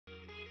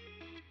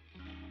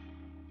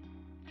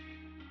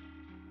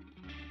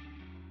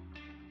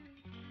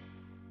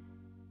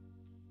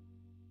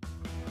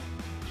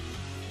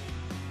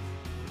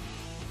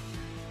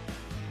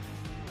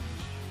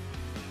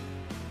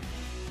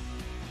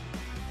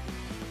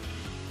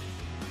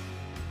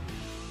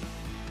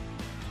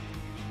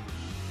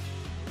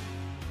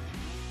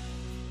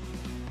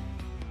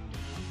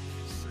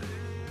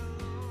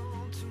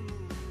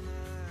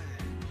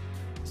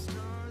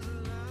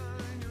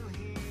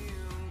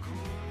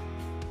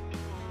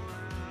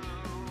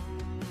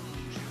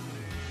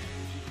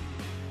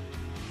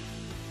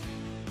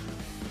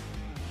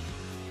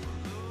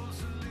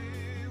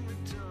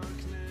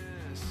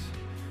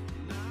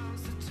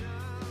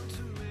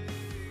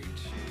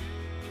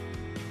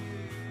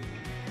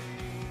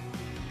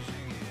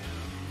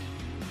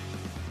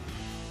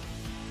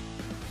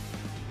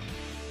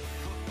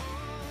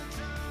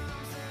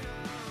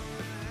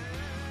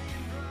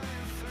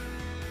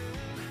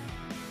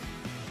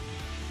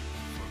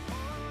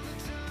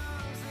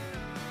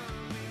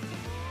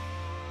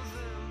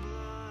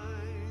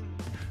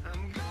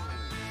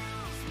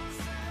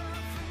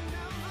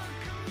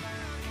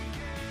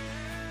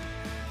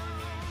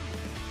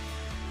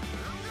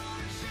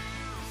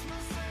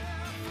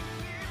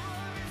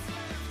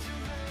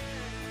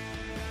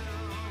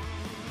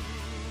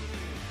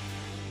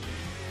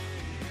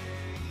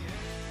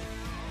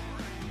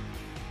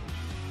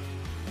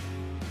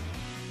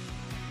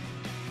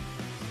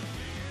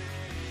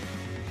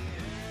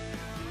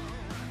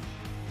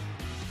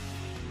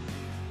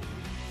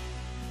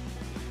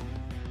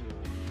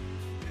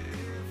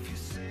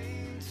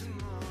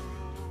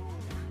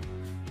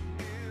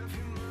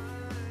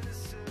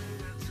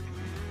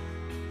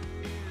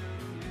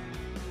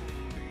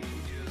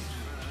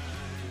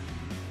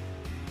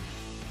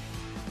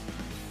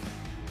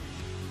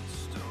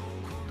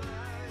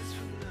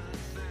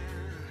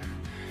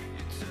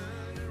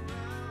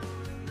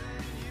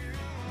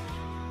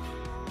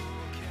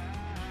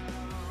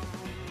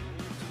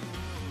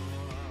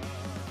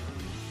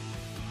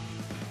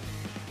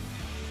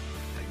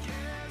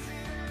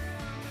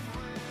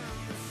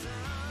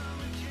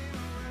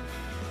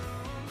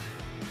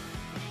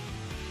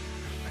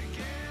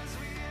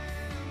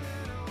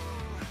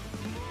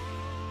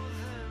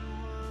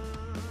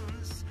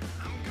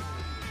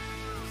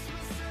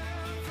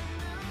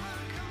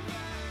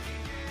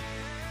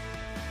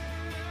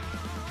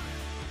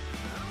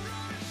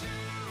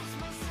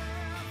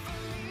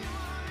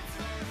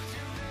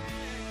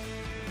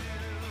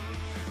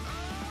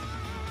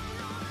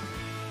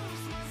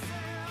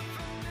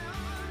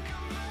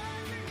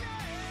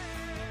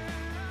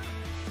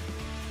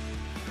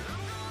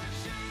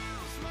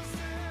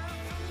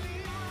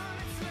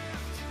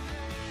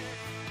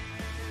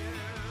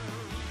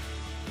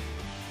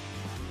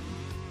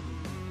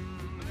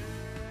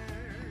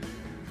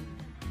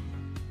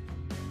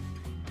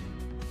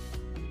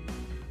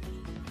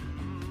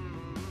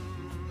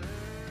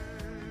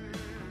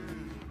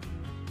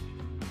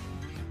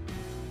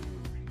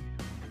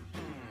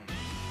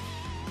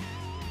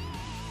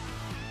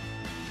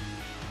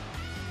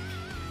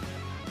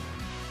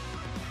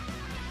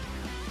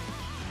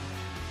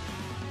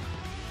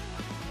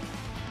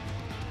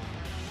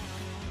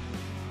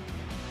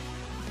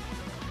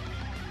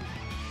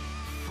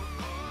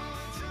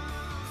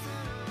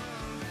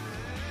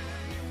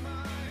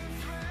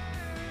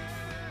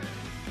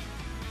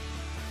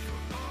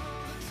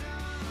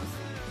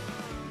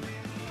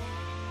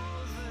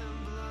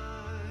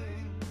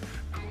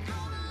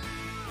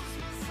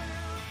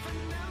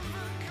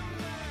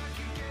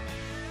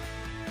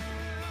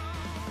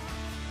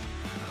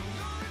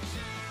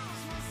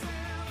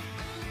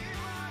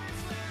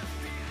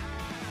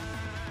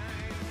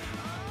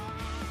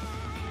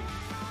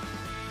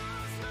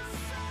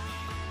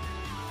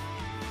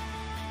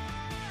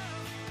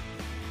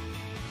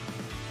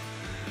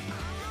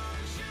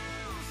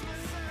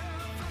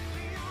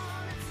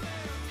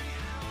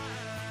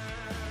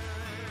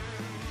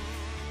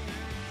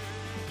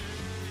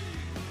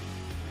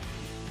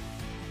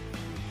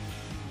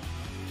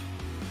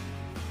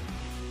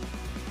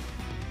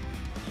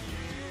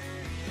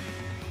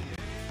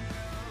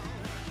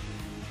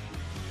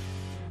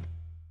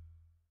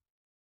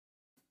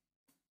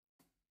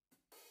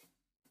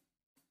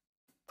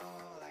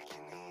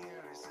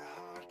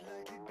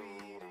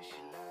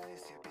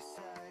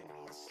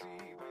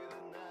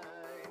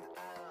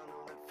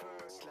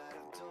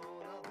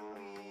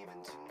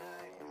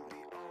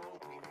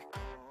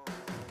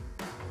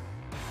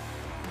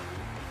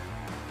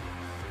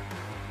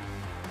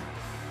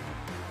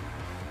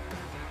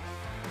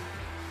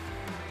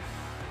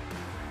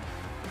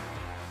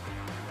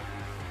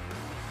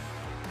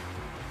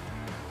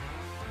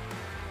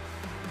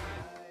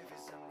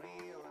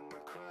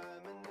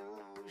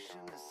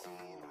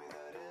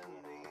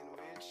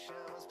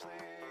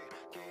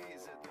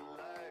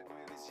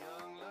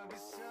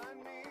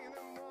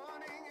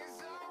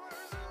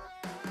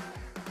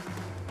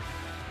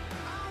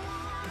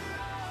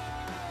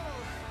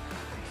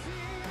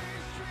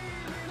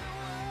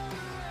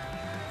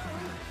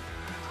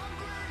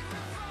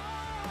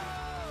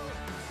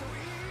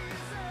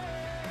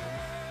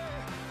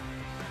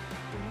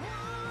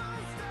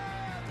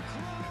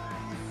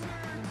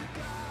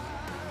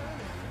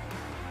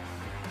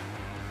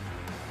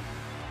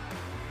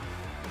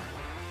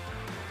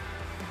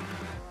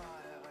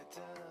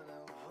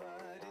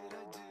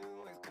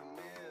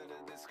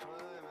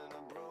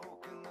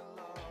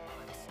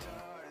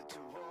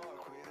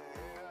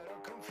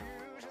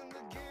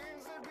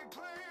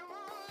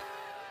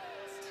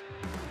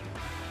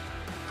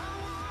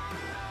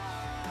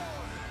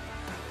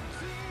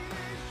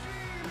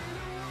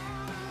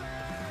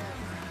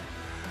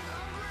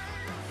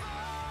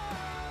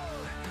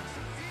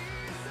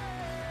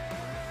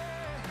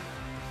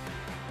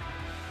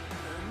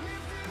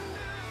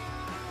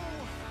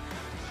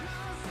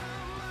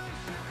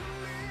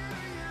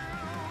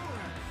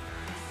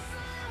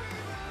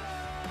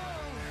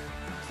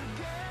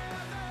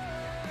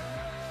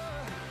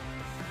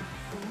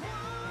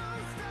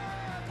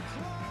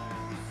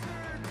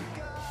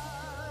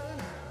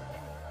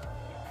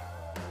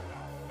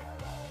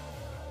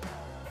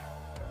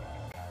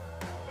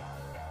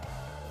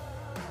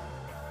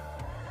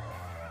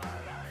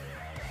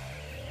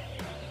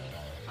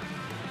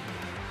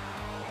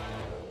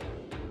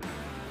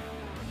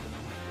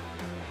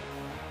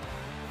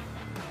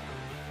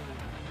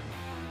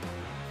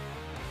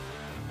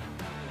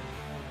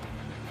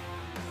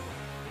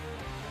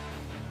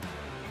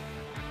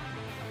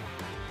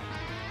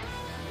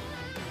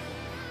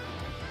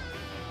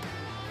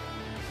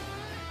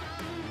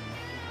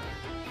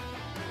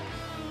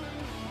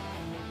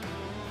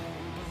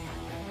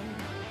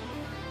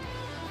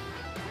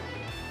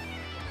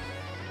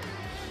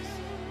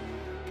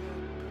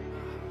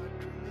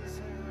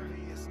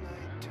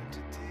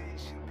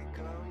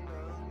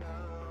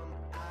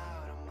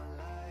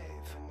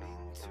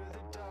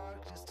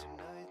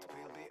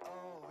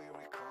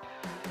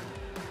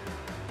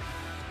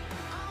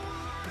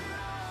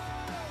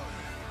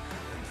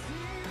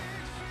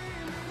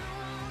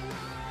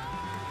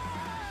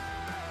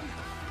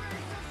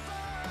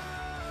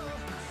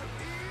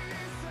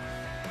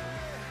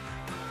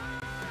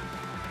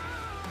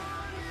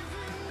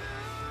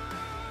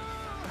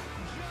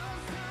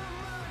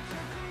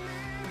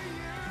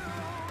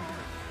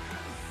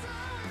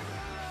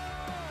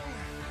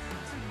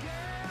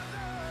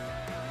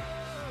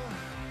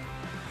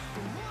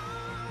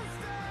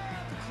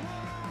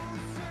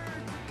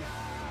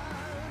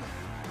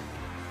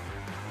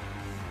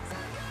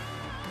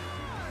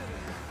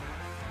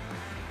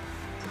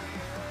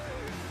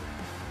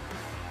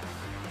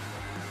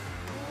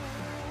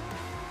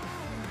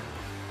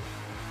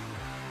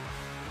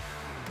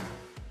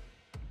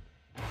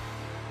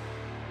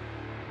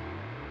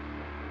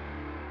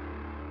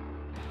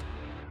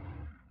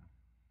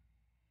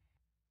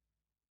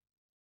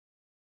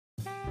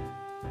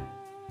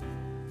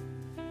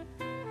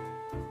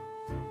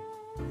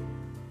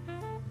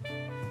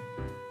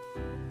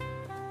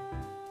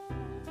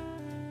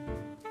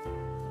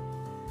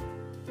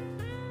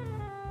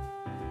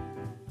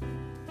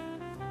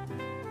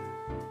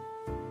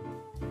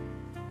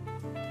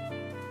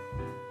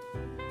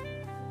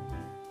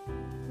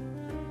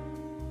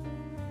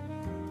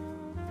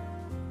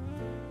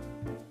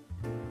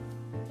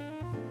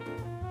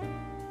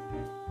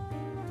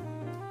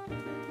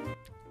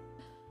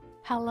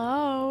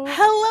Hello.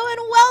 Hello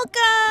and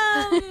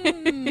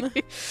welcome.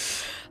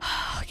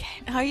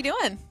 Okay. How you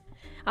doing?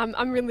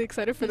 I'm really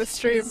excited for this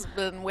stream. She's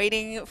been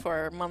waiting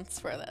for months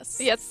for this.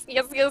 Yes.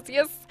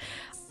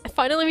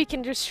 Finally, we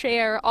can just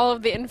share all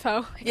of the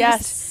info.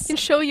 Yes. Can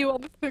show you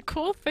all the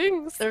cool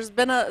things. There's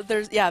been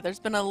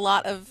a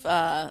lot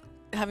of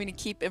having to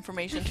keep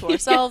information to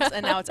ourselves,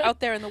 and now it's out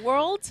there in the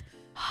world.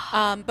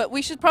 But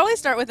we should probably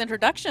start with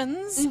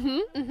introductions.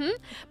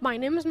 My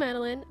name is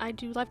Madeline. I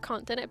do live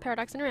content at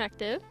Paradox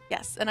Interactive.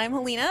 Yes, and I'm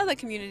Helena, the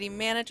Community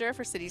Manager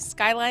for Cities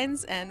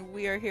Skylines, and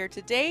we are here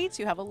today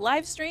to have a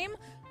live stream,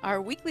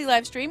 our weekly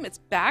live stream. It's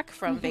back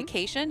from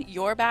vacation.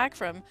 You're back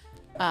from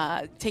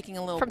taking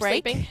a little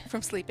break.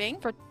 From sleeping.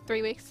 For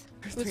 3 weeks.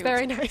 It was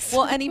very nice.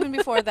 Well, and even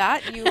before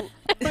that, you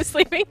was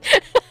sleeping.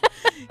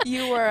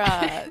 you were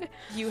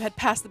you had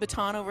passed the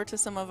baton over to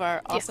some of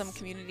our awesome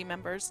community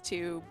members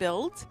to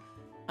build.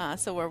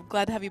 So we're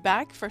glad to have you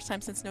back. First time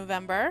since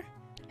November.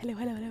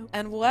 Hello.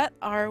 And what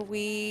are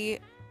we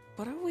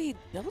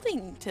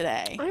building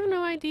today? I have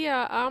no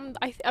idea.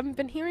 I've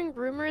been hearing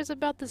rumors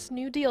about this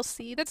new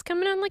DLC that's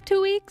coming out in like 2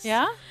 weeks.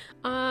 Yeah?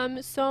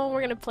 So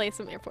we're gonna play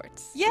some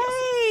airports. Yay!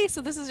 DLC.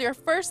 So this is your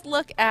first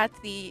look at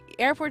the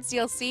Airports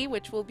DLC,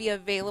 which will be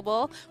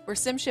available. We're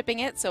sim shipping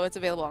it, so it's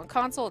available on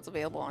console, it's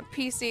available on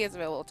PC, it's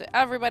available to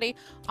everybody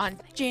on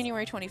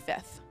January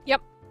 25th.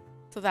 Yep.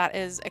 So that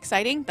is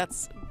exciting.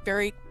 That's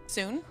very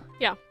soon.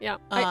 Yeah.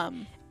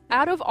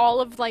 Out of all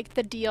of like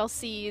the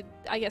DLC,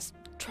 I guess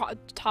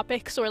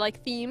topics or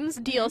like themes,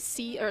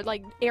 DLC or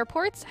like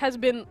airports has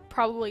been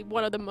probably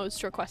one of the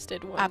most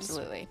requested ones.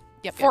 Absolutely.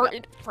 Yep.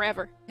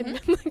 Forever. In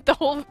like, the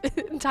whole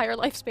entire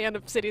lifespan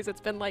of cities,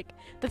 it's been like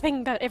the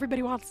thing that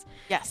everybody wants.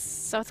 Yes.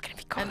 So it's gonna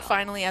be cool. And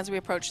finally, as we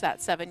approach that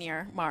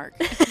 7-year mark,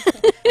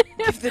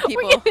 give the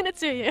people we're giving it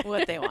to you.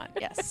 what they want.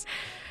 Yes.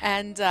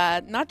 And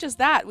not just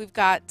that, we've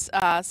got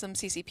some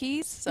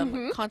CCPs,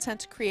 some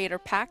content creator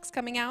packs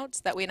coming out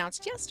that we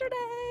announced yesterday.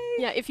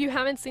 Yeah, if you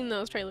haven't seen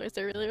those trailers,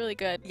 they're really, really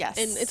good. Yes.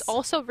 And it's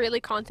also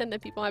really content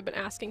that people have been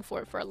asking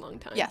for a long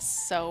time.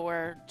 Yes. So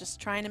we're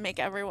just trying to make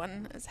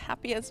everyone as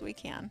happy as we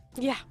can.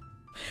 Yeah.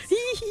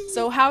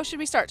 So how should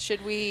we start?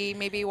 Should we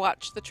maybe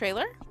watch the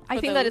trailer? I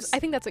think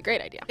that's a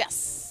great idea.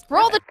 Yes.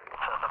 Roll the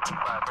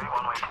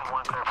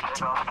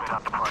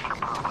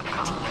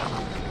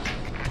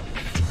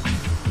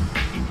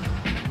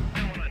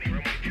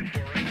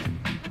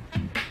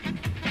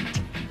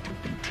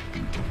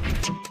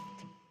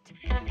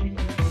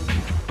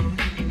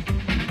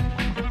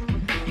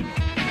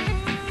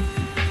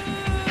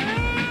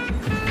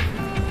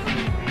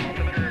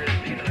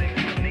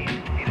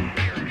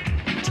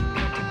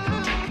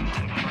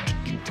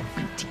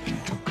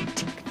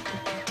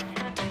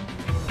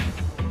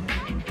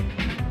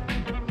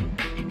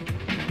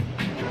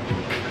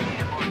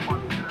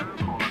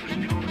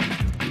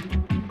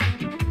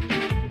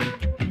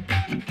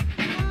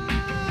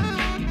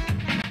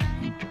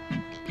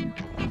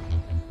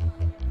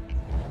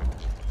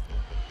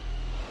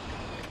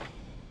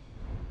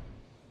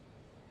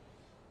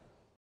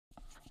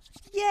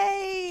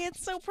Yay!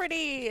 It's so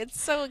pretty. It's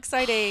so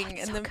exciting.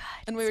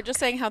 And we were just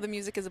saying how the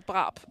music is a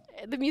bop.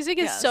 The music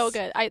is so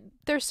good.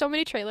 There's so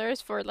many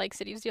trailers for like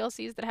Cities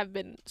DLCs that have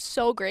been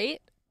so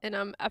great, and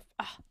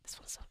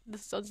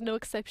this one's no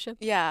exception.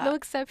 Yeah. No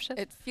exception.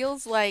 It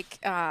feels like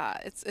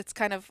it's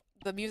kind of,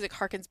 the music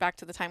harkens back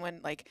to the time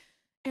when like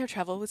air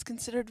travel was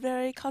considered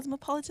very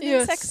cosmopolitan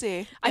and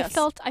sexy. Yes.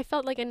 I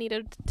felt like I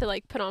needed to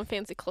like put on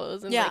fancy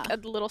clothes and like a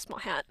little small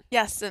hat.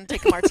 Yes, and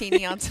take a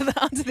martini onto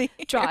the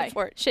dry,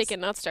 airport.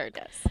 shaken, not stirred.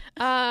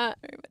 Yes.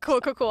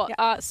 Cool.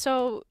 Yeah.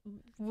 So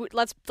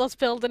let's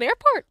build an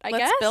airport. I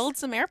guess. Let's build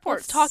some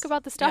airports. Let's talk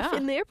about the stuff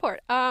in the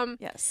airport.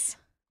 Yes.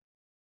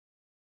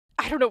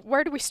 I don't know,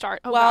 where do we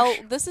start? Oh, well,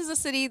 gosh. this is a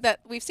city that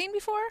we've seen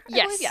before.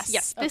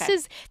 Yes. Okay.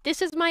 This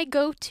is my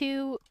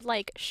go-to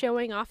like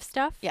showing off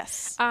stuff.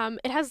 Yes.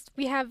 It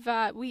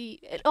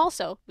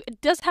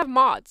does have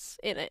mods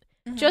in it.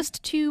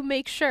 Just to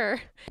make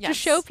sure, to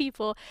show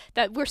people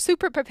that we're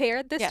super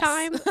prepared this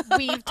time.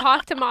 We've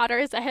talked to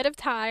modders ahead of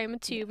time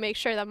to make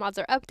sure that mods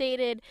are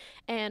updated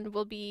and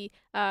will be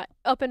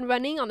up and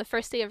running on the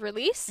first day of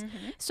release.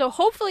 So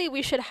hopefully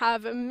we should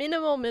have a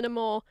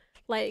minimal,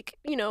 like,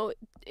 you know,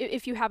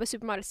 if you have a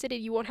super modded city,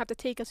 you won't have to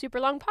take a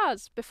super long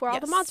pause before all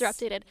the mods are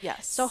updated.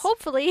 Yes. So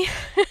hopefully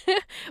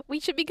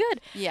we should be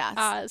good.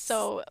 Yes.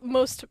 So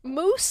most,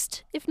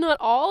 if not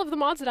all of the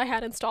mods that I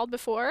had installed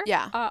before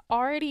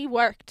already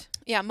worked.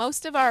 Yeah,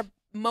 most of our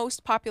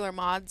most popular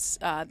mods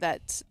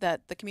that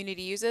the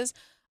community uses,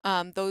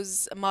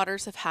 those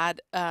modders have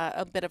had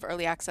a bit of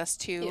early access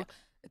to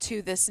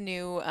this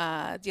new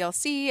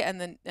DLC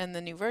and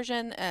the new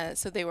version,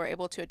 so they were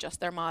able to adjust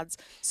their mods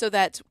so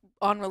that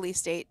on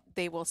release date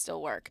they will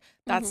still work.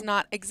 That's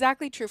not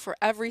exactly true for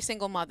every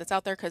single mod that's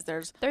out there, because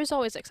there's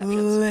always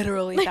exceptions.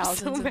 Literally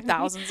thousands and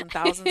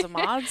thousands of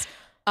mods.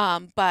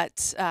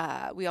 But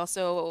we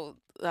also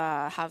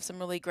have some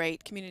really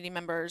great community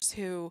members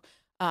who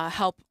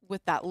help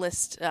with that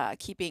list,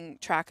 keeping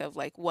track of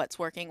like what's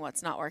working,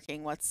 what's not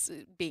working, what's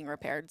being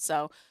repaired.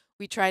 So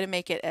we try to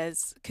make it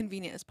as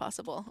convenient as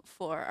possible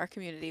for our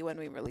community when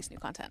we release new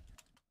content.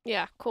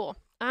 Yeah, cool.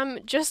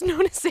 I'm just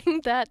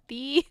noticing that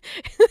the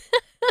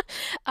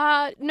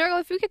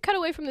Nurgle, if we could cut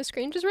away from the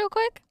screen just real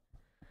quick.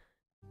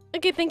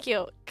 Okay, thank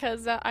you,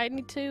 because I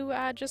need to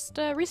just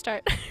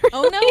restart.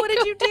 Oh no, what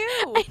did you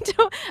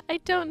do? I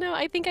don't know.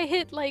 I think I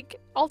hit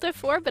like Alt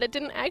F4, but it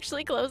didn't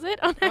actually close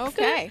it on accident.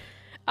 Okay.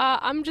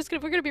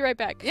 We're gonna be right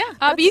back. Yeah.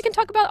 But you can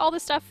talk about all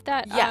the stuff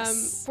that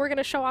Yes. we're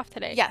gonna show off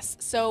today. Yes.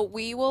 So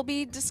we will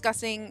be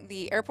discussing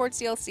the airports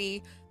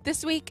DLC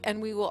this week,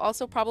 and we will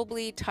also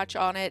probably touch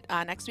on it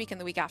next week and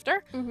the week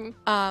after.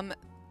 Mm-hmm.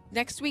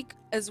 Next week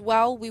as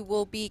well, we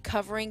will be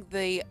covering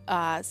the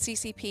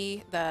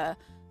CCP, the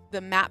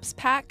Maps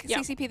Pack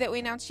CCP that we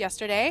announced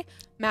yesterday.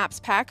 Maps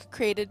Pack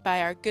created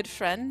by our good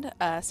friend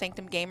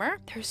Sanctum Gamer.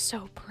 They're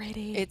so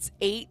pretty. It's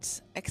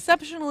 8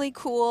 exceptionally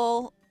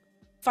cool,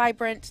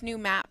 vibrant new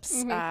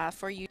maps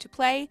for you to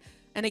play.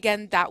 And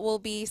again, that will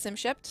be sim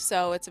shipped,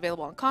 so it's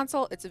available on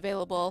console. It's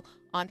available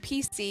on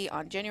PC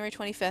on January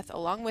 25th,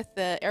 along with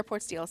the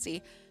Airports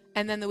DLC.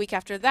 And then the week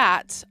after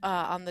that,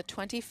 on the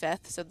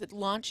 25th, so the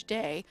launch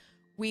day,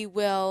 we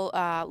will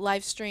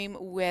live stream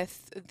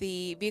with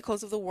the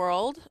Vehicles of the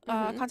World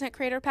content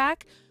creator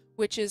pack,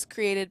 which is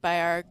created by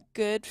our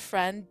good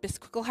friend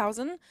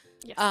Bisquickelhausen.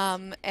 Yes.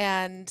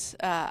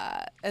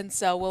 And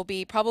so we'll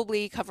be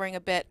probably covering a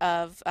bit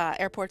of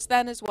airports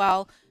then as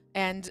well,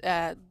 and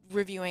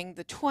reviewing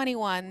the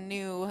 21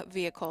 new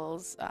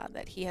vehicles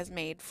that he has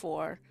made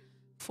for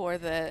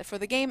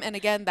the game. And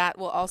again, that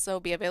will also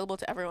be available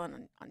to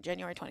everyone on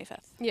January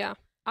 25th. Yeah.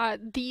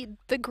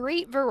 The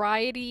great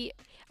variety,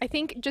 I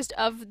think, just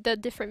of the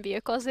different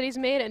vehicles that he's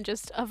made and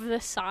just of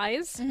the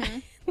size.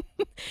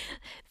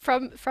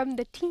 from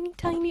the teeny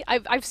tiny,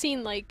 I've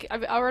seen, like,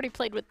 I've already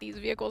played with these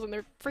vehicles and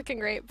they're freaking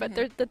great, but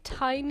they're the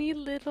tiny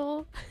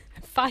little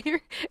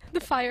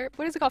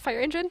what is it called,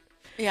 fire engine?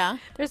 Yeah.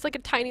 There's like a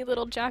tiny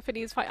little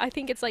Japanese I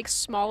think it's like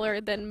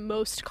smaller than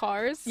most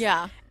cars.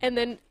 Yeah. And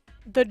then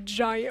the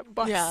giant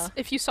bus. Yeah.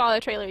 If you saw the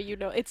trailer, you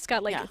know it's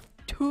got like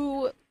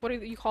two, what do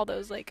you call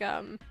those, like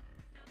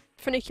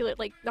funicular,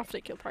 like not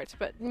funicular parts,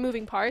 but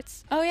moving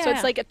parts. Oh yeah. So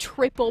it's like a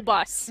triple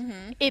bus.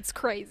 It's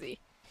crazy.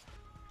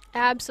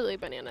 Absolutely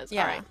bananas.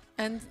 Yeah. All right.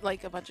 And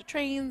like a bunch of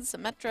trains,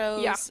 some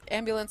metros,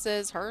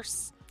 ambulances,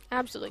 hearse,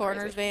 absolutely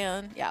coroner's crazy.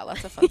 van. Yeah,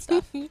 lots of fun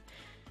stuff.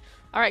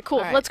 All right, cool.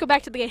 All right. Let's go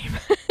back to the game.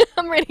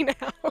 I'm ready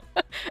now.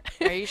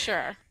 Are you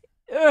sure?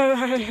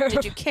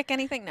 Did you kick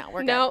anything? No,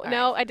 we're no, good.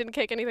 no, I didn't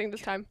kick anything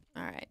this time.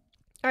 All right.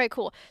 All right,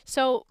 cool.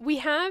 So we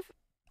have,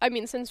 I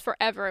mean, since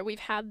forever, we've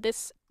had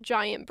this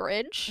giant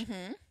bridge,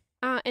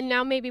 and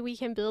now maybe we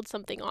can build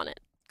something on it.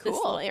 Cool.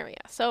 This little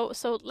area. So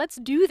let's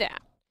do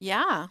that.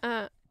 Yeah.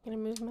 I'm gonna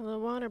move my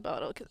little water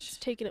bottle because it's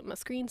taking up my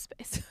screen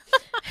space.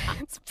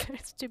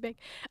 it's too big.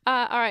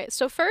 All right.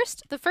 So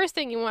the first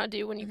thing you want to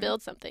do when you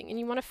build something, and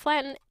you want to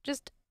flatten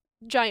just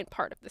giant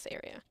part of this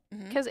area,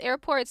 because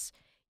airports,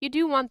 you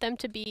do want them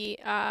to be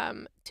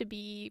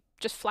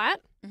just flat.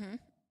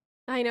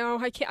 I know.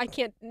 I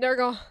can't.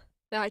 Nurgle.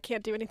 No, I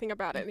can't do anything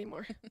about it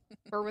anymore.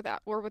 We're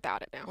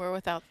without it now. We're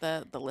without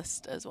the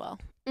list as well.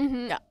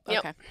 Yeah.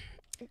 Okay. Yep.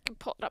 I can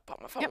pull it up on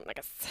my phone. I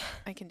guess.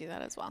 I can do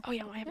that as well. Oh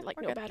yeah, well, I have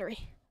like no good. battery.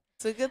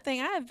 It's a good thing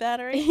I have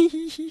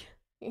battery.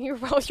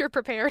 You're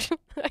prepared.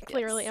 I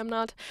clearly am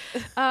not.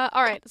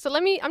 All right, so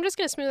I'm just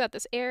gonna smooth out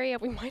this area.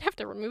 We might have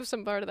to remove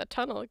some part of the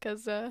tunnel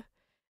because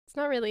it's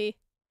not really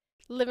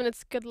living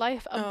its good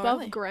life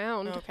above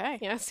ground. Okay.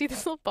 Yeah, see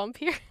this little bump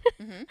here?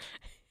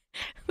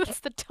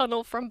 That's the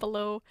tunnel from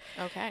below.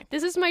 Okay.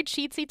 This is my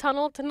cheatsy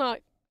tunnel to not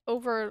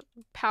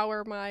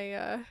overpower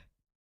my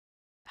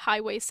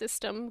highway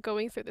system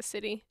going through the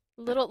city.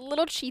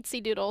 Little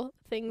cheatsy doodle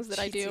things that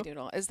I do. Cheatsy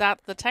doodle. Is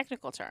that the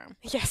technical term?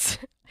 Yes.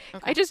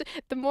 Okay.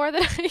 The more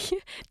that I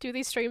do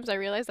these streams, I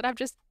realize that I'm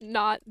just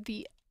not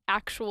the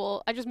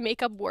actual, I just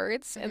make up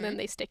words and then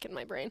they stick in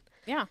my brain.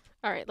 Yeah.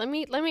 All right, let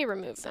me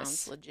remove this.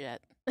 Sounds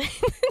legit.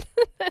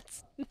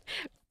 That's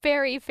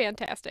very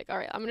fantastic. All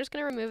right, I'm just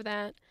going to remove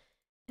that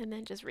and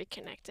then just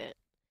reconnect it.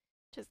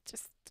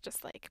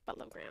 Just like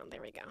below ground.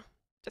 There we go.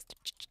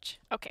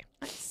 Okay.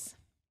 Nice.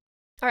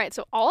 All right,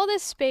 so all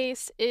this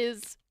space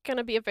is going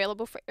to be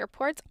available for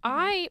airports.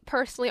 I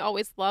personally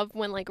always love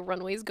when like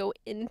runways go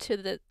into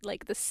the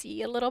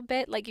sea a little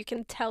bit. Like you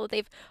can tell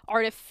they've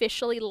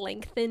artificially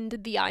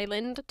lengthened the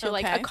island to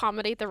like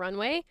accommodate the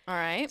runway. All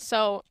right.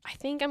 So I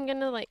think I'm going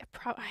to like,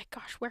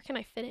 gosh, where can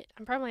I fit it?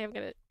 I'm probably going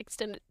to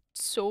extend it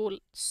so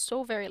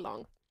very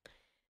long.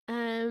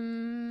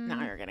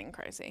 Now you're getting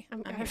crazy.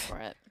 I'm here for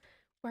it.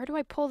 Where do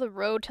I pull the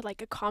road to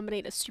like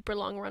accommodate a super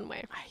long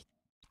runway?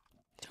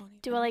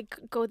 Do I like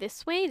go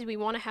this way? Do we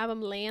want to have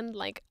them land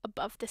like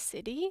above the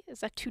city?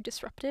 Is that too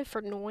disruptive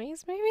for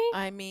noise maybe?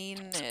 I mean,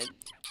 it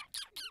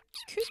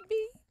could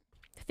be.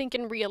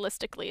 Thinking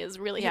realistically is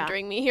really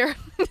hindering me here.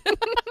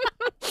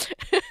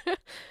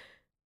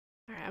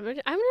 All right, I'm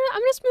gonna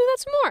smooth out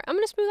some more. I'm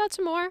gonna smooth out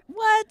some more.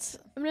 What?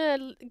 I'm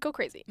gonna go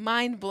crazy.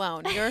 Mind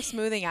blown. You're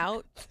smoothing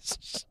out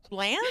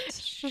land?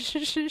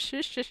 Shush.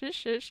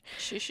 Yes.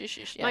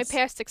 My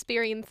past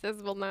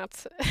experiences will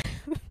not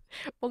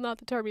will not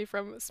deter me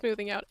from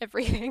smoothing out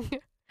everything.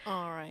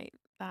 All right,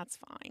 that's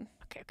fine.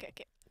 Okay.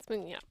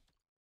 Smoothing out.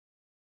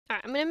 All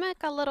right, I'm gonna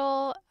make a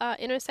little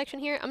intersection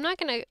here. I'm not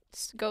gonna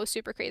go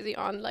super crazy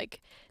on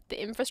like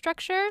the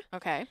infrastructure.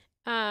 Okay.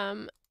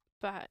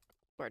 But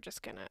we're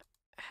just gonna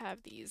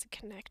have these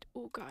connect.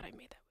 Oh God, I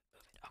made that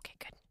move it. Okay,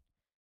 good.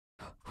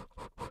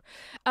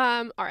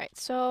 All right,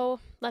 so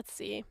let's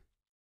see.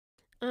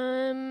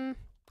 Yeah,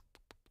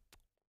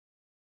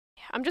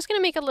 I'm just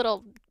gonna make a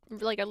little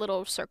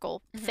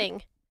circle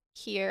thing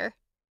here.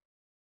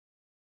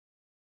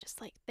 Just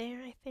like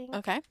there, I think.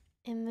 Okay.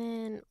 And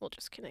then we'll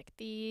just connect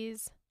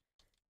these.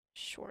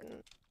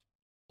 Shorten.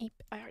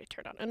 Eep, I already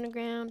turned on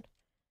underground.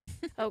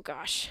 Oh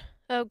gosh.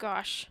 That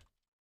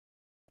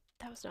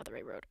was not the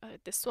right road.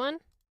 This one.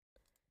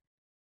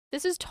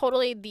 This is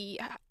totally the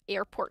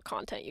airport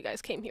content you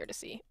guys came here to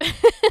see.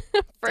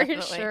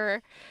 For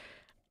sure.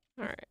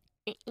 All right.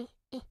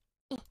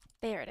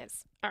 There it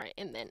is. All right,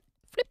 and then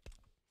flip.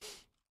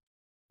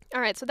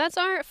 All right, so that's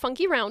our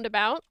funky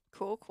roundabout.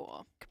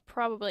 Cool. Could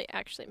probably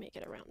actually make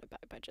it a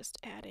roundabout by just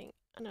adding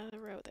another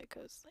road that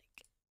goes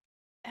like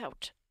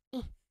out.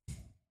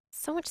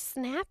 So much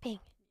snapping.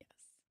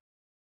 Yes.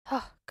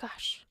 Oh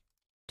gosh.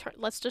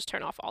 Let's just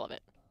turn off all of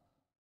it.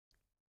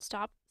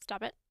 Stop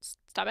it.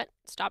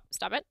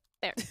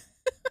 There.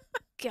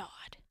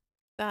 God.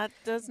 That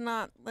does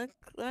not look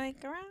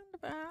like a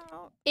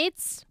roundabout.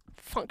 It's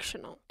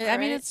functional. I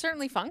mean, it's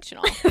certainly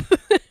functional.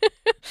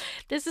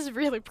 This is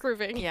really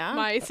proving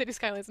my City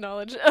Skylines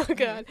knowledge. Oh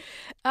God.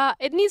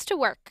 It needs to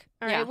work.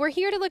 All right. We're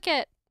here to look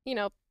at,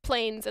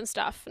 planes and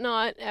stuff,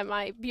 not at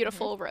my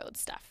beautiful road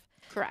stuff.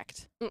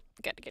 Correct. Good.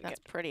 That's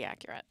pretty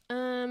accurate.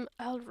 All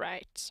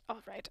right.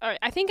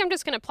 I think I'm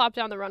just gonna plop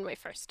down the runway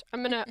first.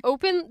 I'm gonna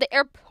open the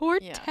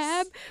airport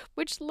tab,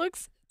 which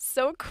looks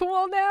so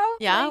cool now.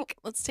 Yeah.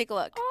 Let's take a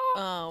look.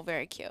 Oh,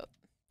 very cute.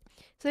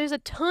 So there's a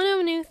ton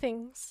of new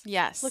things.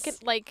 Yes. Look at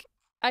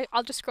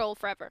I'll just scroll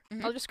forever.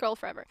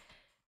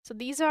 So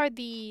these are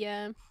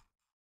just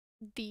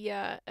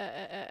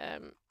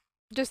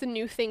the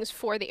new things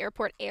for the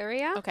airport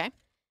area. Okay.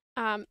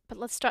 But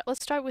let's start with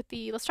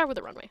the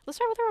runway.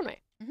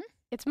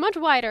 It's much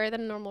wider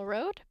than a normal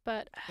road,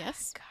 but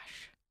yes.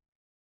 Gosh.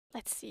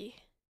 Let's see.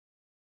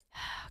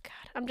 Oh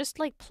God. I'm just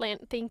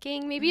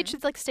thinking maybe it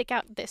should stick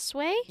out this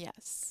way.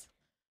 Yes.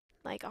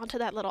 Like onto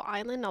that little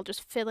island. I'll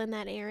just fill in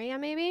that area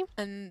maybe.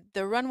 And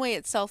the runway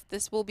itself,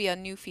 this will be a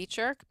new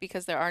feature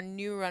because there are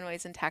new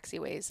runways and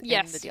taxiways in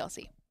the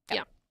DLC.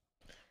 Yep.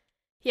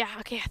 Yeah,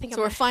 okay, I think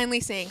we're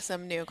finally seeing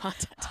some new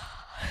content.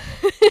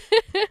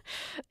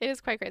 It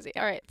is quite crazy.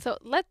 All right, so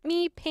let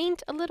me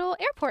paint a little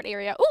airport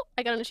area. Oh,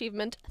 I got an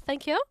achievement.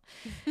 Thank you.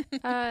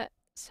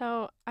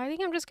 So I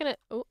think I'm just going to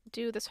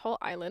do this whole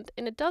island.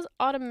 And it does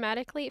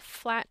automatically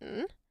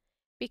flatten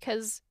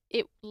because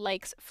it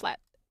likes flat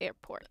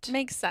airport.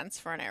 Makes sense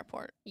for an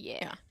airport.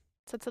 Yeah.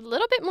 So it's a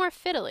little bit more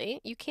fiddly.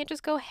 You can't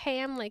just go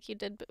ham like you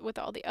did with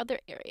all the other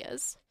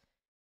areas.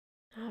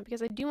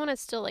 Because I do want to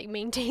still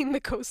maintain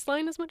the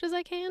coastline as much as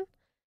I can.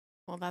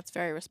 Well, that's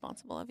very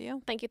responsible of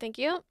you. Thank you.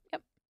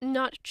 Yep.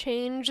 Not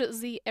change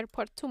the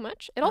airport too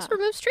much. It also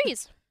removes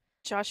trees.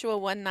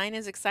 Joshua19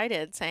 is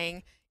excited,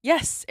 saying,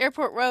 yes,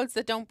 airport roads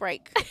that don't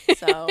break.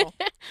 So,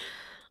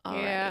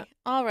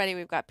 already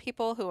we've got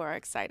people who are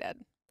excited.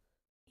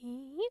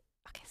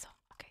 Okay, so.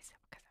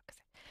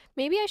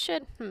 Maybe I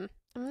should, I'm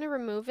going to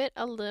remove it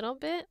a little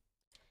bit,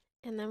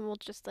 and then we'll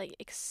just,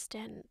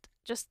 extend,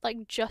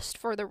 just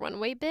for the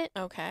runway bit.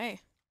 Okay.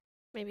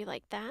 Maybe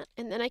like that.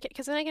 And then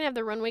because then I can have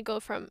the runway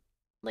go from,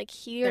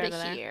 here to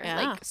here.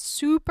 Yeah.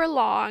 Super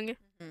long.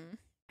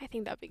 I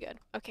think that'd be good.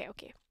 Okay.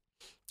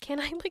 Can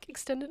I,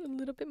 extend it a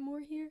little bit more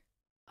here?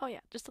 Oh,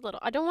 yeah, just a little.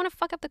 I don't want to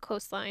fuck up the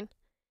coastline.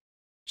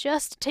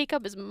 Just take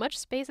up as much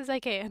space as I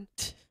can.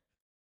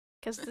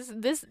 Because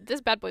this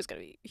bad boy's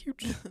going to be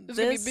huge. This is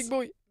going to be a big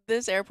boy.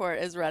 This airport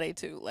is ready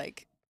to,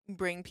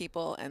 bring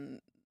people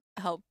and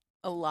help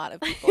a lot of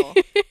people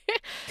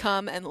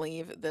come and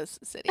leave this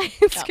city.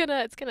 It's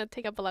gonna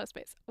take up a lot of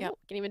space. Yeah.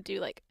 Can even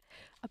do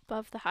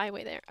above the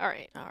highway there. All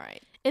right.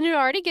 And it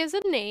already gives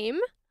a name.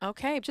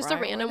 Okay. Just a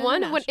random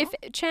one.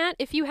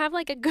 If you have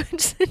a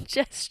good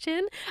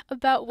suggestion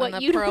about what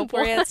An you'd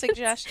appropriate want,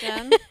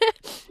 suggestion,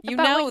 you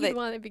know that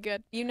it'd be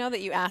good. You know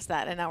that you asked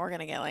that, and now we're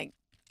gonna get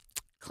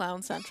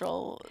Clown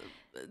Central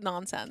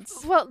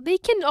nonsense. Well, they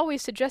can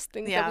always suggest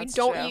things that we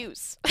don't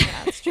use.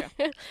 Yeah, that's true.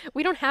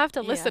 We don't have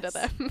to listen to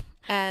them.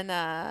 And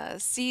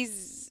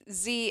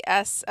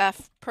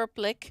CZSF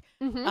Perplick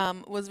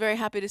was very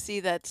happy to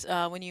see that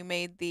when you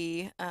made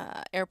the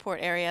airport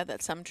area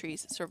that some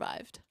trees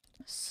survived.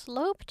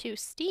 Slope too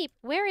steep.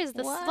 Where is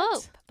the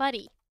slope,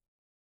 buddy?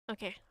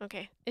 Okay.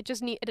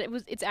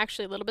 It's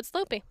actually a little bit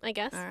slopey, I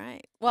guess. All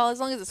right. Well, as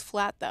long as it's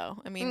flat,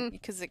 though. I mean,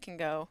 because it can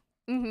go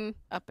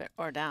up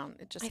or down.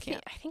 It just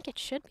can't. I think it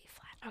should be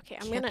flat. Okay,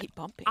 I'm gonna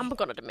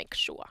make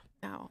sure.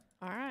 No.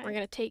 All right. We're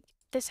gonna take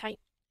this height,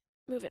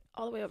 move it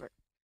all the way over.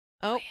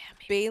 Oh,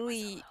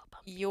 Bailey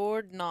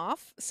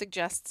Yordnoff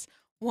suggests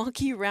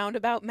wonky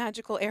roundabout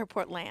magical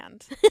airport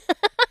land.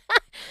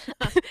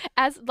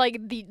 as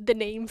like the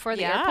name for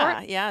the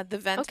airport. Yeah, the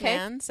vent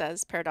man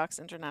says Paradox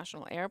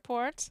International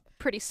Airport.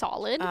 Pretty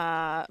solid.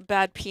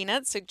 Bad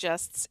Peanut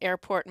suggests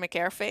Airport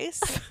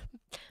McAirface.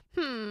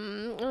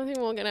 I think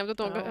we're gonna have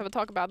to have a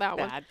talk about that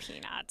one. Bad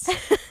Peanuts.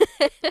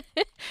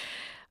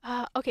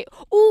 Okay.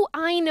 Oh,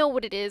 I know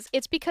what it is.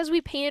 It's because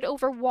we painted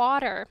over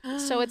water,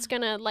 so it's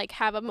gonna like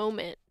have a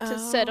moment to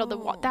settle the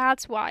water.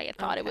 That's why I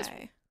thought it was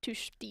too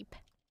steep.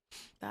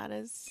 That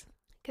is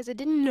because it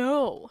didn't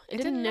know. It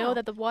didn't know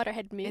that the water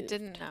had moved. It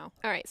didn't know.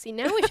 All right. See,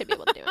 now we should be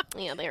able to do it.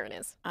 Yeah, there it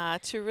is.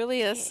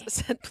 Turilius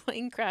said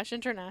Plane Crash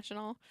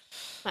International.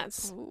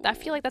 I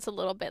feel like that's a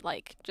little bit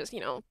like just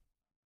being a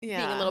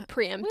little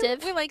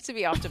preemptive. We like to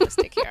be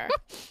optimistic here.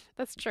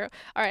 That's true.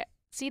 All right.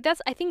 See,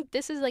 I think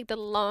this is like the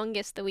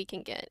longest that we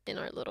can get in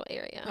our little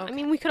area. Okay. I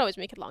mean, we could always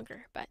make it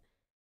longer, but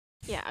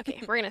yeah,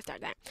 okay, we're gonna start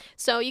that.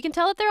 So you can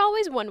tell that they're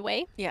always one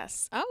way.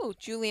 Yes. Oh,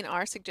 Julian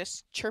R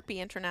suggests Chirpy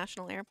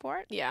International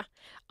Airport. Yeah.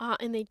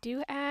 And they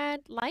do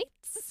add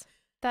lights.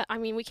 That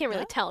we can't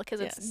really tell because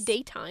it's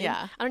daytime.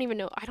 Yeah. I don't even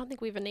know. I don't think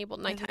we've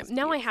enabled nighttime.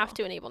 Now I have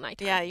to enable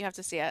nighttime. Yeah, you have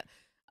to see it.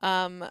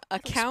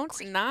 Account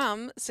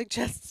Nam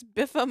suggests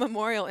Biffa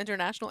Memorial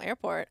International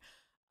Airport.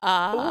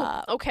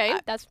 Okay,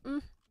 that's.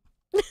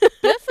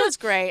 Biffa's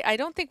great. I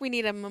don't think we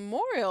need a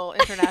Memorial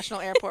International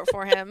Airport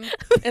for him,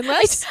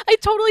 unless I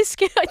totally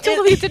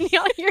did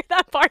not hear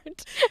that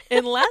part.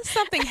 Unless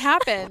something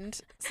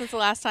happened since the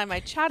last time I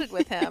chatted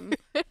with him.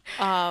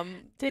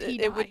 Did he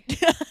die?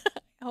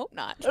 I hope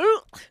not.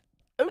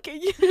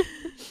 Okay.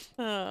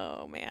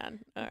 Oh man.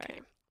 All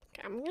right.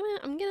 Okay.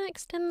 I'm gonna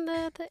extend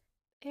the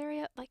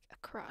area like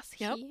across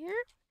here.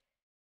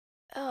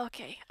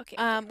 Okay.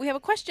 We have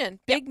a question.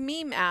 Big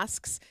Meme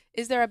asks,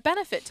 is there a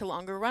benefit to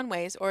longer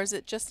runways, or is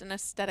it just an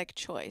aesthetic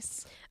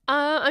choice?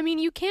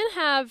 You can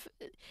have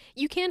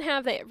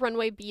the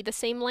runway be the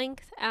same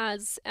length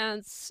as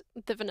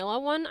the vanilla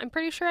one. I'm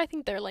pretty sure. I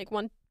think they're like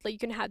one. Like you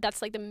can have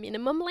that's like the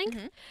minimum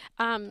length.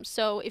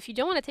 So if you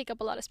don't want to take up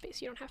a lot of space,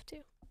 you don't have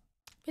to.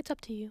 It's up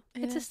to you.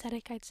 It's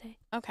aesthetic, I'd say.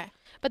 Okay.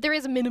 But there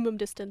is a minimum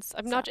distance.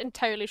 I'm not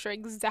entirely sure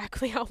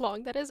exactly how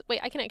long that is. Wait,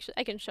 I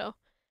can show.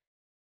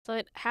 So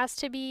it has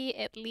to be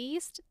at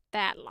least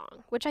that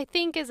long, which I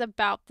think is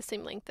about the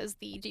same length as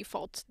the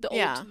default, the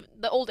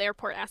old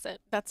airport asset.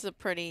 That's a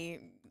pretty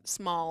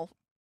small,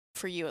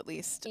 for you at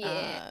least,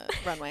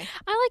 runway.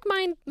 I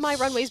like my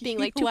runways being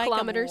like 2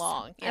 kilometers.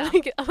 Long. Yeah.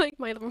 I like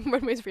my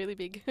runways really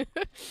big.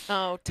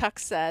 Oh, Tuck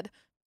said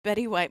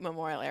Betty White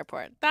Memorial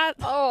Airport.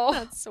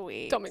 That's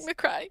sweet. Don't make me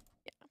cry.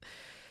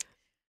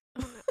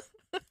 Yeah.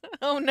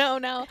 Oh no!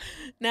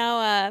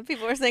 Now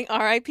people are saying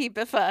R.I.P.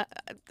 Biffa.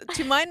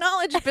 To my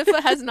knowledge,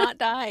 Biffa has not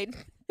died.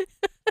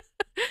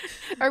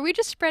 Are we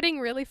just spreading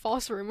really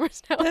false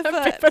rumors now?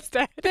 Biffa's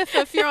dead.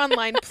 Biffa, if you're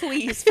online,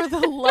 please, for the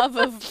love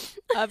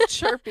of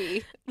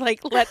Chirpy,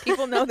 let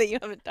people know that you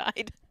haven't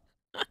died.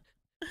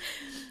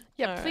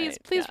 Yeah,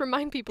 please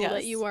remind people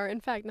that you are in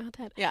fact not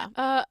dead.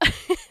 Yeah.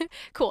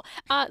 Cool.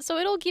 So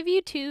it'll give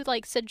you 2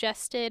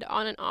 suggested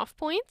on and off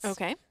points.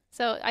 Okay.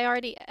 So I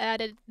already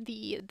added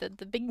the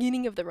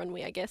beginning of the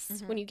runway, I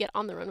guess, when you get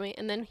on the runway.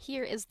 And then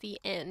here is the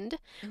end,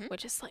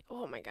 which is like,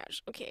 oh my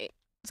gosh, okay.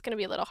 It's going to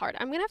be a little hard.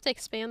 I'm going to have to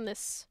expand the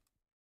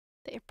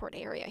airport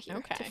area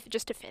here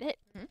just to fit it.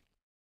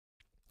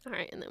 All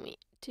right, and then we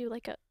do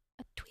like a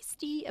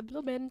twisty, a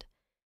little bend.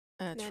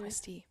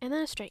 Twisty. And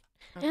then a straight.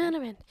 And a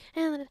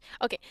bend.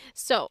 Okay,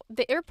 so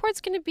the airport's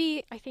going to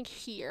be, I think,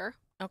 here.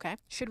 Okay.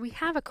 Should we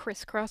have a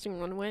crisscrossing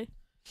runway?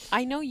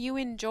 I know you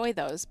enjoy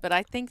those, but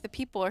I think the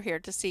people are here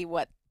to see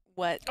what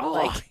is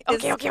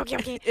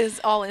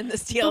all in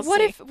this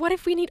DLC. But what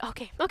if we need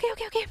okay.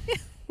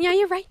 Yeah,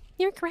 you're right.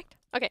 You're correct.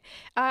 Okay.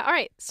 All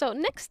right. So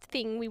next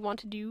thing we want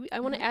to do, I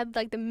want to add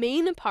the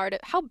main part of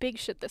how big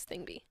should this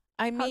thing be?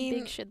 I mean, how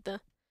big should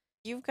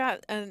you've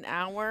got an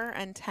hour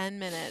and 10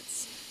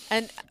 minutes.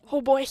 And oh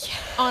boy.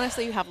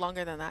 Honestly, you have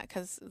longer than that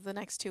because the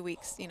next 2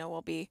 weeks,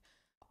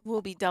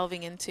 we'll be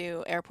delving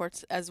into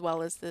airports as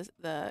well as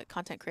the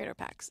content creator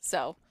packs.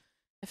 So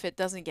if it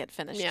doesn't get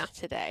finished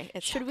today,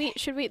 should we?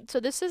 So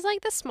this is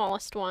like the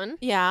smallest one.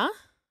 Yeah.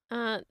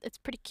 It's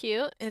pretty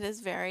cute. It is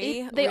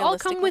very. They all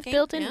come with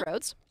built-in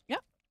roads. Yeah.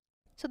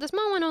 So the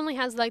small one only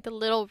has the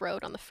little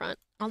road on the front.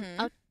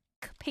 I'll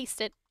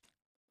paste it.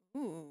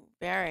 Ooh,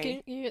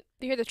 very. You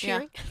hear the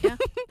cheering? Yeah.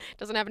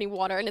 Doesn't have any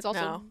water, and it's also.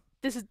 No.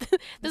 This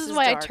is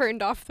why dark. I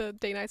turned off the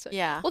day-night set.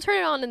 Yeah. We'll turn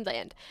it on in the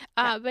end.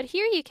 But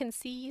here you can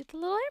see the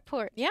little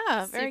airport.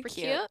 Yeah, very super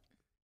cute.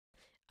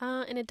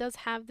 And it does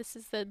have, this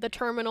is the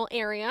terminal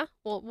area.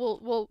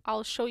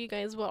 I'll show you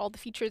guys what all the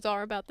features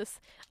are about this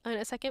in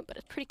a second, but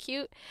it's pretty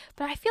cute.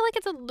 But I feel like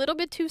it's a little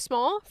bit too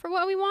small for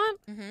what we want.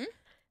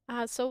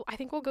 So I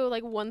think we'll go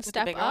one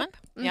step up.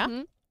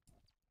 Yeah.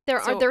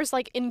 There's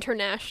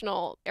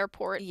international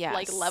airport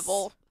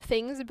level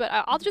things, but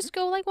I'll just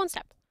go one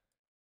step,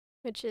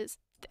 which is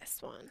this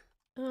one.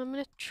 I'm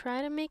going to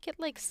try to make it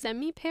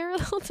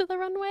semi-parallel to the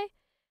runway.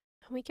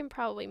 And we can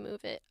probably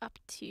move it up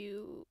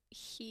to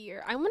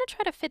here. I want to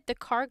try to fit the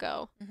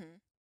cargo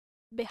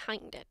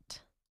behind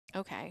it.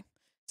 Okay.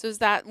 So is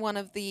that one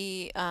of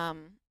the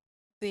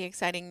the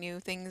exciting new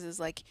things is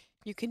like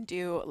you can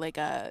do like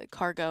a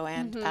cargo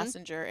and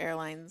passenger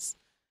airlines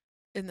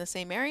in the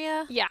same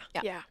area. Yeah.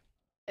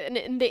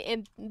 And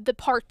the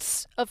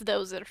parts of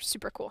those that are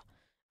super cool.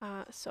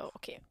 So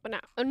okay, but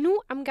now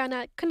I'm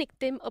gonna connect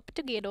them up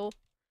together.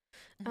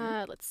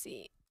 Let's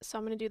see. So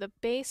I'm gonna do the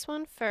base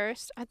one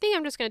first. I think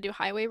I'm just gonna do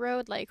highway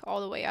road like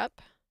all the way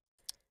up.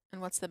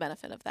 And what's the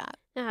benefit of that?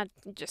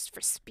 Just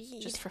for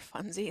speed. Just for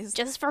funsies.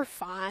 Just for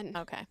fun.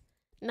 Okay.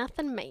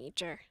 Nothing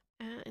major.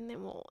 And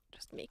then we'll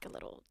just make a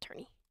little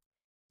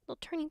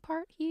turning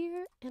part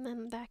here, and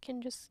then that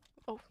can just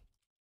I'm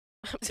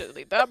gonna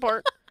delete that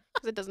part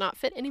because it does not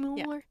fit anymore.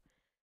 Yeah.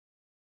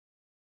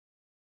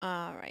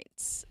 All right.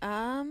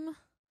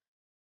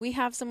 We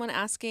have someone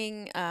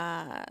asking,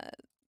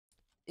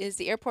 is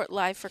the airport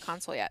live for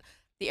console yet?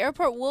 The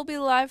airport will be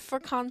live for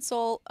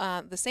console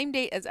the same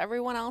date as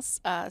everyone else.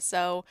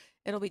 So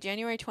it'll be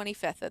January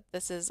 25th that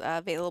this is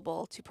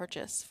available to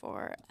purchase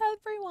for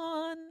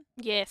everyone.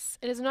 Yes,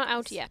 it is not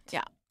out yet.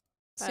 Yeah.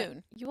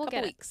 Soon. You will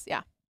Couple get weeks.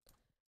 Yeah.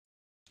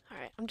 All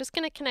right. I'm just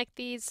gonna connect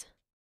these,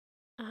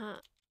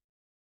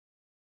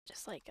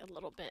 just like a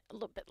little bit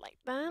like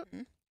that.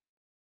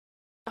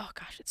 Oh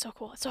gosh, it's so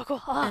cool. It's so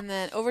cool. And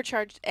then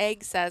Overcharged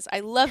Egg says, I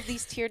love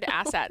these tiered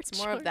assets.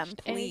 More of them,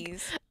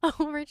 please.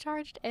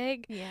 Overcharged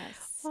Egg.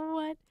 Yes.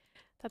 What?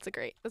 That's a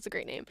great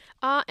name.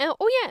 And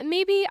oh yeah,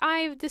 maybe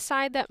I've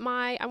decided that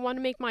I want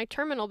to make my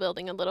terminal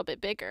building a little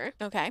bit bigger.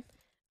 Okay.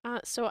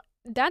 So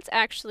that's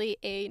actually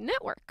a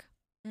network.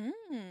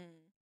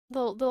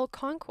 Little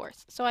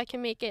concourse. So I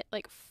can make it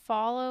like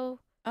follow.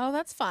 Oh,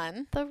 that's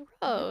fun. The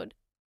road.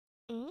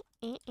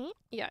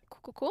 Yeah,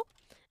 cool.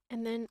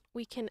 And then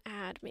we can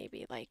add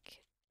maybe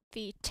like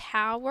the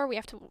tower. We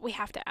have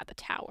to add the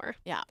tower.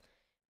 Yeah.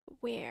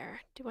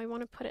 Where do I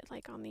want to put it?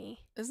 Like on the?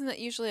 Isn't it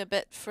usually a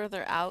bit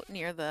further out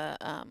near the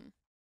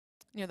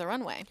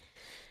runway?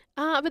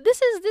 But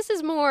this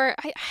is more.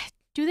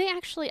 Do they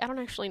actually? I don't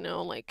actually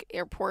know like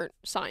airport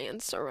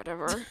science or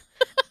whatever.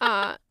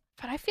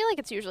 But I feel like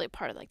it's usually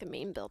part of like the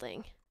main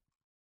building.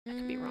 I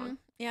could be wrong.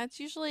 Yeah, it's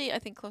usually I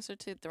think closer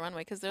to the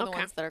runway because they're the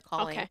ones that are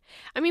calling. Okay.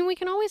 I mean, we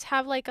can always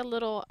have like a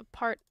little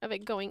part of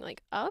it going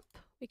like up.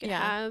 We could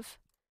have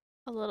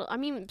a little. I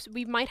mean,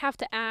 we might have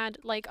to add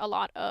like a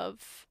lot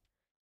of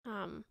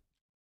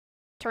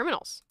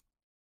terminals.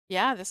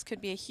 Yeah, this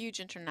could be a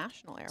huge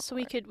international airport. So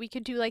we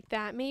could do like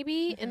that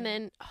maybe, and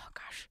then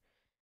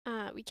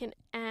we can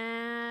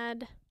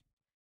add.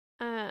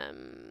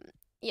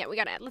 Yeah,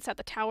 let's add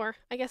the tower.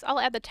 I guess I'll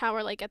add the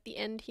tower like at the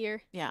end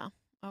here. Yeah.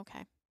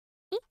 Okay.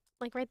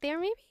 Like right there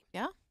maybe?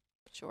 Yeah.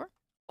 Sure.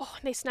 Oh,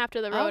 and they snap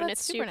to the road and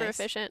it's super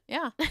efficient.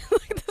 Yeah.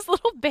 This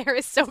little bear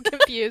is so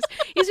confused.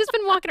 He's just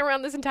been walking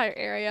around this entire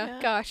area. Yeah.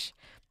 Gosh.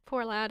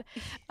 Poor lad.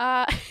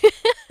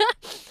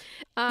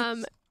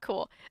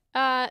 Cool.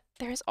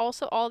 There's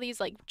also all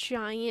these like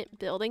giant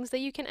buildings that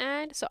you can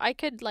add. So I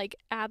could like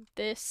add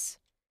this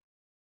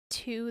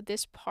to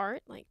this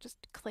part, like just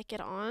click it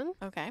on.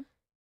 Okay.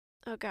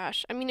 Oh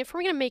gosh. I mean, if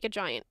we're gonna make a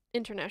giant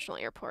international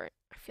airport,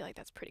 I feel like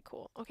that's pretty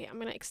cool. Okay, I'm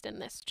gonna extend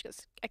this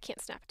because I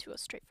can't snap it to a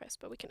straight face,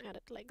 but we can add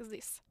it like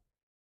this.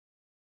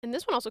 And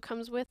this one also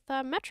comes with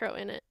Metro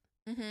in it.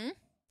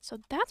 So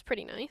that's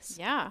pretty nice.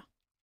 Yeah.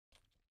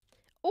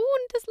 Oh,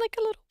 and there's like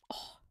a little.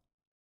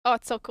 Oh,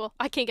 it's so cool.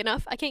 I can't get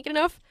enough. Oh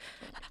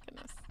my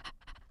goodness.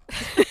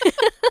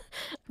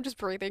 I'm just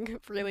breathing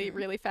really,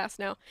 really fast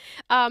now.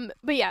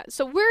 But yeah,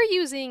 so we're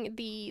using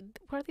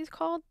what are these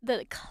called?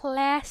 The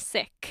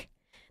classic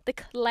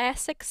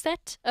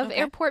set of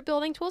airport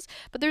building tools.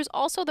 But there's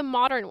also the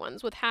modern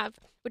ones which have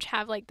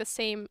like the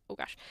same.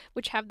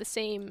 Which have the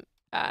same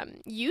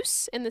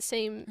use and the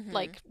same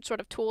like sort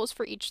of tools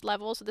for each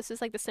level. So this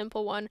is like the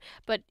simple one,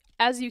 but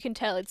as you can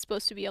tell, it's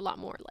supposed to be a lot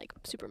more like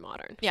super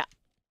modern. Yeah.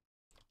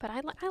 But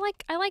I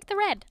like the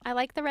red. I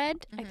like the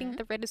red. I think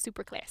the red is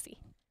super classy.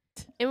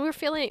 And we're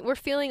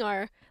feeling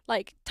our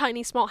like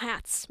tiny small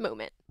hats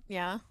moment.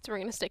 Yeah. So we're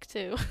gonna stick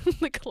to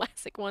the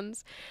classic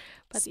ones.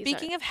 But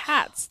speaking of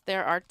hats,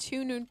 there are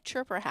 2 new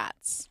Chirper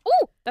hats.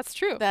 Oh, that's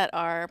true. That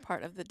are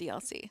part of the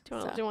DLC. Do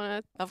you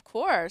want to? Of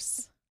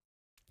course.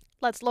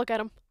 Let's look at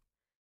them.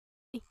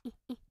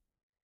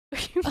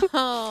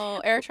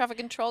 Oh, air traffic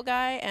control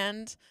guy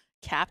and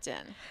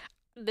captain.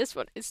 This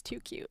one is too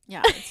cute.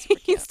 Yeah, it's super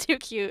cute. He's too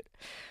cute.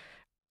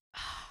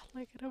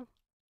 Look at him.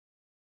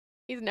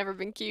 He's never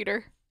been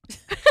cuter.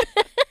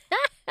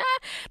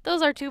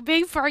 Those are too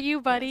big for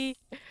you, buddy.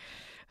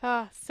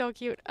 Yes. So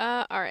cute.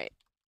 All right.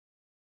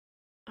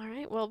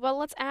 Well,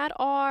 let's add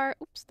our.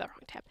 Oops, the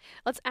wrong tab.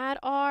 Let's add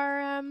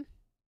our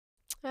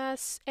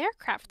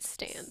aircraft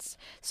stands.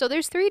 So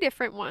there's 3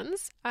 different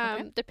ones,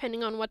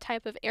 depending on what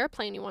type of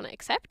airplane you want to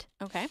accept.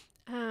 Okay.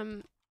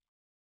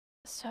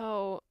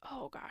 So,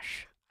 oh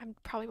gosh, I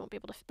probably won't be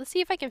able to. Let's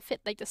see if I can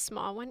fit like the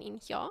small one in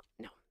here.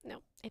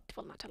 No, it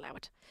will not allow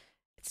it.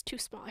 It's too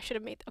small. I should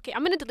have made. Okay,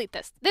 I'm gonna delete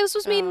this. This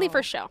was mainly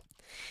for show.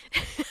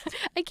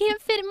 I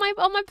can't fit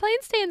all my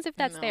plane stands if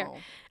that's there.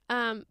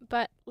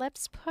 But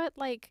let's put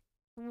like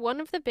one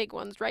of the big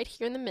ones right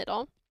here in the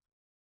middle,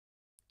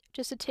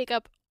 just to take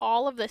up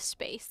all of this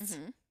space.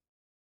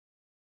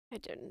 I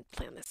didn't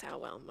plan this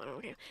out well, but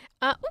okay.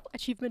 Ooh,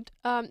 achievement.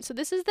 So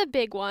this is the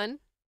big one.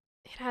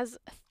 It has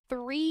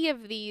 3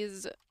 of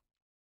these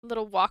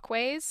little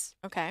walkways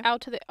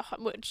out to the,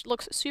 which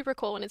looks super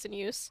cool when it's in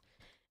use.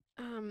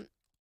 And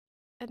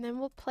then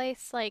we'll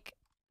place like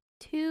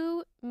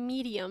 2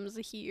 mediums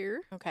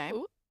here. Okay.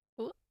 Ooh,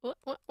 ooh,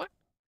 what?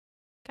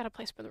 Gotta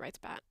place them in the right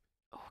spot.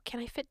 Oh, can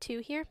I fit 2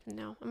 here?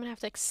 No, I'm gonna have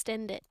to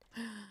extend it.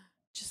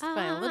 Just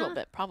by a little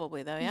bit,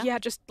 probably, though, yeah? Yeah,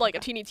 just like a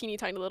teeny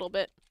tiny little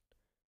bit.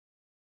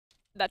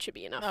 That should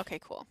be enough. Okay,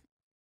 cool.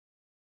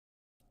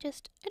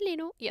 Just a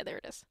little. Yeah, there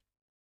it is.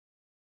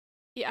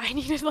 Yeah, I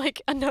needed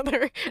like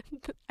another.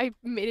 I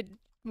made it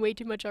way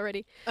too much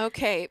already.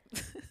 Okay.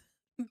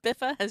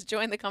 Biffa has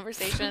joined the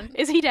conversation.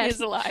 Is he dead?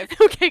 He's alive.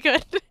 Okay,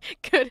 good.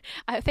 Good.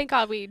 Thank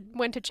God we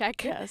went to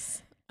check.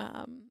 Yes.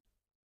 Let's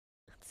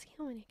see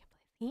how many I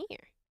can play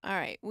here. All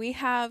right. We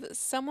have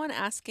someone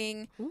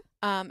asking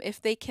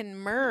if they can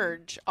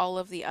merge all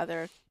of the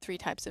other 3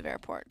 types of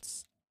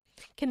airports.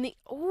 Can they?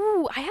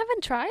 Oh, I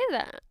haven't tried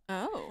that.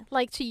 Oh.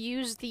 Like to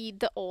use the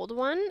old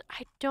one.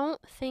 I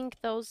don't think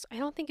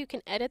you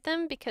can edit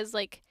them because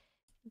like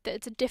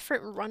it's a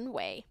different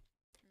runway.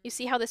 You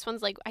see how this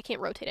one's like, I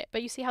can't rotate it,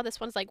 but you see how this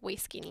one's like way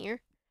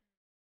skinnier?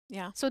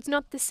 Yeah. So it's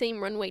not the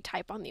same runway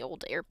type on the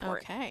old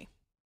airport. Okay.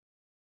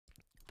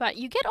 But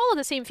you get all of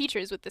the same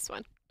features with this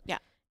one. Yeah.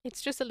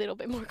 It's just a little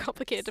bit more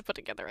complicated to put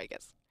together, I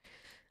guess.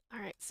 All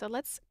right, so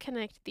let's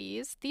connect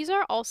these. These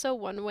are also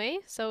one way,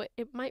 so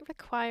it might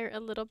require a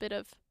little bit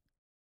of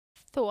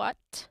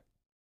thought.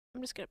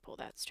 I'm just going to pull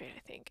that straight,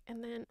 I think.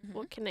 And then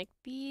we'll connect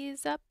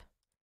these up.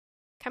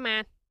 Come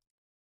on.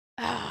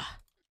 Ah,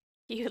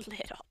 you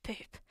little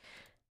poop.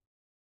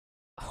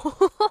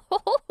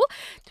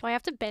 Do I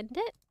have to bend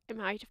it?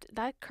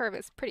 That curve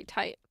is pretty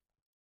tight.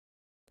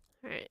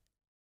 All right.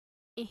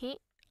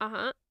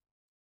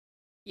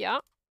 Yeah.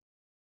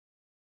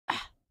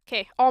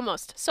 Okay,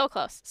 almost. So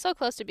close. So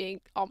close to being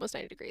almost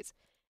 90 degrees.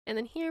 And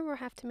then here we'll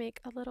have to make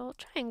a little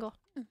triangle.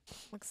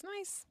 Looks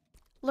nice.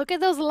 Look at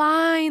those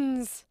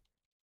lines.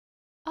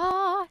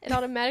 Ah, it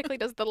automatically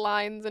does the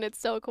lines, and it's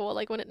so cool.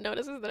 Like when it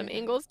notices that an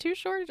angle is too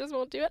short, it just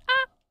won't do it.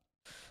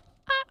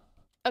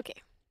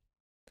 Okay.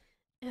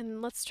 And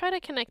let's try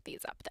to connect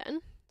these up then.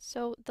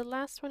 So the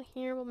last one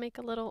here will make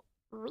a little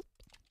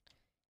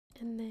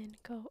and then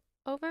go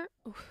over.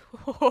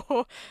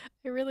 Ooh,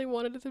 I really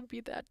wanted it to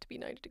be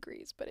 90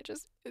 degrees, but it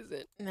just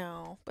isn't.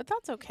 No, but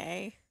that's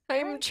okay.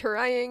 I'm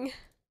trying.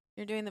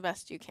 You're doing the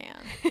best you can.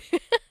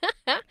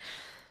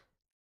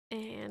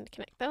 And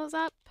connect those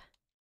up.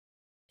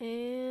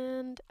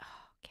 And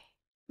okay.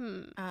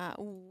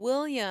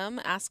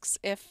 William asks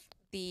if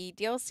the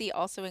DLC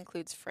also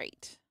includes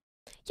freight.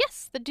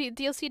 Yes, the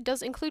DLC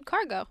does include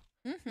cargo.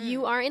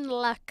 You are in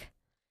luck.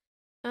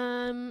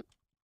 I'm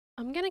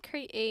gonna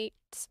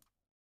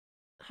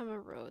have a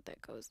road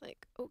that goes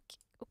like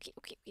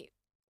okay.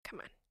 Come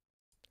on.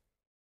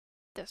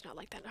 Does not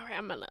like that. All right,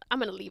 I'm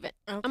gonna leave it.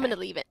 Okay. I'm gonna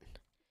leave it.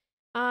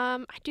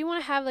 I do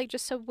want to have like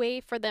just a way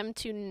for them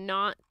to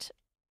not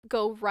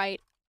go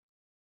right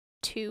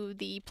to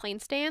the plane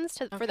stands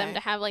for them to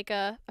have like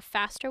a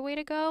faster way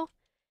to go.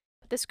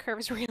 But this curve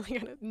is really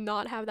gonna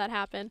not have that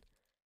happen.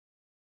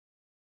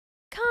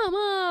 Come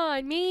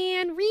on,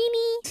 man,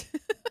 really?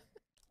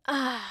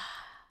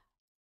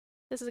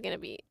 This is gonna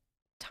be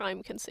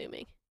time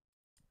consuming.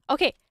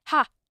 Okay,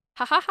 ha.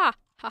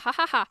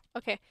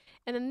 Okay,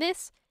 and then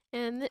this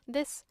and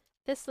this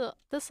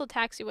little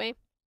taxiway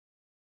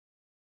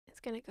is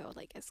gonna go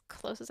like as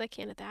close as I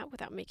can at that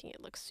without making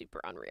it look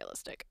super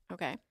unrealistic.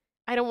 Okay.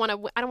 I don't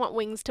want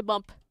wings to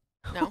bump.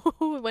 No.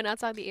 When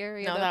outside the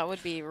area. No, that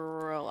would be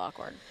real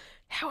awkward.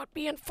 That would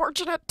be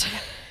unfortunate.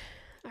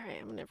 All right,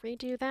 I'm gonna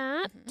redo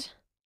that.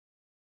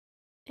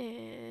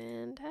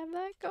 And have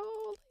that go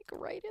like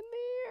right in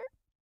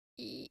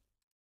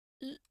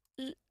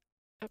there.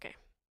 Okay.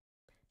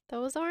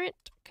 Those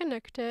aren't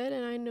connected,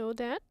 and I know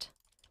that.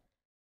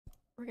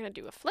 We're gonna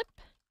do a flip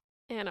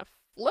and a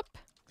flip.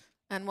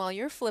 And while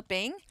you're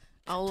flipping,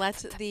 I'll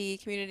let the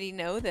community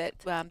know that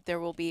there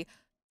will be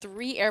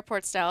 3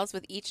 airport styles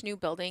with each new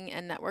building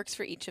and networks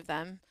for each of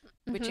them,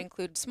 which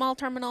include small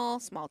terminal,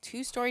 small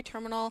 2-story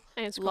terminal,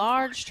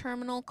 large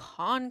terminal,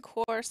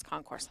 concourse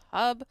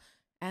hub,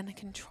 and a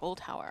control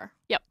tower.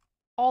 Yep.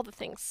 All the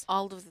things.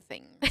 All of the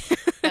things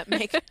that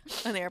make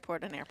an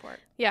airport an airport.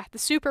 Yeah, the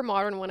super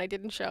modern one I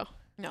didn't show.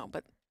 No,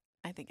 but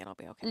I think it'll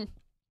be okay.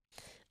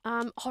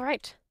 All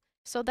right.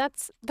 So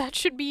that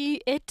should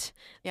be it.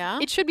 Yeah?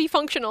 It should be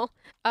functional.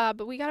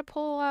 But we gotta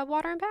pull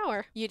water and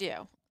power. You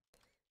do.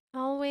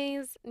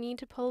 Always need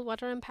to pull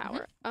water and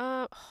power.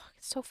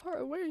 It's so far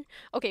away.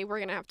 Okay, we're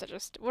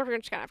just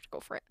gonna have to go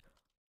for it.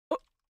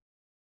 Oh.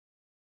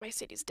 My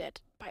city's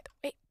dead, by the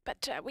way,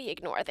 but we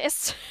ignore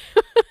this.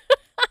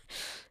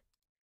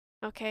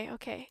 Okay.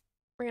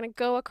 We're gonna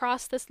go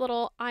across this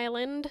little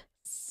island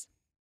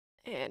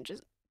and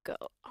just go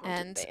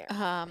on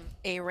there.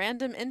 A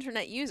random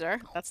internet user,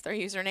 that's their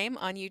username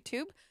on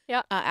YouTube,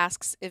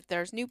 asks if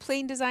there's new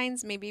plane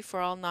designs, maybe for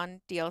all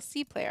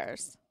non-DLC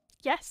players.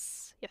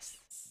 Yes.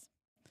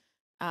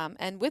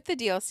 And with the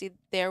DLC,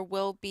 there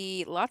will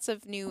be lots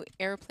of new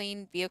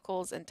airplane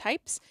vehicles and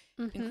types,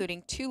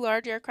 including 2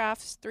 large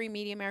aircrafts, 3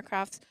 medium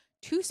aircrafts,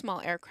 2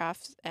 small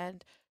aircrafts,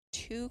 and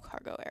 2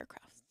 cargo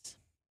aircrafts.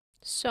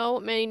 So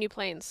many new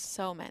planes.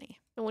 So many.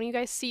 And when you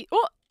guys see...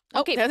 Oh!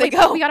 Okay, there they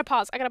go. We gotta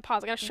pause. I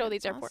gotta show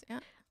these airports. Yeah.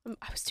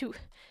 I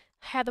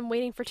had them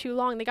waiting for too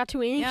long. They got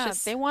too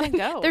anxious. Yeah, they want to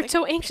go. They're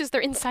so anxious.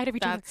 They're inside of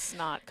each other. That's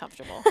not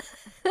comfortable.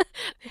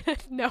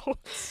 No. All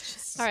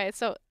right.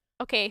 So,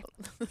 okay.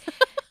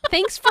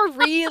 Thanks for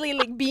really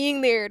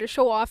being there to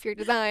show off your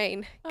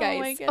design, guys. Oh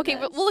my goodness. Okay,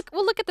 but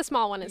we'll look at the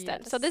small one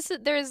instead. Yes. So this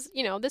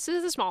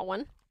is the small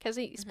one because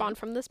he spawned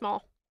from the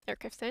small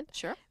aircraft stand.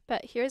 Sure.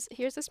 But here's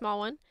the small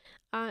one,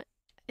 and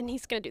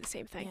he's gonna do the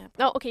same thing. Yeah,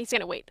 no, okay, he's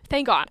gonna wait.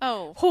 Thank God.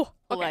 Oh,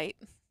 okay.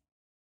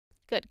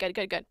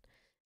 Good.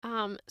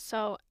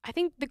 So I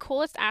think the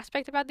coolest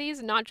aspect about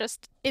these, not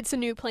just it's a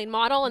new plane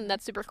model and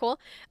that's super cool.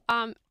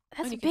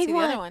 That's a big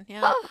one. The other one.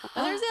 Yeah. Oh,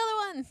 there's the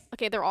other one.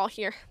 Okay, they're all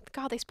here.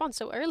 God, they spawn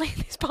so early.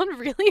 They spawn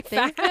really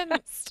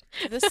fast.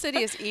 This city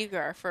is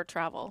eager for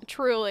travel.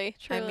 Truly.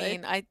 I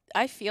mean,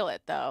 I feel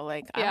it though.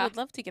 Like I would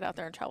love to get out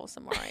there and travel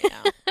somewhere right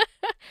now.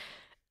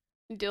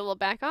 Do a little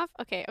back off.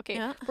 Okay.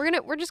 Yeah.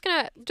 We're just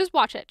gonna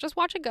watch it. Just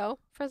watch it go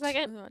for a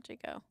second. Watch it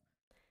go.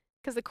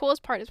 Because the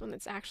coolest part is when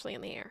it's actually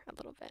in the air a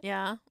little bit.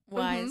 Yeah.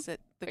 Why is it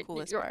the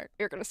coolest part?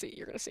 You're gonna see.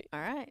 All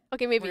right.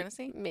 Okay, maybe We're gonna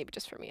see. Maybe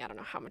just for me. I don't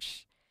know how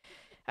much.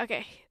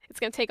 Okay, it's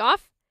gonna take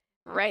off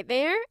right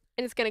there,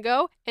 and it's gonna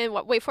go. And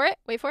what? Wait for it.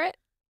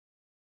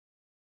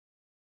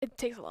 It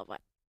takes a little bit.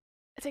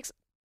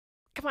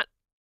 Come on,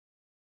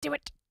 do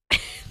it.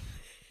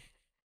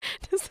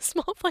 Does the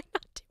small plane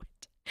not do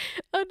it?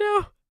 Oh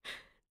no!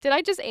 Did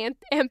I just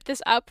amp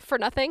this up for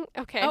nothing?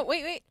 Okay. Oh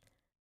wait.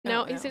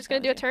 No, he's just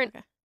gonna do a turn.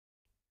 Okay.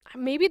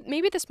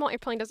 Maybe the small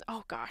airplane does.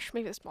 Oh gosh,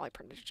 maybe the small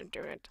airplane doesn't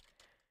do it.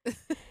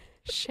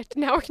 Shit.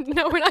 Now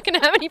we're not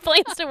gonna have any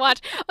planes to watch.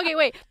 Okay,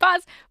 wait.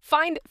 Pause.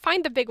 Find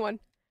the big one.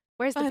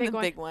 Where's the big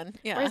one? The big one.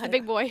 Yeah. Where's the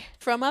big boy?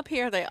 From up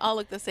here, they all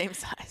look the same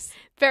size.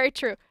 Very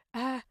true.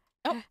 I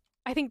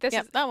think this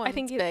is that one. I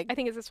think big. I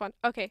think it's this one.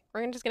 Okay,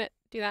 we're just gonna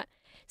do that.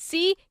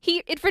 See,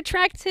 it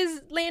retracts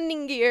his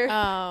landing gear.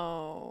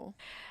 Oh.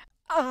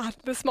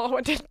 The small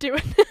one didn't do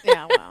it.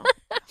 Yeah. Wow.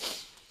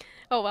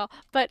 Oh well,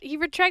 but he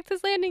retracts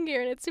his landing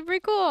gear and it's super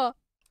cool.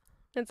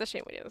 It's a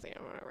shame we didn't see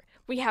it. Whatever.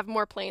 We have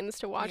more planes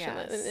to watch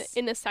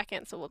in a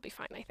second, so we'll be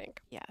fine, I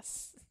think.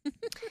 Yes.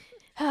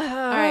 All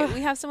right,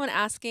 we have someone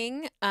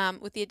asking,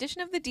 with the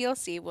addition of the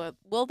DLC,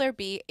 will there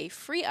be a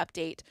free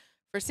update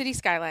for City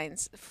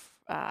Skylines?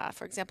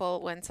 For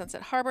example, when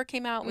Sunset Harbor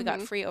came out, we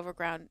got free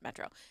overground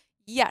metro.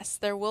 Yes,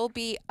 there will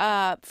be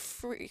a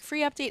free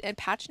update and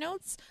patch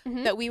notes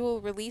that we will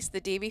release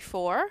the day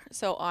before.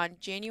 So on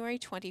January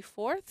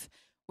 24th,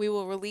 we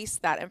will release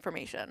that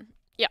information.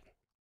 Yeah.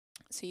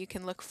 So you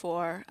can look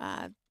for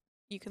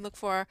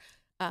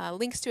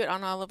links to it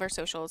on all of our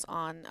socials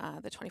on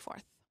the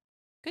 24th.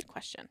 Good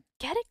question.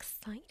 Get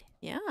excited.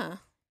 Yeah.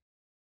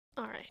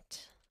 All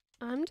right.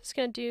 I'm just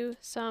gonna do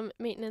some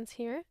maintenance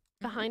here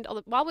behind all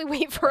the while we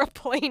wait for a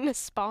plane to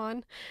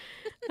spawn.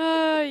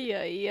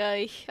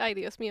 Ay,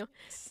 Dios mío.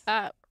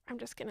 I'm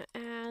just gonna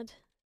add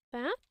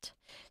that.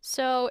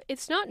 So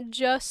it's not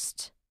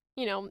just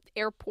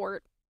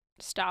airport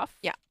stuff.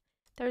 Yeah.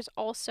 There's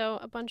also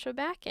a bunch of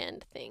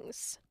back-end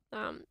things.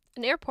 An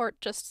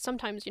airport just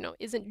sometimes,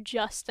 isn't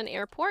just an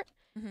airport.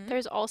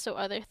 There's also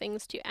other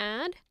things to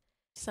add.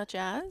 Such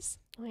as?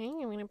 Wait,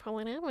 I'm going to pull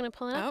it out.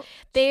 Oh.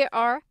 There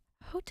are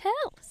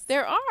hotels.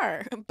 There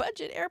are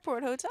budget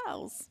airport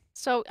hotels.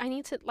 So I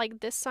need to,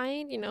 this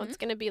side, it's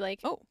going to be like,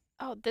 oh,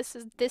 this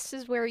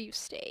is where you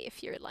stay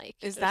if you're like.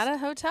 Is that a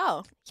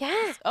hotel?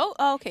 Yeah. Oh,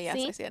 okay. Yes,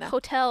 I see it now.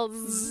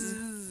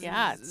 Hotels.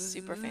 Yeah, it's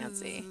super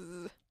fancy.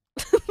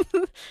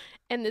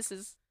 And this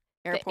is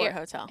Airport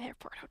hotel.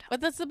 Airport hotel.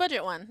 But that's the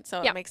budget one,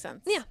 so it makes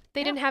sense. Yeah,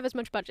 they didn't have as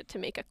much budget to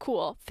make a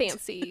cool,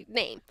 fancy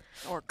name.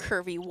 Or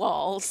curvy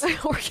walls.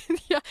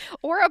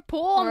 or a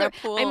pool.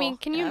 Pool. I mean,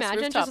 can you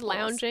imagine just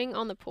lounging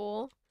on the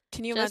pool?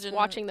 Can you just imagine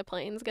watching the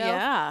planes go?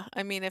 Yeah.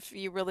 I mean, if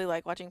you really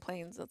like watching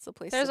planes, that's the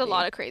place There's to a be.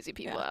 lot of crazy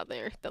people out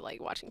there that like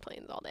watching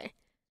planes all day.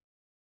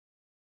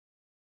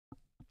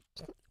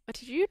 What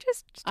did you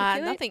just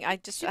nothing. I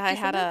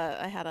had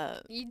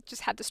a You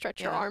just had to stretch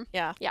your arm.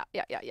 Yeah. Yeah.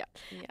 Yes.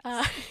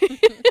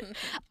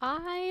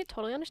 I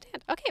totally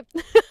understand. Okay.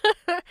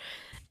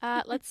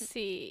 Let's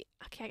see.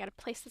 Okay, I gotta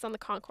place this on the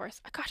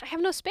concourse. Oh, gosh, I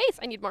have no space.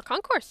 I need more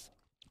concourse.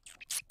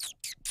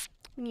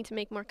 We need to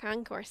make more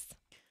concourse.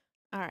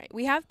 All right.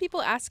 We have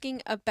people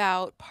asking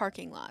about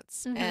parking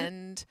lots,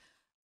 and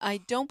I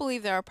don't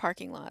believe there are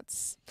parking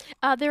lots.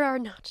 There are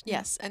not.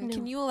 Yes, and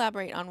can you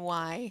elaborate on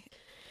why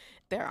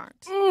there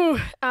aren't?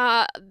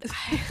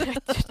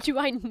 Do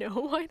I know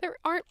why there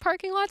aren't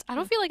parking lots? I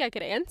don't feel like I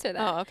could answer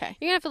that. Oh, okay.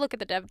 You're gonna have to look at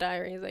the dev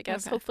diaries, I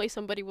guess. Okay. Hopefully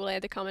somebody will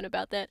add a comment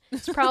about that.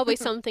 It's probably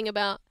something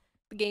about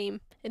the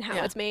game and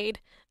how it's made.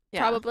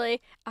 Yeah.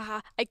 Probably.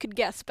 I could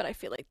guess, but I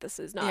feel like this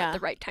is not the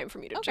right time for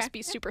me to just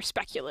be super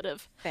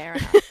speculative. Fair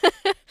enough.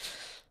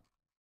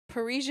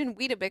 Parisian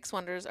Weetabix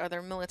wonders, are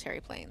there military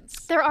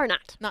planes? There are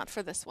not. Not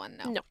for this one,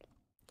 no. No.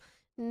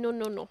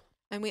 No.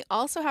 And we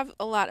also have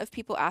a lot of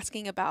people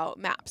asking about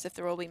maps, if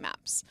there will be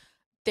maps.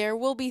 There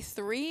will be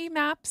 3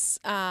 maps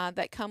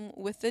that come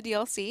with the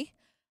DLC.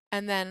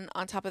 And then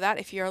on top of that,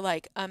 if you're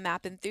like a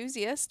map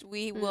enthusiast,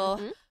 we will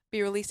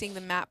be releasing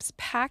the Maps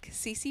Pack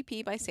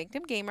CCP by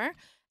Sanctum Gamer.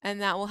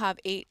 And that will have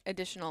 8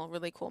 additional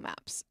really cool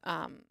maps.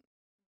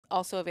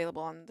 Also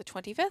available on the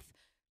 25th.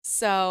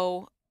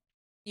 So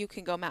you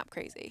can go map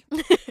crazy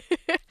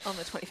on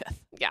the 25th.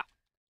 Yeah.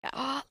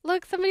 Yeah.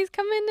 Look, somebody's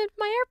coming at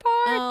my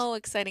airport. Oh,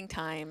 exciting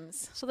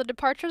times. So the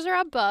departures are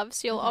above,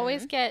 so you'll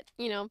always get,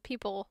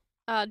 people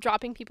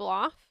dropping people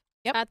off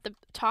at the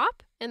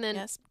top, and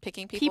then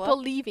picking people up.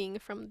 leaving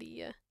from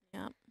the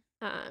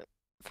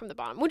from the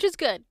bottom, which is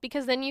good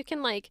because then you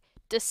can like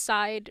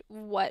decide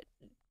what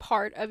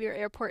part of your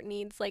airport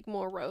needs like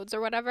more roads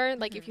or whatever.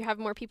 Like if you have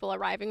more people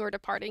arriving or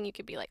departing, you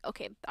could be like,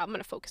 okay, I'm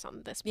gonna focus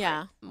on this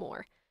part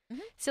more.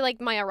 So like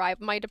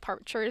my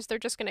departures, they're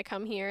just gonna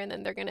come here and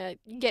then they're gonna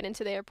get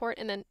into the airport,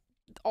 and then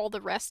all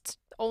the rest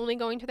only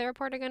going to the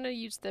airport are gonna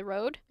use the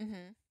road.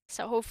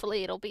 So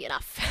hopefully it'll be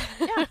enough.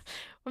 Yeah.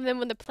 And then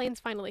when the planes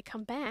finally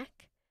come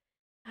back,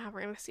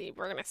 we're gonna see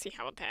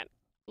how that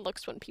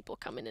looks when people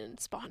come in and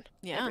spawn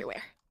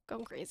everywhere,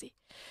 going crazy.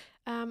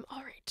 All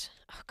right.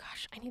 Oh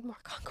gosh, I need more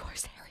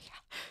concourse area.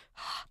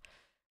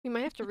 We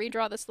might have to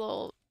redraw this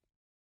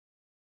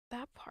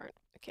that part.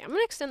 Okay, I'm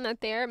gonna extend that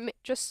there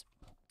just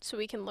so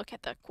we can look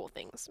at the cool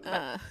things.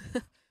 But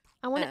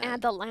I want to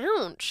add the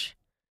lounge.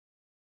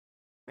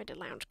 Where did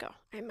lounge go?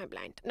 Am I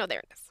blind? No, there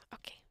it is.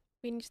 Okay,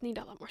 we just need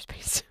a lot more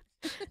space.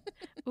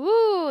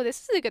 Ooh,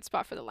 this is a good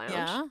spot for the lounge.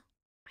 Yeah,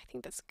 I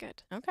think that's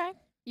good. Okay.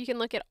 You can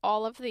look at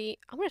all of the.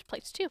 I'm gonna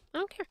place 2. I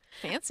don't care.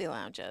 Fancy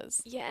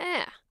lounges.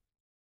 Yeah.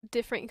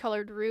 Different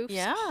colored roofs.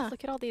 Yeah. Oh,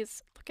 look at all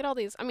these. Look at all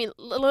these. I mean,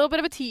 a little bit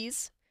of a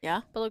tease.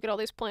 Yeah. But look at all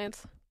these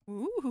plants.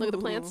 Ooh. Look at the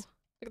plants.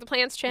 Look at the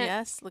plants, Chet.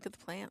 Yes, look at the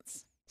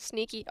plants.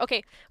 Sneaky.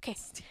 Okay.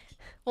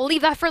 We'll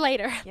leave that for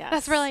later. Yes.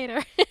 That's for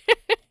later.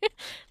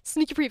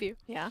 Sneaky preview.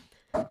 Yeah.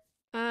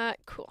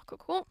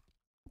 Cool.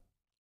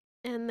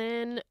 And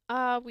then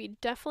we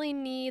definitely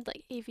need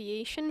like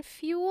aviation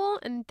fuel,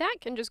 and that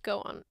can just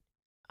go on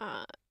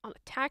the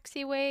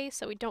taxiway,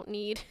 so we don't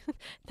need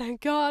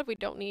thank God we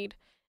don't need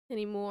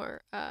any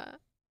more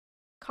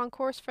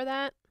concourse for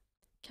that.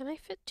 Can I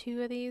fit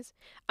 2 of these?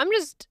 I'm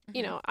just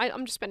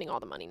I'm just spending all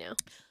the money now.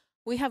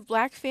 We have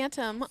Black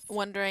Phantom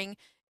wondering,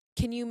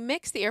 can you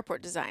mix the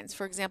airport designs?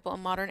 For example, a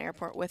modern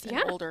airport with an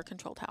older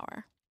control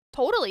tower.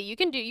 Totally. You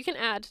can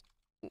add,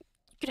 you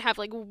could have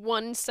like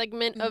one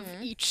segment of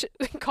each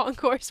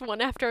concourse, one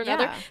after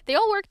another. Yeah. They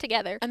all work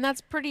together. And that's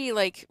pretty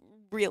like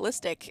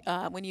realistic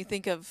when you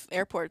think of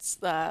airports.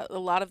 A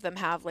lot of them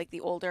have like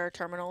the older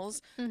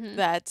terminals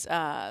that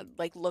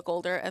like look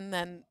older. And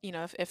then,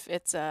 if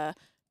it's a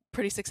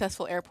pretty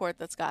successful airport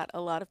that's got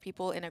a lot of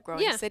people in a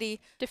growing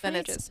city, then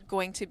it's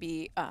going to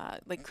be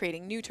like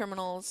creating new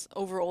terminals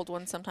over old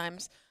ones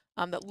sometimes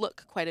that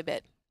look quite a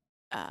bit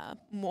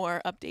more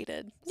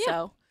updated. Yeah.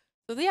 So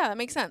yeah, that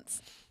makes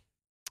sense.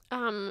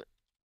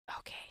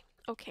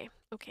 Okay.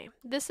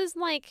 This is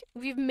like,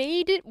 we've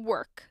made it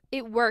work.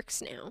 It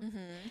works now.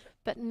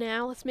 But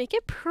now let's make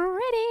it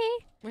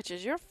pretty. Which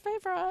is your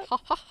favorite. Ha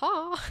ha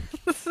ha.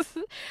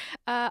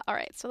 All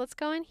right, so let's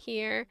go in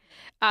here.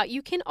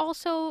 You can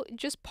also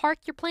just park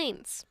your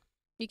planes.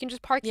 You can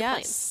just park your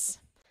planes.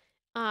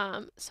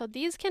 So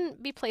these can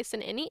be placed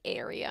in any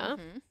area.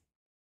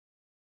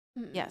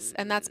 Yes,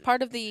 and that's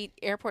part of the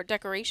airport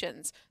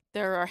decorations.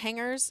 There are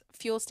hangars,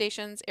 fuel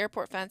stations,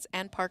 airport fence,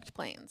 and parked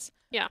planes.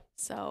 Yeah.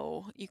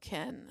 So you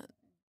can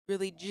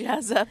really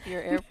jazz up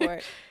your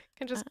airport.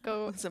 Can just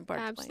go some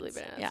parked absolutely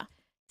planes. bananas. Yeah.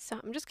 So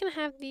I'm just going to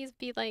have these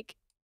be like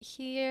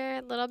here,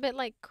 a little bit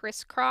like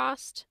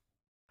crisscrossed.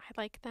 I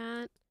like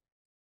that.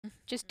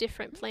 Just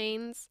different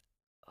planes.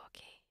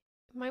 Okay.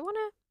 Might want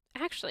to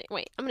actually,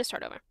 wait, I'm going to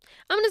start over.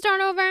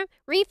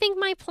 Rethink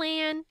my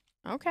plan.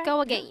 Okay.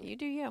 Go again. Yeah, you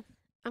do you.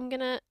 I'm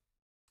going to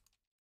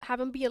have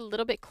them be a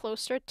little bit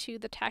closer to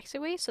the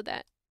taxiway so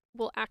that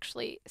we'll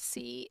actually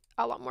see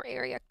a lot more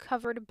area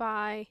covered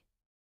by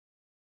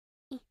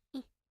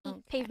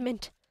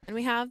pavement. And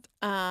we have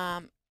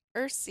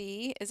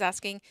Ursi is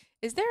asking,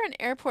 is there an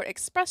airport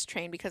express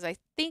train? Because I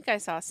think I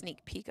saw a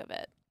sneak peek of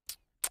it.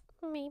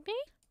 Maybe.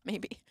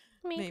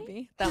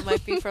 That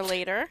might be for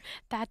later.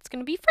 That's going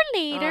to be for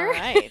later. All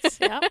right.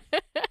 Yep.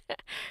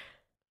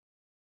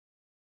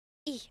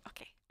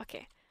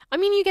 Okay. I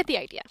mean, you get the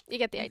idea.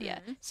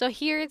 So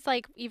here it's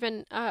like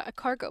even a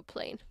cargo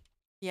plane.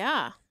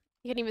 Yeah.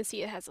 You can even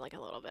see it has like a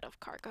little bit of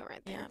cargo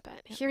right there.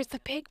 But here's the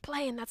big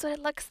plane. That's what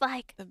it looks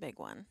like. The big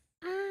one.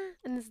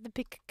 And this is the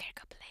big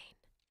cargo plane.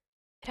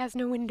 It has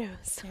no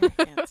windows.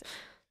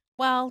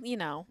 Well,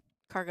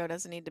 cargo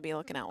doesn't need to be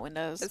looking out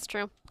windows. That's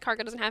true.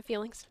 Cargo doesn't have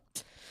feelings.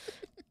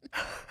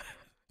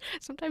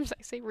 Sometimes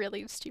I say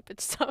really stupid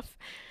stuff.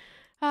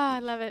 I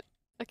love it.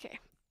 Okay.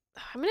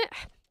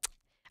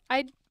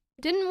 I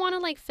didn't want to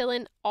like fill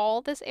in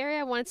all this area.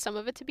 I wanted some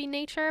of it to be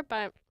nature,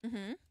 but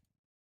I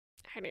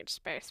need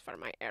space for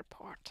my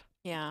airport.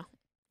 Yeah.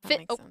 That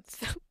makes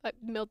sense. I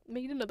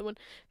made another one.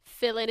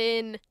 Fill it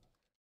in.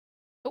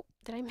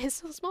 Did I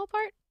miss a small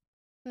part?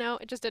 No,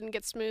 it just didn't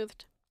get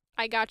smoothed.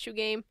 I got you,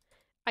 game.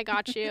 I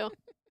got you.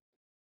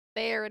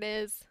 There it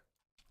is.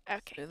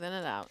 Okay. Smoothing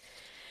it out.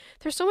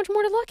 There's so much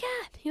more to look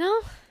at, you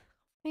know?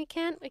 We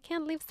can't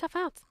leave stuff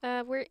out.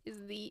 Where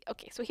is the...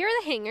 Okay, so here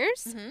are the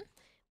hangers.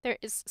 There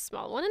is a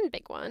small one and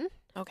big one.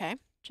 Okay.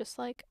 Just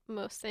like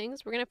most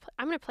things.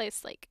 I'm gonna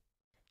place like...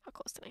 How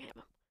close did I have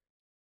them?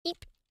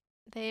 Eep.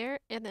 There,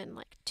 and then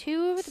like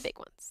 2 of the big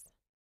ones.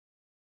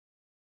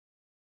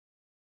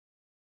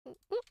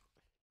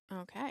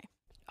 Okay.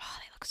 Oh,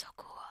 they look so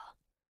cool.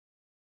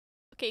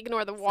 Okay,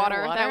 ignore the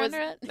water.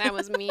 That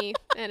was me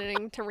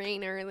editing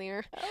terrain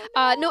earlier.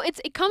 Oh, no. No,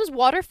 it comes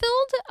water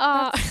filled.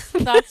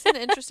 That's an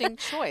interesting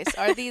choice.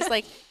 Are these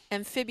like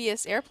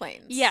amphibious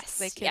airplanes? Yes.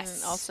 They can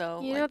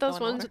also. You know those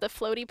ones with the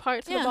floaty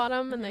parts at the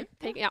bottom, and they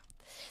take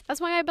That's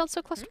why I built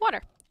so close to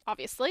water.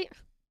 Obviously.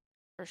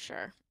 For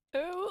sure.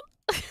 Oh.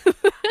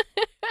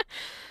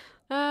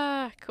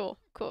 Cool.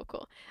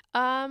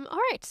 All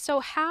right.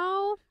 So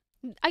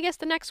I guess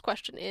the next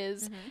question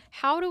is,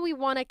 how do we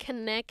want to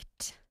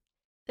connect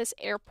this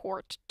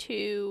airport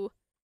to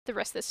the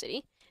rest of the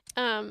city?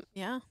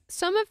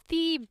 Some of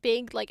the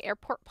big like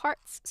airport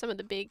parts, some of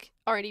the big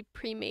already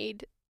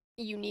pre-made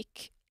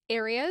unique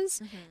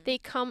areas, they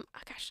come,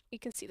 oh gosh, you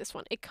can see this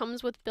one. It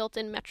comes with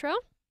built-in metro.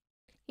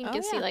 You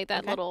can see like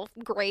that little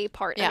gray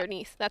part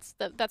underneath. That's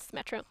the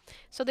metro.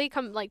 So they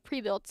come like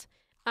pre-built.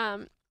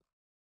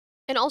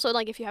 And also,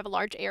 like, if you have a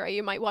large area,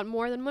 you might want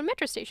more than one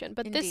metro station.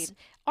 But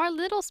our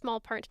little small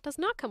part does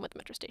not come with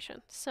metro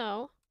station.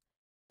 So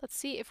let's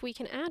see if we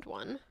can add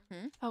one.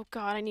 Oh,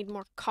 God, I need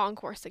more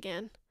concourse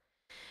again.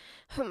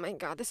 Oh, my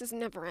God, this is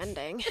never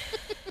ending.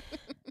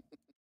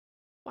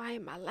 Why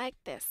am I like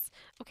this?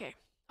 Okay.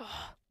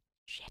 Oh,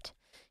 shit.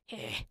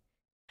 Hey.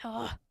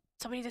 Oh,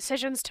 so many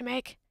decisions to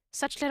make.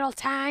 Such little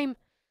time.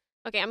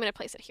 Okay, I'm going to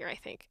place it here, I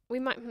think. We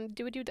might...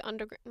 Do we do the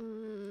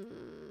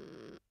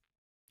underground?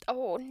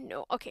 Oh,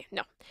 no. Okay,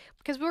 no.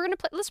 Because we're going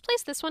to... Let's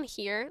place this one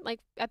here, like,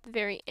 at the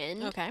very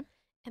end. Okay.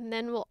 And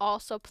then we'll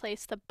also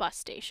place the bus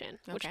station,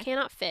 which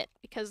cannot fit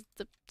because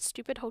the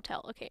stupid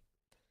hotel. Okay.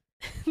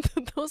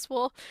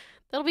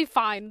 That'll be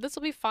fine. This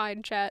will be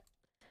fine, chat.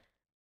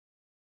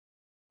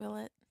 Will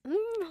it?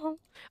 No.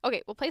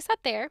 Okay, we'll place that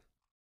there.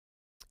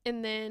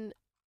 And then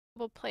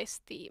we'll place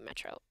the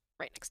metro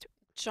right next to it.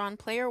 John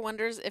Player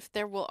wonders if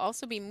there will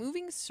also be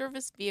moving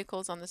service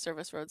vehicles on the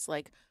service roads,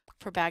 like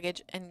for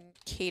baggage and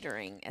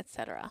catering,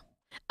 etc.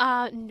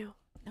 No.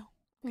 No.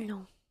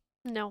 Okay.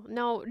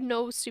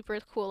 No super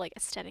cool like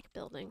aesthetic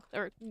building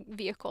or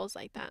vehicles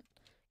like that.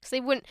 Because they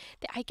wouldn't.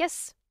 I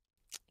guess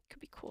it could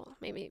be cool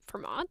maybe for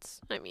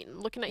mods. I mean,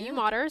 looking at you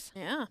modders.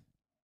 Yeah.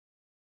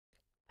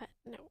 But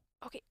no.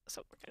 Okay,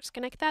 so we're gonna just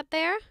connect that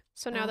there.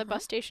 So now the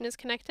bus station is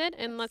connected,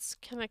 and let's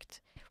connect.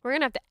 We're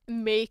gonna have to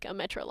make a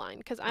metro line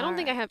because I don't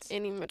think I have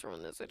any metro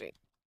in the city.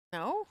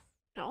 No.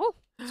 No.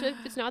 So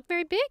it's not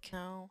very big.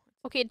 No.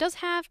 Okay, it does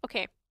have.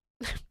 Okay.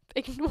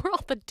 Ignore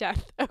all the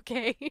death,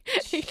 okay?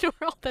 Ignore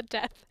all the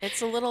death.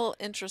 It's a little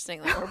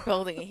interesting that we're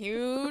building a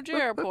huge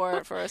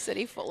airport for a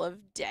city full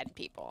of dead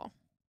people.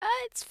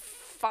 It's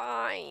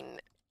fine.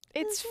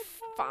 It's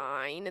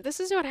fine. This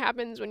is what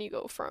happens when you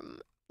go from,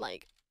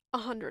 like,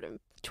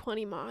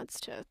 120 mods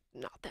to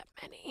not that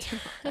many.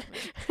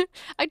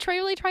 I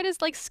really try to,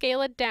 like,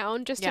 scale it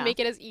down just to make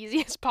it as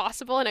easy as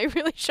possible, and I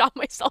really shot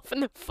myself in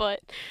the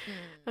foot.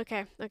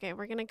 Okay,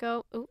 we're gonna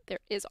go... Oh, there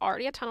is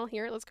already a tunnel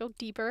here. Let's go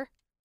deeper.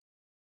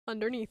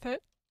 Underneath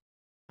it.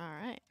 All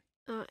right.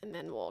 And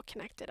then we'll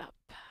connect it up.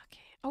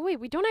 Okay. Oh, wait,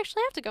 we don't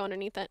actually have to go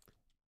underneath it.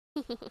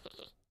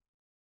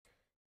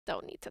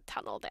 Don't need to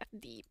tunnel that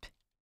deep.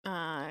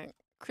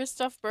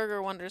 Christoph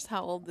Berger wonders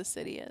how old the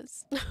city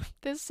is.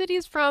 This city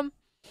is from,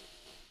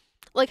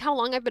 like, how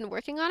long I've been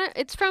working on it.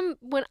 It's from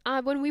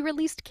when we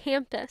released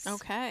Campus.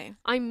 Okay.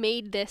 I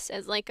made this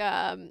as, like,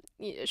 a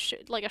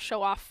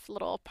show-off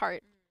little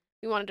part.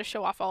 We wanted to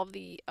show off all of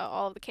the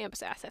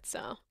campus assets,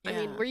 so I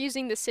mean, we're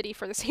using the city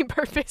for the same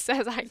purpose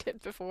as I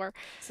did before.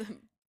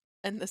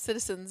 And the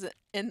citizens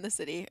in the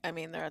city, I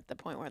mean, they're at the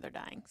point where they're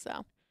dying,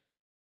 so.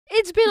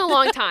 It's been a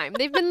long time.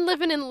 They've been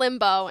living in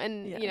limbo,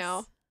 and, you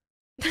know,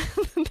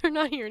 they're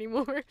not here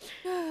anymore.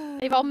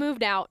 They've all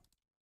moved out.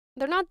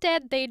 They're not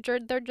dead. They're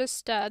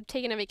just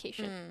taking a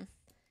vacation.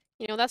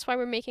 You know, that's why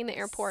we're making the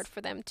airport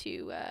for them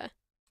to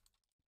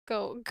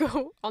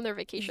go on their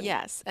vacation.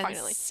 Yes, and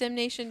finally.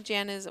 SimNation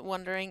Jan is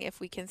wondering if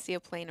we can see a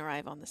plane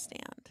arrive on the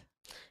stand.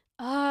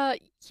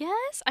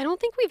 Yes. I don't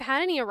think we've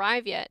had any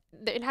arrive yet.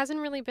 It hasn't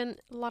really been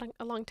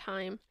a long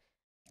time.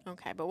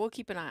 Okay, but we'll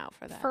keep an eye out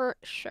for that. For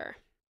sure.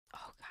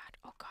 Oh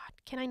God.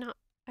 Can I not?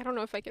 I don't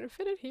know if I can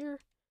fit it here.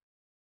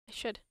 I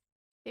should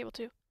be able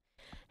to.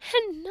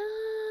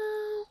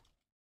 No.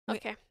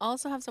 Okay. We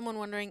also have someone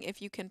wondering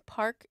if you can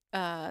park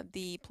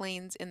the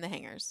planes in the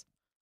hangars.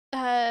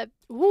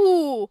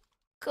 Ooh.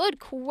 Good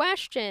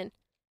question.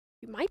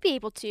 You might be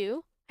able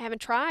to. I haven't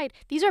tried.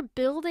 These are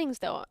buildings,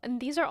 though, and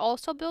these are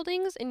also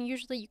buildings, and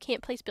usually you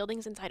can't place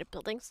buildings inside of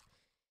buildings.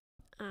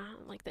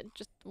 Like that.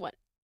 Just what?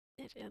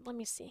 Let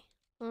me see.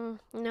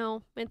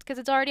 No, it's because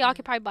it's already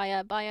occupied by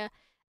a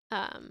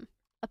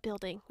a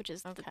building, which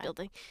is the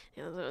building.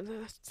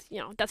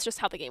 That's just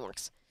how the game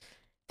works.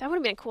 That would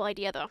have been a cool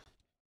idea, though.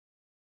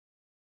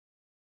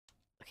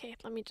 Okay,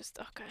 let me just,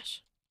 oh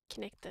gosh,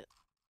 connect the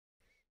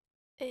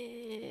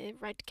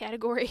right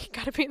category.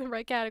 Gotta be in the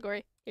right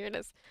category. Here it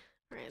is.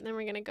 All right, and then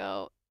we're gonna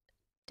go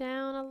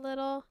down a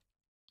little.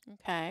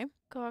 Okay.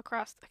 Go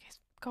across. Okay,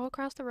 go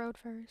across the road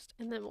first,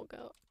 and then we'll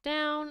go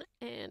down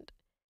and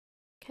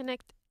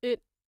connect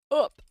it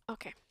up.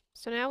 Okay,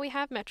 so now we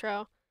have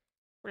Metro.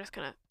 We're just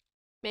gonna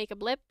make a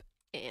blip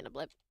and a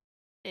blip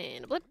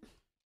and a blip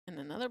and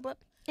another blip.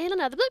 And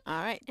another blip.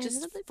 All right.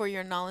 Just for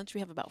your knowledge,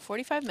 we have about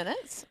 45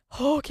 minutes.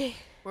 Okay.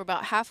 We're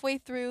about halfway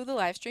through the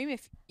live stream.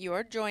 If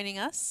you're joining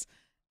us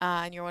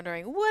and you're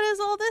wondering, what is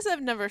all this I've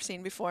never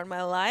seen before in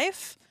my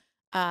life?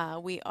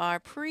 We are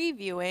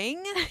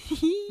previewing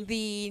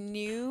the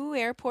new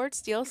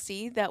Airports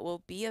DLC that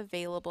will be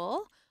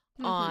available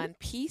on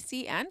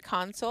PC and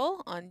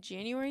console on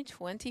January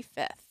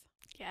 25th.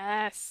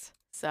 Yes.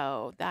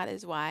 So that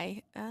is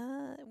why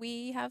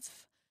we have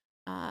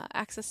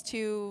access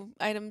to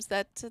items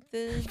that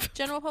the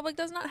general public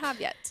does not have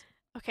yet.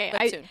 Okay,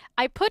 soon.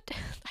 I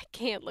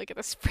can't look at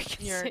this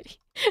freaking city.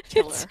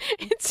 Killer.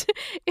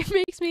 It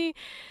makes me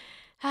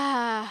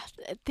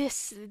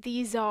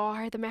these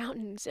are the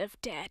mountains of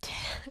dead.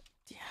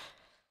 Yeah.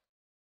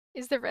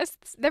 Is the rest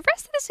of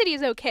the city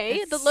is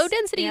okay? The low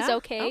density is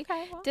okay.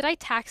 Well. Did I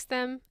tax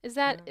them? Is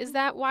that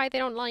why they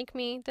don't like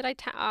me? Did I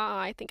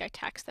I think I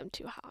taxed them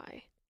too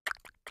high.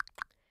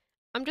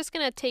 I'm just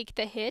gonna take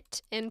the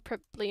hit and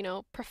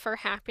prefer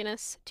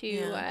happiness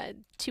to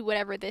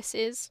whatever this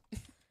is.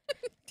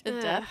 To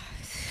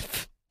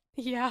death.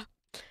 Yeah.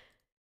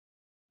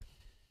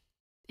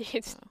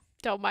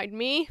 Don't mind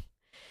me.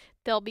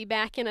 They'll be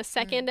back in a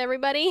second,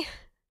 everybody.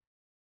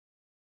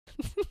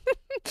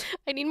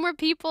 I need more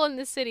people in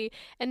the city.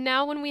 And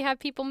now when we have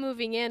people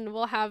moving in,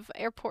 we'll have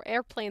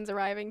airplanes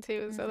arriving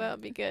too, so that'll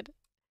be good.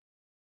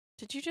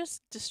 Did you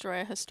just destroy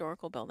a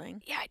historical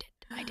building? Yeah,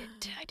 I did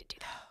do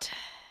that.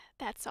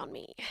 That's on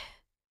me.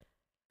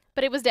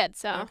 But it was dead,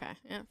 so. Okay,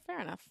 yeah,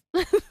 fair enough.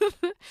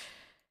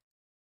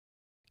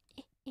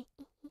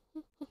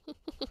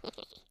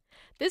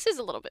 This is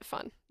a little bit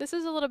fun. This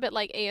is a little bit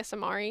like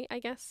ASMR-y, I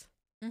guess.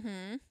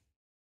 Mm-hmm.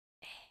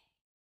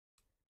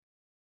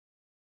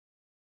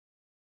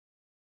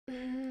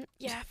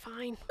 Yeah,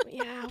 fine.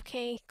 Yeah,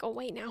 okay. Go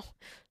away now.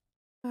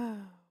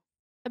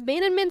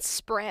 Abandonment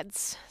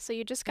spreads, so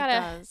you just gotta.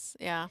 It does,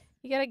 yeah.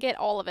 You gotta get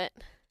all of it.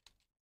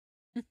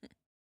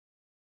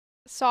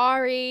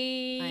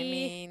 Sorry. I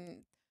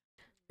mean,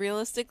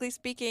 realistically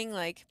speaking,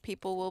 like,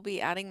 people will be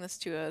adding this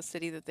to a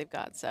city that they've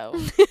got, so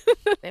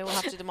they will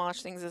have to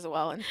demolish things as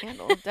well and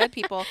handle dead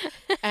people.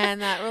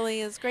 And that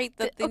really is great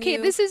that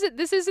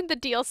this isn't the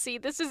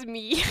DLC. This is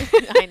me.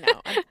 I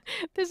know.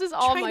 This is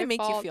all my fault. Trying to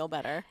make you feel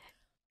better.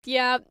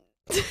 Yeah.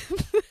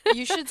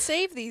 You should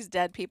save these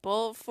dead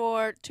people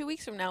for 2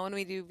 weeks from now when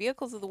we do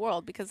Vehicles of the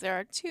World, because there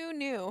are 2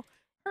 new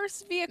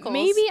hearse vehicles.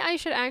 Maybe I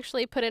should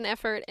actually put an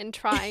effort and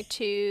try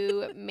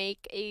to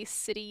make a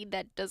city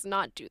that does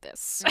not do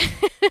this.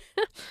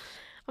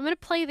 I'm going to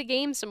play the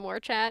game some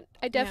more, chat.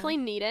 I definitely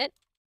need it.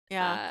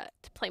 Yeah.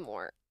 To play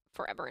more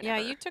forever and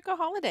ever. Yeah, you took a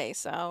holiday,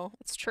 so.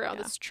 It's true. Yeah.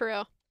 That's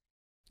true.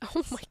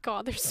 Oh my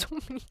god, there's so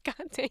many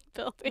goddamn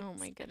buildings. Oh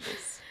my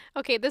goodness.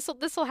 Okay,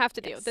 this'll have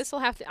to do. This'll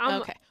have to.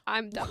 Okay.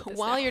 I'm done with this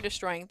While now. you're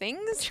destroying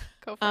things,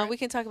 Go for it. we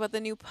can talk about the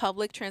new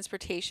public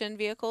transportation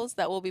vehicles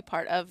that will be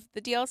part of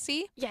the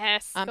DLC.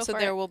 Yes. So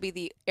there will be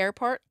the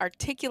airport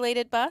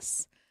articulated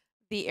bus,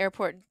 the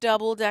airport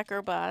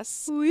double-decker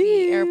bus,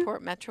 the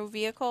airport metro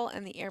vehicle,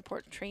 and the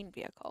airport train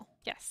vehicle.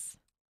 Yes.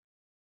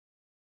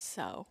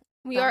 So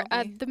we are.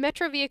 The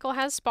metro vehicle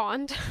has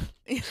spawned.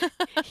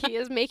 He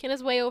is making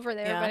his way over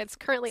there, but it's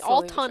currently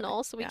all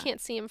tunnel, so we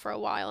can't see him for a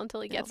while until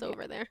he gets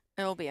over there.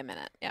 It'll be a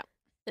minute. Yeah.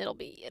 It'll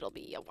be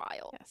a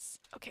while. Yes.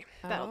 Okay,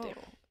 that'll do.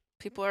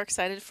 People are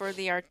excited for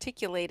the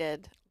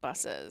articulated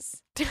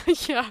buses.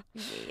 Yeah.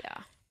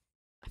 Yeah.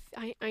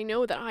 I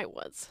know that I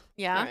was.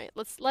 Yeah. All right.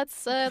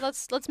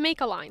 Let's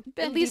make a line.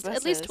 At least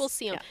we'll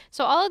see them. Yeah.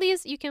 So all of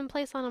these you can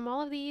place on them.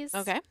 All of these.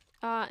 Okay.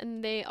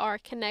 And they are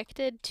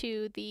connected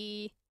to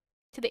the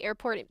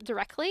airport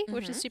directly,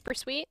 which is super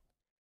sweet.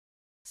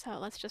 So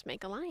let's just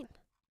make a line.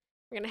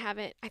 We're gonna have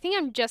it. I think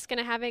I'm just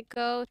gonna have it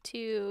go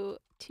to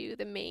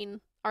the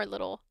main, our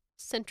little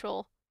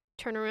central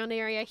turnaround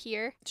area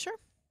here. Sure.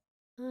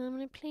 I'm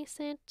gonna place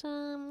it.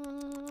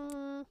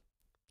 Gosh,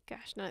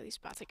 none of these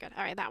spots are good.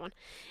 All right, that one,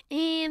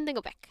 and then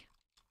go back,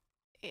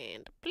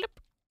 and blip,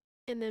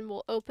 and then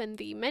we'll open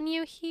the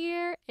menu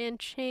here and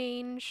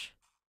change.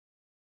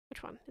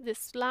 Which one?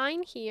 This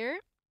line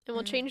here. And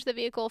we'll change the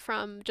vehicle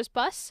from just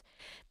bus.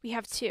 We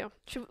have 2.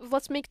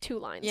 Let's make 2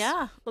 lines.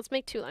 Yeah. Let's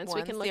make 2 lines so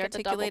we can look at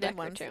the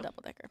double-decker too.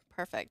 Double-decker.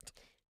 Perfect.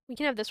 We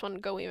can have this one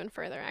go even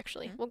further,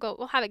 actually.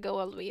 We'll have it go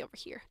all the way over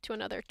here to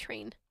another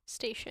train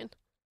station.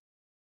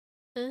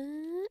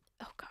 Oh,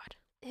 God.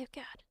 Oh,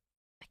 God.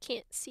 I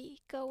can't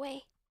see. Go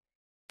away.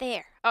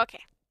 There.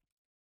 Okay.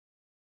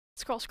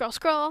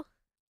 Scroll.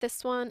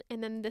 This one,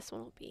 and then this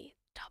one will be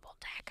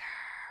double-decker.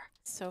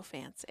 So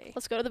fancy.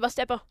 Let's go to the bus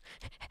depot,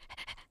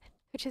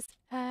 which is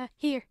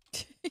here.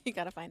 You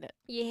gotta find it.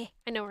 Yeah,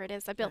 I know where it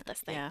is. I built this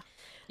thing. Yeah,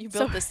 you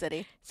built the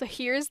city. So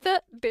there's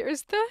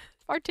the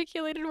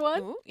articulated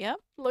one. Ooh, yep.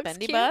 Looks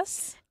Bendy cute.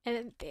 bus. And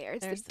then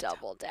there's the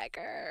double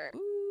decker.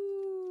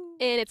 Ooh.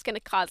 And it's gonna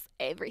cause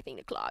everything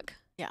to clog.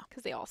 Yeah.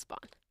 Because they all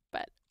spawn.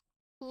 But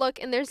look,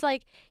 and there's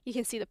like, you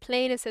can see the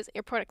plane. It says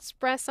Airport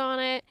Express on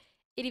it.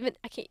 It even,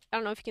 I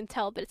don't know if you can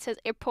tell, but it says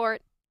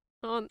airport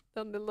on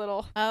the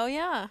little. Oh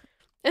yeah.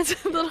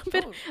 It's a little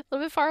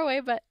bit far away,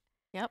 but.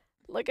 Yep.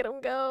 Look at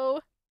them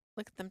go.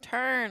 Look at them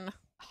turn.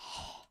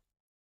 Oh,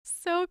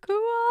 so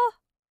cool.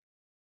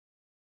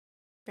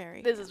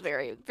 Very. This is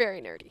very,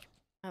 very nerdy.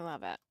 I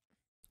love it.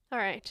 All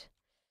right.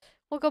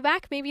 We'll go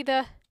back. Maybe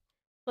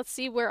let's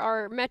see where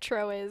our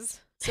metro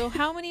is. So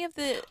how many of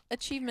the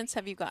achievements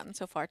have you gotten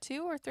so far?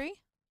 2 or 3?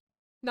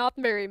 Not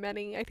very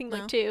many. I think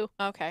like 2.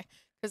 Okay.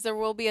 Because there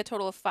will be a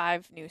total of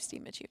 5 new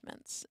Steam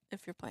achievements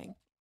if you're playing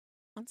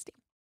on Steam.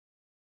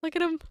 Look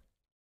at him.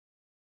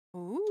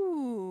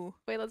 Ooh.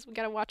 Wait, we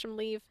gotta watch him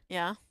leave.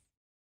 Yeah.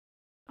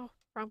 Oh,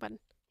 wrong button.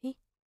 There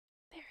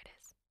it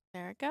is.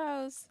 There it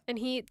goes. And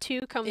he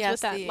too comes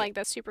with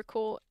that super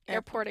cool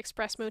Airport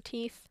Express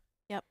motif.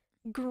 Yep.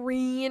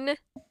 Green.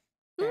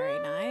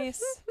 Very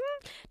nice.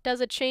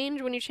 Does it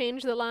change when you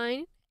change the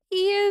line?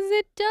 Yes,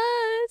 it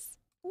does.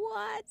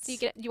 What?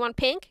 So you want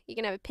pink? You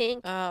can have it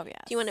pink. Oh,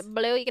 yes. Do you want it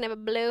blue? You can have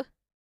it blue.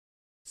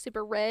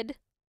 Super red.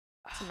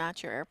 To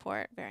match your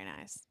airport. Very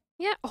nice.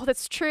 Yeah. Oh,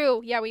 that's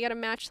true. Yeah, we gotta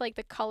match like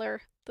the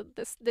color,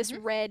 this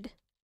red.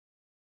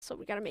 So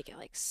we gotta make it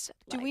like.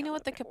 Do we know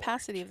what the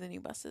capacity of the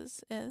new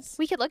buses is?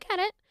 We could look at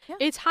it. Yeah.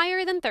 It's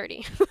higher than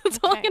 30. That's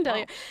all I can tell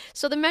you.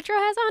 So the metro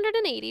has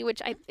 180,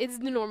 which is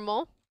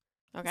normal.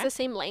 Okay. It's the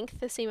same length,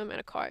 the same amount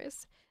of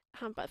cars.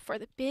 But for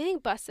the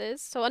big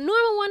buses, so a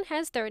normal one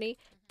has 30.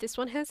 This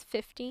one has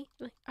 50.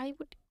 I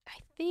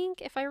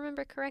think, if I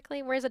remember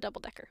correctly, where's a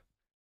double decker?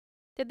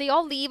 Did they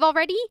all leave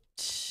already?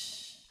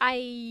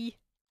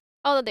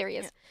 Oh, there he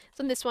is. Yeah.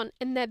 So this one,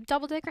 and the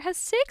double decker has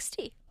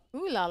 60.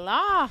 Ooh la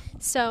la.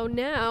 So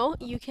now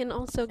you can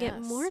also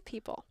get more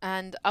people.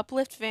 And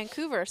Uplift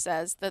Vancouver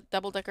says that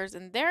double deckers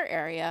in their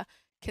area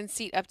can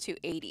seat up to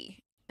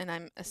 80. And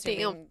I'm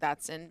assuming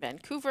that's in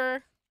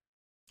Vancouver.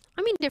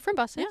 I mean, different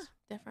buses.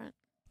 Yeah,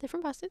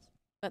 different buses.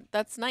 But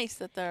that's nice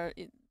that they're,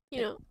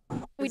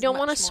 we don't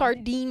want to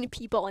sardine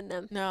people in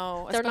them.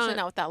 No, especially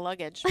not with that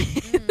luggage.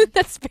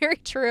 That's very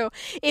true.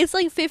 It's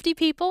like 50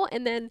 people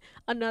and then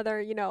another,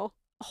 a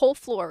whole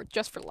floor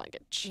just for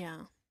luggage.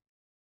 Yeah.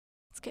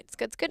 It's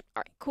good.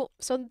 All right, cool.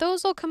 So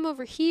those will come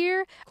over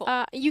here.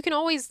 Cool. You can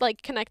always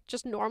connect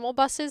just normal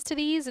buses to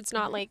these. It's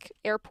not like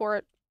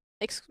airport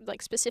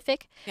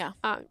specific. Yeah.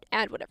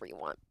 Add whatever you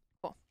want.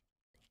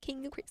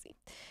 King of crazy.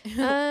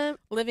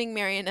 Living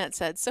Marionette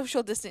said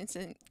social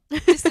distancing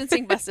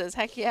buses.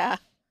 Heck yeah.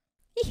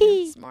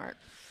 Smart.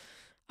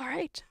 All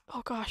right.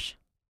 Oh gosh.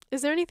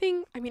 Is there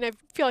anything? I mean, I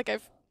feel like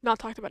I've not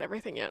talked about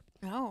everything yet.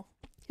 No.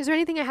 Is there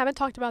anything I haven't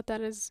talked about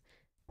that is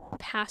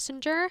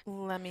passenger?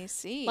 Let me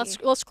see.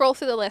 We'll scroll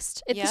through the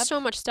list. It's just so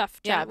much stuff.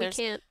 Jen, we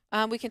can't.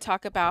 We can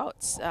talk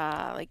about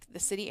like the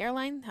city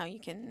airline, how you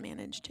can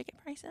manage ticket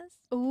prices.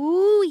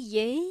 Ooh,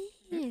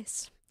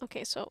 yes.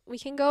 Okay, so we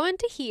can go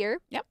into here.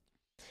 Yep.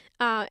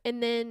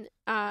 And then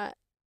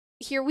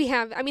here we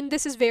have, I mean,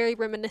 this is very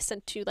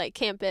reminiscent to like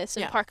campus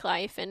and park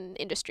life and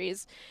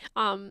industries.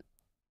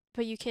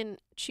 But you can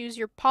choose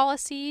your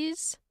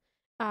policies.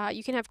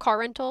 You can have car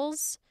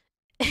rentals,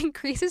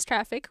 increases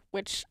traffic,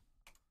 which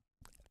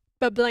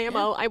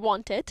blammo, I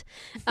want it.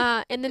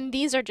 And then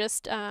these are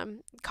just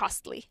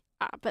costly,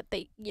 but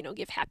they,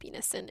 give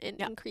happiness and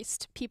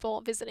increased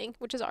people visiting,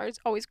 which is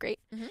always great.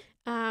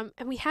 And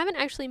we haven't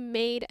actually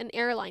made an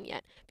airline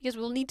yet because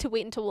we'll need to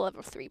wait until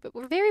level 3, but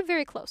we're very,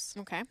 very close.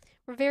 Okay.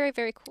 We're very,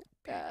 very cool.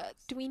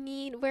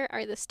 Where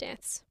are the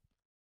stats?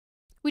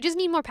 We just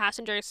need more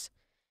passengers.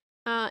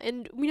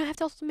 And we have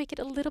to also make it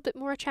a little bit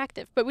more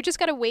attractive, but we just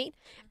gotta wait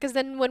because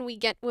then when we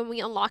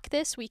unlock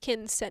this, we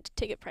can set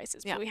ticket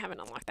prices, but we haven't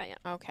unlocked that yet.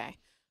 Okay.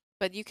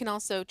 But you can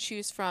also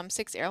choose from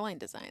 6 airline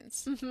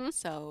designs.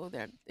 So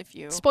if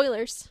you...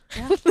 Spoilers.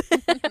 Yeah.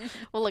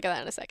 We'll look at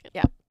that in a second.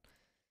 Yeah.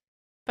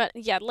 But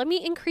yeah, let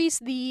me increase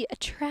the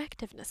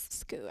attractiveness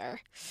score.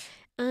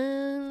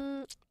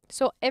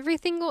 So every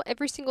single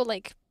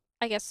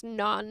I guess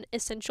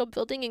non-essential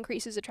building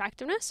increases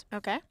attractiveness.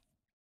 Okay.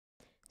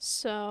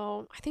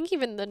 So I think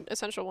even the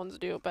essential ones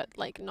do, but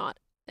not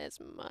as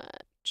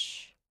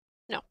much.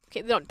 No.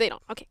 Okay, they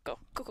don't. Okay, go.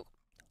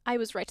 I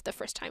was right the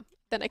first time.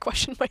 Then I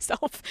questioned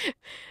myself.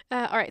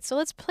 All right, so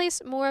let's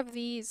place more of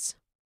these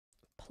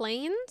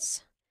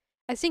planes.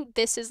 I think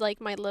this is like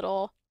my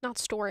little, not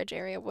storage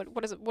area.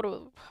 What is it? What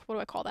do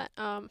I call that?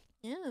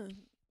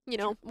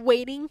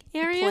 Waiting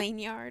area. Plane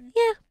yard.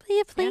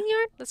 Yeah, plane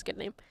yard. That's a good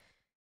name.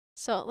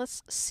 So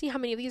let's see how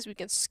many of these we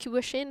can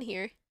squish in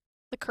here.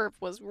 The curve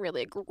was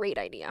really a great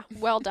idea.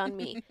 Well done,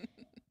 me.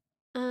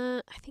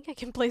 I think I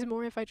can place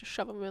more if I just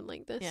shove them in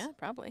like this. Yeah,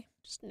 probably.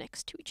 Just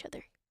next to each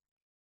other.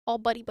 All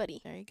buddy.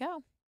 There you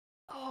go.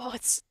 Oh,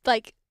 it's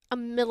like a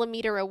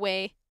millimeter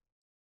away.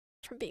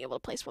 from being able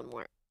to place one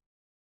more.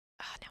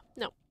 Oh,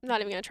 no, I'm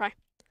not even gonna try.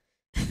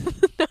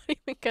 Not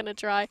even gonna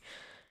try.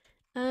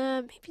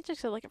 Maybe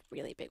just like a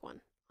really big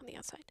one on the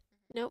outside.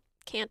 Nope,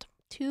 can't.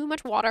 Too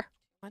much water.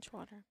 Much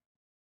water.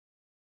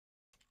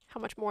 How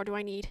much more do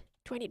I need?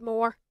 Do I need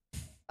more?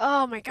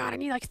 Oh my god, I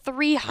need like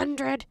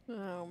 300.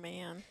 Oh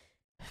man.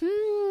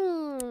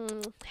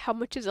 How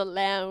much is a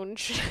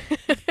lounge?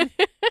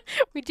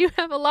 We do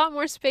have a lot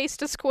more space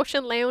to squish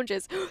in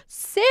lounges.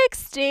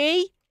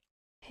 60?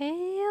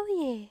 Hell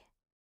yeah.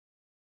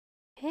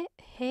 Hell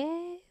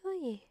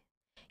yeah.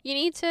 You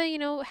need to, you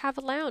know, have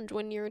a lounge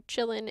when you're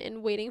chilling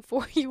and waiting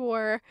for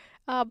your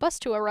bus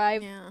to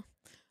arrive. Yeah.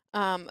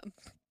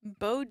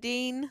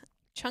 Bodine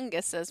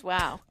Chungus says,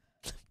 wow,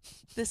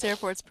 this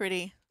airport's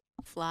pretty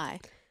fly.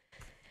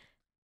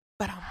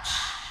 But I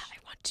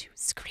want to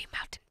scream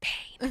out in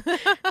pain.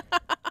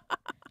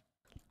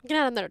 Get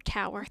another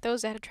tower.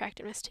 Those add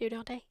attractiveness too,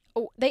 don't they?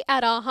 Oh, they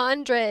add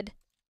 100.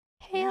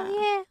 Hell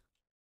yeah.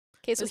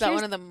 Okay, so is that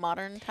one of the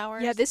modern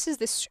towers? Yeah, this is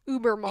this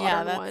uber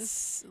modern one.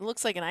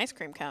 Looks like an ice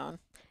cream cone.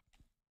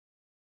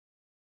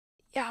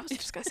 Yeah, I was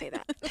just gonna say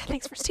that.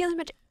 Thanks for stealing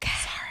my.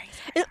 Sorry.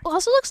 It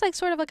also looks like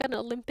sort of like an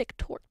Olympic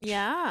torch.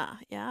 Yeah,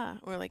 yeah,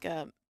 or like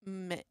a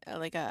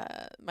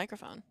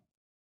microphone.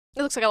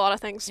 It looks like a lot of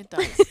things. It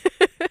does.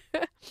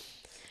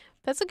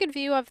 That's a good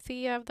view of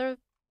the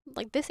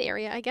like this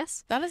area, I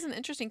guess. That is an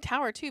interesting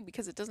tower too,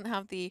 because it doesn't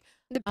have the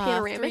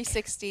panoramic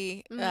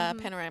 360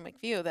 panoramic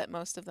view that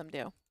most of them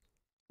do.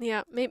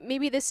 Yeah,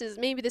 maybe this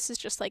is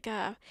just like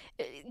a.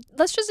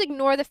 Let's just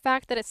ignore the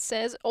fact that it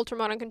says ultra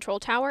modern control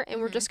tower, and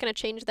we're just gonna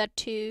change that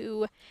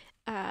to,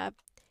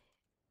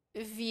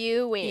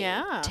 viewing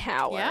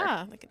tower.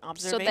 Yeah, like an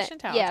observation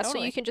tower. Yeah, totally.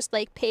 so you can just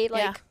like pay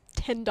like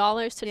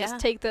 $10 to just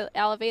take the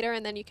elevator,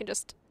 and then you can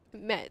just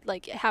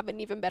like have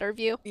an even better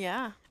view.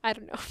 Yeah. I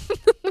don't know.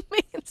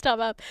 Making stuff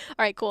up.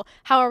 All right, cool.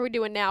 How are we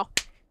doing now?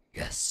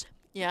 Yes.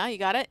 Yeah, you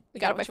got it. We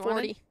got it by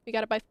 40. We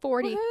got it by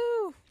 40.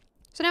 Woohoo!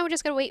 So now we're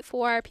just gonna wait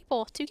for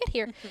people to get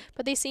here,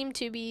 but they seem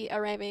to be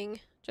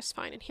arriving just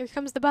fine. And here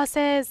comes the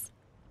buses.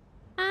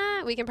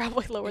 We can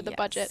probably lower the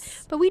budget,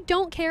 but we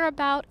don't care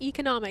about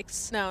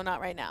economics. No,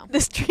 not right now.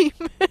 This stream.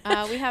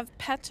 We have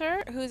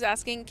Petter who's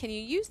asking, can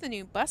you use the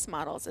new bus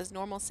models as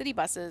normal city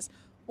buses,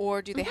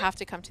 or do they have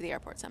to come to the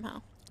airport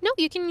somehow? No,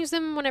 you can use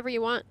them whenever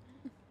you want.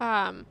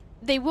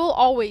 They will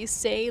always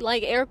say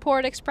like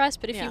Airport Express,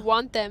 but if you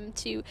want them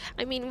to,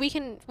 I mean,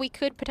 we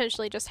could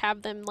potentially just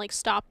have them like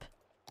stop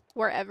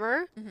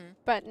wherever,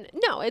 but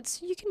no,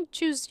 you can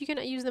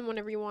use them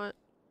whenever you want.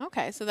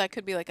 Okay, so that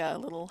could be like a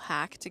little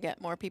hack to get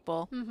more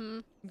people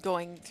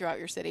going throughout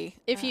your city.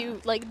 If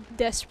you like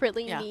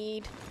desperately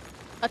need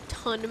a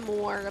ton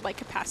more like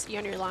capacity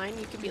on your line,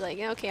 you could be like,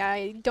 okay,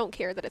 I don't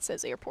care that it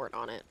says airport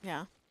on it.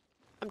 Yeah.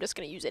 I'm just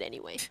gonna use it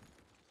anyway.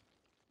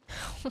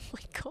 Oh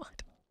my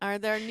god. Are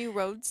there new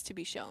roads to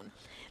be shown?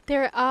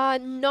 They're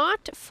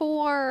not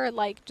for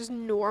like just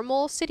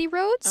normal city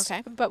roads.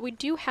 Okay. But we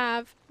do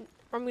have.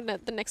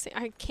 The next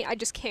thing I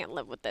just can't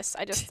live with this.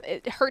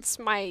 It hurts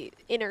my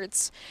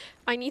innards.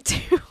 I need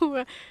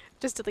to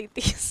just delete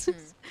these.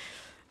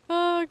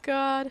 Oh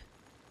god.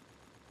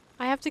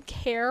 I have to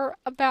care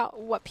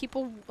about what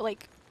people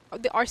like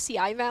the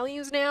RCI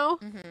values now.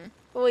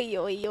 Oy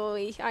oy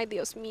oy. Ay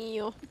Dios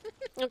mío.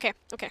 Okay.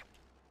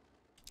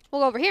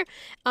 We'll go over here.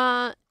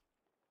 But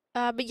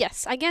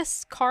yes, I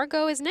guess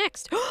cargo is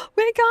next.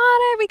 We got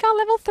it. We got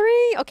level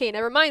 3. Okay,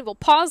 never mind. We'll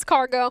pause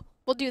cargo.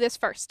 We'll do this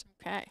first.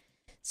 Okay.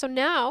 So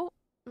now,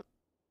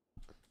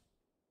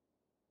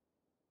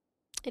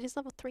 it is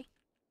level 3.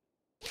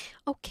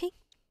 Okay.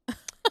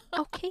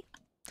 Okay.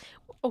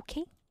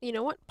 You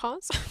know what?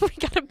 Pause. We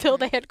gotta build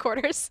the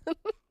headquarters.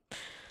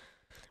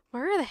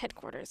 Where are the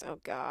headquarters? Oh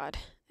god.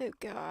 I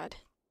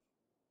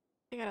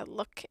gotta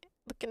look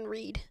and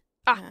read.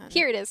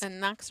 Here it is.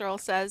 And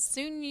Naxerl says,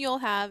 soon you'll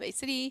have a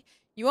city.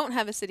 You won't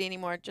have a city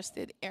anymore, just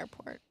the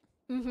airport.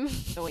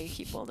 The way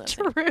people do it.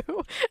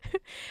 True.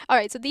 All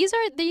right, so this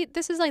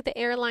is like the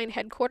airline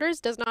headquarters.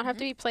 Does not have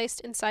to be placed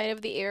inside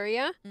of the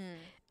area.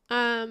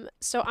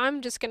 So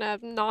I'm just gonna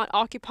not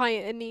occupy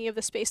any of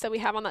the space that we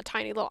have on that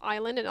tiny little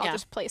island, and I'll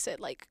just place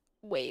it like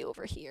way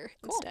over here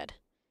instead.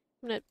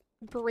 I'm gonna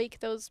break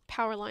those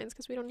power lines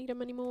because we don't need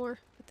them anymore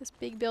with this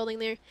big building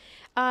there.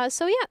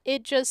 So yeah,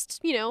 it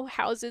just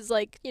houses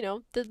like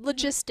the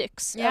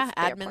logistics. Yeah, of the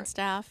admin airport.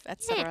 staff,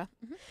 etc.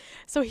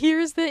 So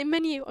here's the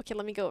menu. Okay,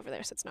 let me go over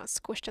there so it's not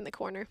squished in the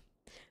corner.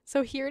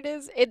 So here it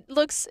is.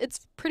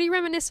 It's pretty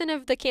reminiscent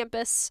of the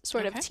campus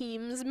sort of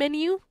Teams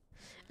menu.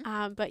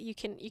 But you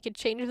can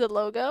change the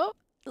logo.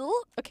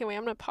 Ooh. Okay, wait,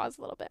 I'm gonna pause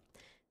a little bit.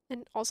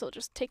 And also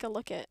just take a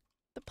look at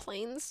the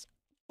planes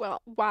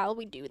while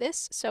we do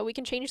this. So we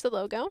can change the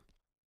logo.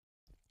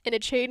 And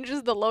it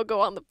changes the logo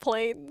on the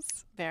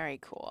planes. Very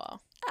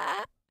cool.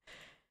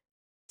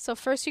 So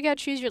first you gotta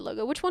choose your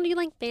logo. Which one do you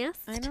like best?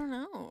 I don't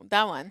know.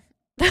 That one.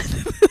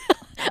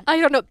 I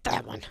don't know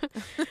that one.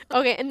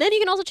 Okay, and then you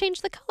can also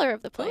change the color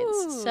of the planes.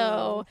 Ooh.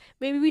 So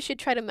maybe we should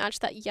try to match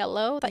that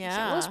yellow. That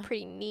yellow's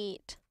pretty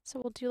neat. So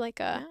we'll do like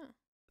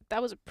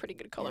that was a pretty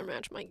good color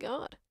match, my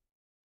god.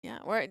 Yeah,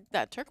 or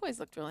that turquoise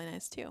looked really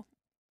nice too.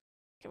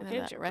 Okay, we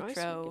Kind of can that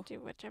retro, we can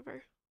do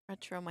whichever.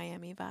 retro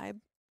Miami vibe.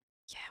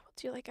 Yeah,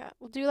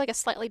 we'll do like a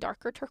slightly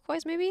darker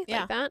turquoise maybe,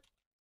 Yeah. like that.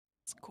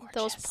 It's gorgeous.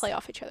 Those play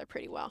off each other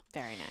pretty well.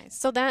 Very nice.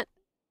 So that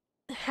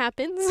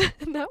happens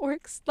and that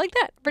works like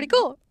that. Pretty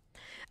cool.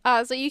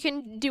 So you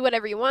can do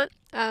whatever you want.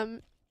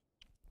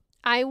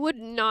 I would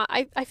not.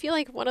 I feel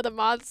like one of the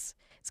mods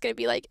is gonna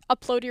be like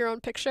upload your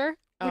own picture,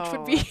 which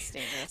would be. That's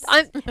dangerous.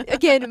 I'm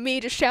again me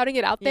just shouting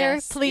it out there.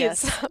 Yes, Please,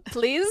 yes.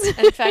 please.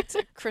 And in fact,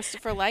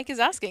 Christopher Like is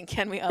asking,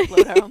 can we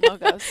upload our own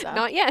logos? So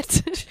Not yet.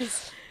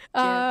 just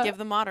give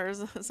the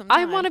modders some time.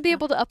 I want to be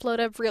able to upload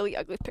a really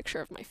ugly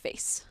picture of my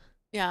face.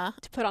 Yeah.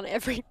 To put on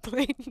every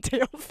plain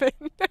tail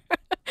thing.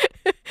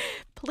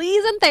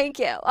 Please and thank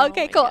you.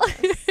 Okay, cool.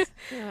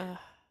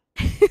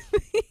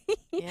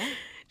 Yeah.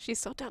 She's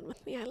so done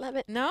with me. I love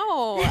it.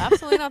 No,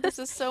 absolutely not. This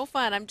is so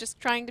fun. I'm just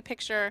trying to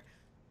picture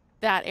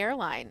that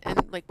airline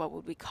and like what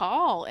would we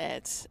call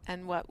it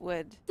and what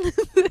would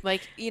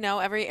like, you know,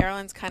 every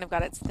airline's kind of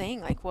got its thing.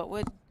 Like what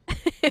would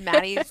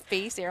Maddie's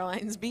Face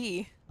Airlines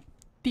be?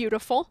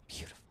 Beautiful.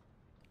 Beautiful.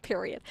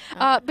 Period.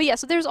 Okay. But yeah,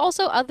 so there's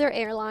also other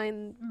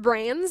airline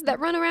brands that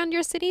run around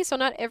your city. So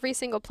not every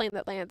single plane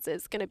that lands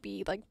is going to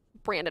be like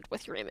branded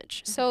with your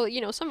image. So,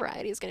 you know, some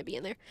variety is going to be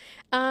in there.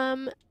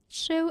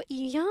 So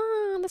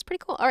yeah, that's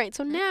pretty cool. All right.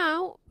 So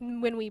now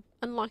when we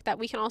unlock that,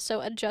 we can also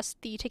adjust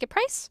the ticket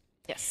price.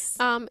 Yes.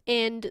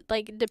 And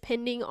like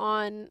depending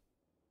on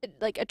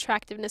like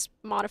attractiveness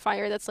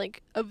modifier that's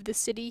like of the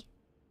city,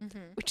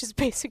 which is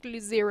basically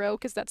 0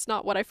 because that's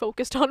not what I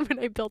focused on when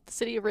I built the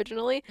city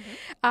originally.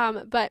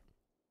 But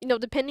you know,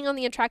 depending on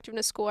the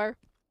attractiveness score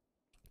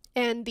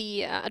and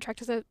the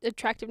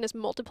attractiveness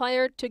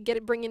multiplier to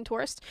bring in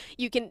tourists,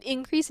 you can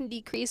increase and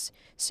decrease.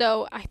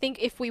 So I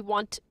think if we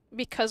want,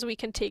 because we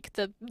can take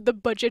the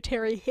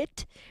budgetary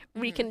hit,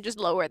 we can just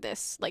lower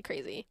this like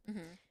crazy.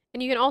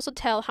 And you can also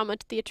tell how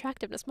much the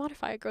attractiveness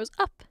modifier goes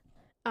up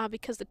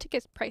because the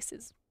ticket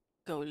prices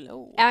go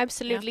low.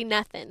 Absolutely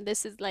nothing.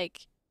 This is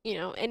like, you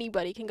know,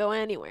 anybody can go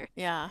anywhere.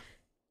 Yeah.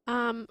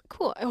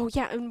 Cool. Oh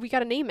yeah, and we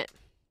gotta name it.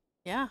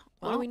 Yeah.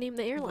 Well, what do we name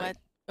the airline?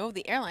 Oh,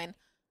 the airline.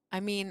 I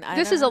mean,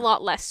 this is a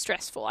lot less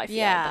stressful, I feel,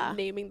 than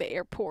naming the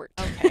airport.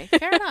 Okay,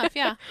 fair enough,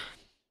 yeah.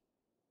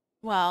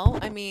 Well,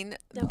 I mean,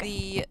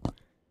 the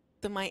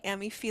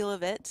Miami feel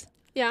of it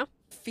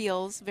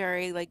feels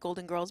very like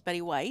Golden Girls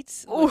Betty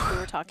White, which we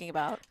were talking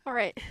about. All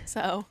right.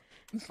 So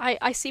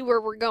I see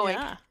where we're going.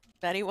 Yeah,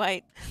 Betty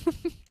White.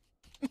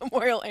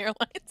 Memorial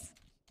Airlines.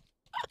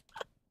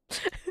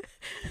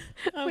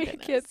 Oh, we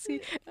can't see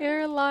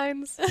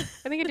airlines.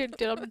 I think I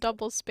did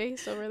double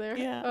space over there.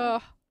 Yeah.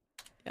 Oh.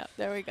 Yeah,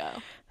 there we go.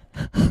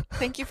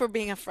 Thank you for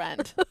being a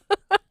friend.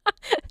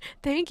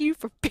 Thank you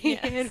for being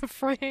a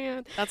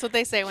friend. That's what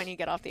they say when you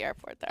get off the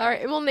airport there. All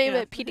right, we'll name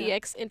it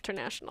PDX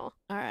International.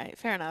 All right,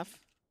 fair enough.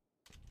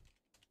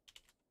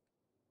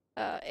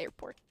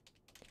 Airport.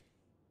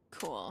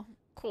 Cool.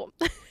 Cool.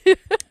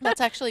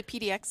 That's actually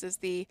PDX is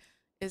the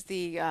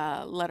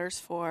letters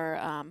for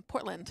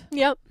Portland.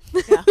 Yep.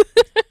 Yeah.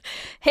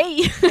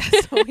 Hey.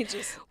 So we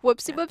just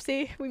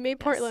whoopsie. We made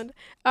Portland.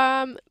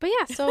 But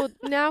yeah, so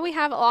now we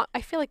have a lot.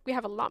 I feel like we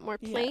have a lot more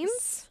planes.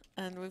 Yes.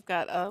 And we've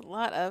got a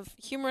lot of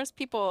humorous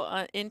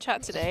people in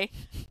chat today.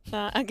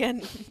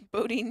 Again,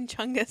 Bodine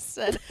Chungus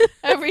said,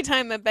 every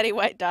time that Betty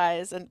White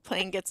dies, a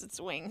plane gets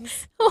its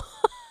wings.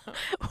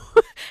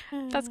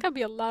 That's gotta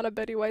be a lot of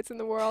Betty Whites in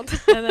the world.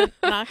 And then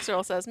Knox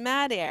Earl says,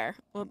 Mad Air,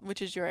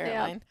 which is your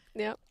airline.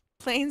 Yep.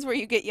 Planes where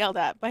you get yelled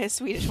at by a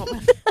Swedish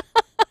woman.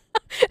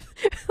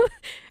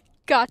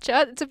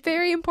 Gotcha. It's a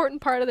very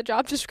important part of the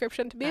job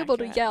description to be able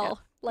to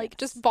yell. Like,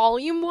 just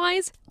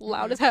volume-wise,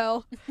 loud as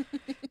hell.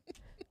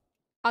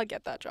 I'll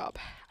get that job.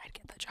 I'd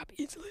get that job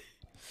easily.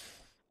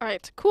 All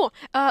right, cool.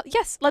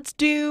 Yes, let's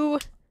do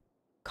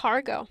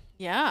cargo.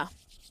 Yeah.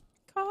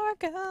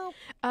 Cargo.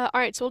 All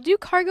right, so we'll do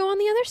cargo on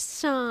the other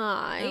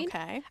side.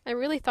 Okay. I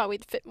really thought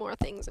we'd fit more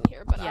things in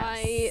here, but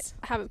I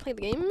haven't played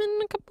the game in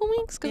a couple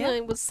weeks because I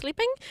was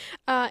sleeping,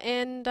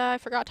 and I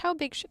forgot how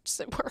big ships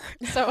they were.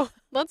 So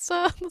let's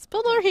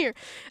build over here.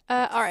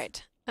 All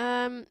right.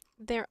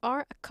 There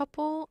are a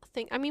couple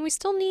things. I mean, we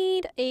still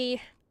need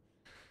a.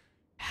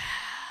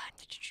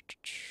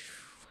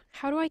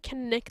 How do I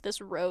connect this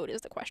road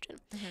is the question.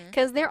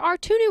 Because there are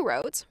 2 new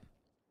roads.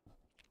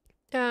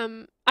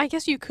 I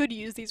guess you could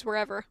use these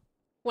wherever.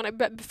 When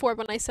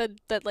I said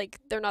that like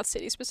they're not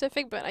city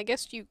specific, but I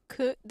guess you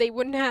could. They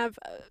wouldn't have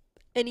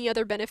any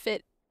other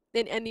benefit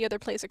in any other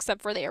place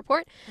except for the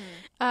airport.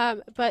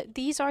 But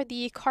these are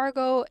the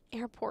cargo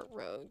airport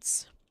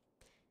roads.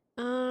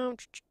 Oh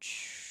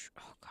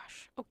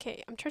gosh.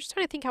 Okay, I'm just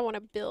trying to think how I want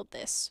to build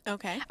this.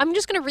 Okay. I'm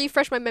just gonna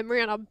refresh my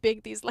memory on how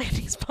big these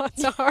landing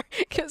spots are,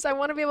 because I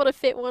want to be able to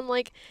fit one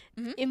like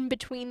in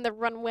between the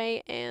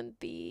runway and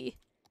the.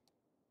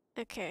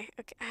 Okay.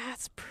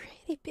 That's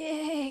pretty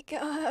big.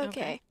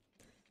 Okay.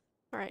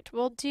 All right,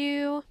 we'll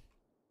do.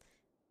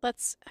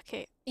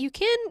 Okay, you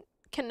can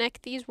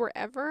connect these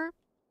wherever,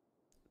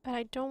 but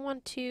I don't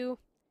want to.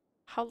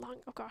 How long?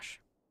 Oh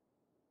gosh.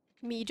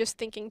 Me just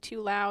thinking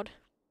too loud.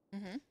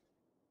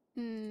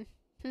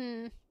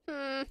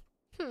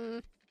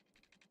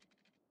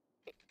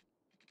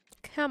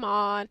 Come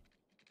on.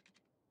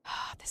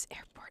 Oh, this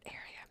airport area,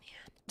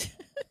 man.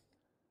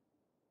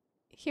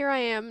 Here I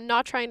am,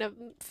 not trying to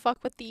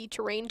fuck with the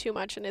terrain too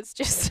much, and it's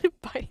just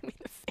biting me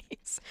in the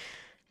face.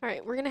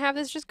 Alright, we're gonna have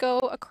this just go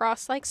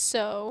across like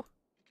so.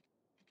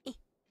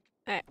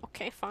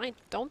 Okay, fine.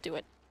 Don't do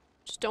it.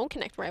 Just don't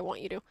connect where I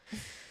want you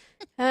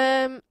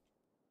to.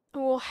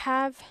 We'll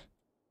have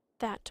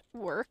that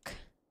work.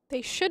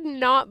 They should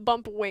not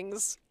bump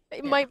wings.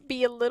 It might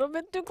be a little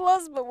bit too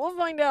close, but we'll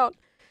find out.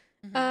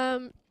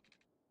 And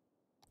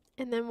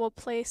then we'll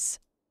place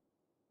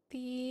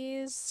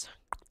these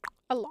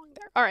along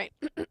there. All right.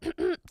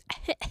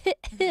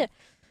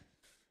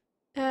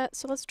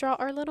 So let's draw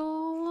our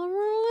little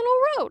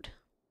road.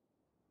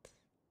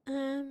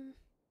 Okay.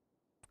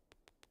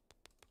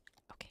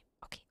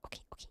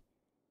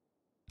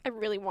 I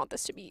really want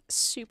this to be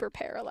super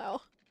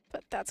parallel,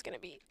 but that's gonna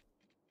be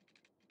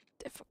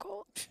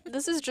difficult.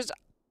 This is just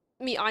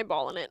me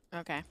eyeballing it.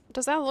 Okay.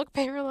 Does that look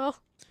parallel?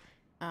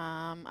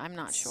 I'm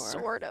not sure.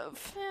 Sort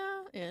of.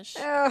 Yeah, ish.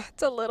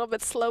 It's a little bit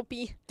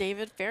slopey.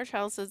 David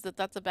Fairchild says that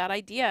that's a bad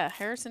idea.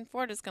 Harrison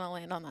Ford is going to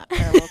land on that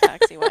parallel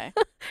taxiway.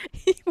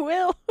 He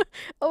will.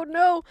 Oh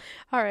no.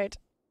 All right.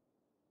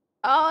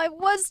 Oh, it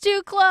was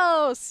too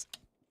close.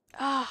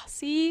 Ah,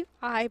 see?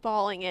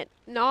 Eyeballing it.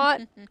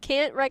 Not,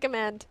 can't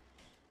recommend.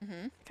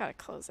 Gotta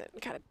close it.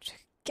 God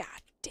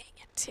dang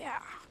it.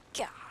 Yeah.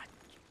 God.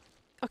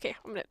 Okay,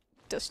 I'm gonna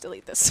just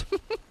delete this.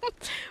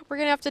 We're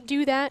gonna have to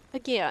do that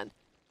again.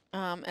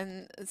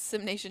 And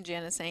Simnation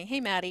Jan is saying, hey,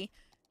 Maddie,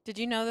 did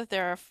you know that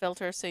there are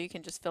filters so you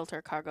can just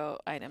filter cargo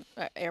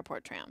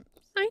airport tram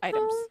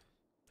items?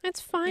 It's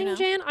fine, You know?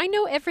 Jan. I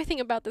know everything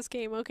about this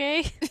game,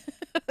 okay?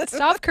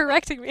 Stop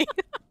correcting me.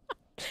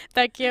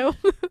 Thank you.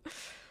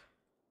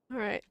 All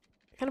right.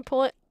 Gonna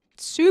pull it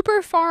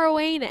super far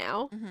away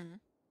now.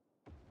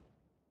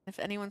 If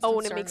anyone's and it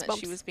concerned makes that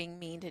bumps. she was being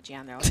mean to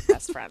Jan, they're like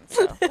best friends,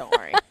 so don't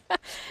worry.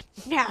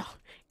 No.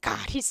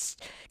 God, he's...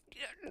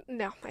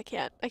 No, I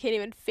can't. I can't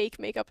even fake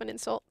make up an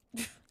insult.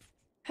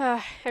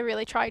 I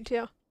really tried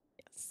to.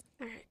 Yes.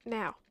 All right,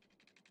 now.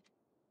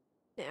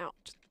 Now,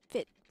 just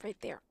fit right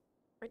there.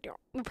 Right there.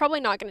 We're probably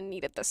not going to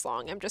need it this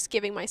long. I'm just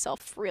giving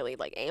myself really,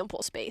 like,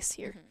 ample space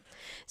here.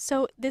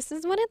 So, this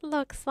is what it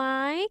looks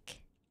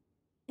like.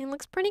 It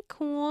looks pretty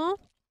cool.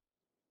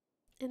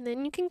 And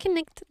then you can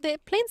connect the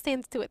plane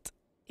stands to it.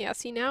 Yeah,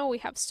 see, now we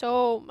have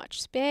so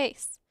much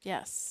space.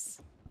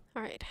 Yes.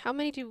 All right, how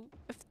many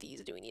of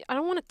these do we need? I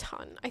don't want a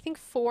ton. I think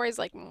 4 is,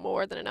 like,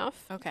 more than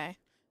enough. Okay.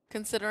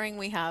 Considering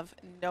we have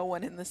no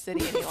one in the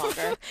city any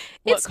longer,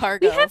 what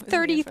cargo we have is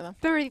needed for them?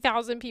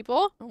 30,000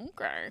 people.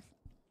 Okay.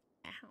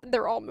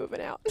 They're all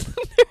moving out.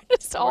 They're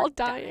just all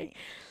dying.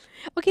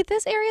 Okay,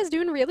 this area is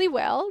doing really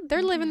well.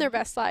 They're living their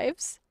best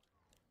lives.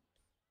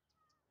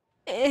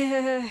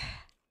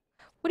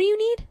 What do you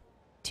need?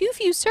 Too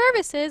few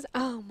services.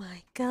 Oh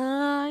my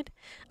god.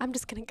 I'm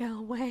just gonna go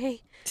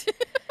away.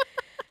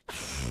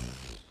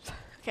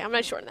 Okay, I'm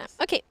gonna shorten that.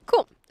 Okay,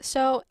 cool.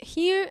 So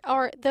here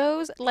are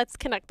those. Let's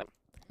connect them.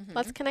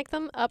 Let's connect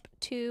them up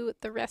to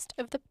the rest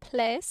of the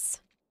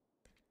place.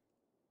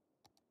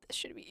 This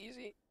should be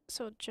easy.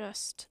 So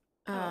just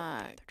the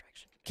other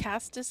direction.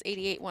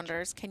 Castus88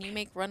 wonders, can you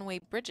make runway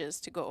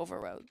bridges to go over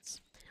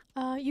roads?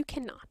 You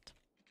cannot.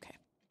 Okay.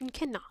 You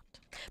cannot.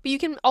 But you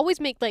can always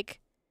make,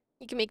 like,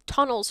 you can make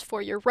tunnels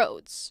for your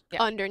roads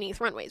underneath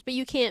runways, but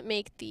you can't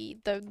make the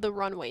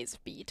runways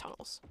be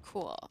tunnels.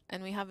 Cool.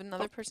 And we have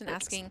another person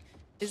asking,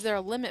 is there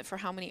a limit for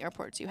how many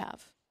airports you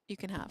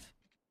can have?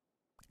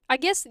 I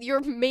guess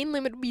your main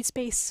limit would be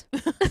space.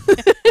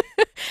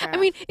 I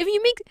mean, if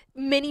you make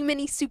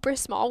many super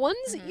small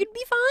ones, you'd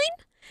be fine.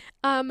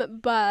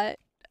 But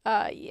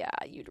yeah,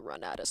 you'd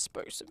run out of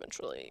space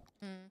eventually.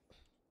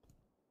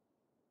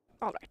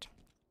 All right.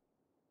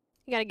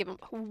 You gotta give them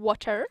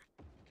water.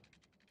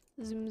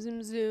 Zoom,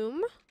 zoom,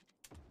 zoom.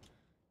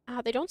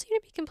 They don't seem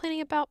to be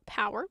complaining about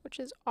power, which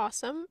is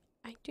awesome.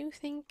 I do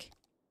think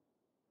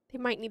they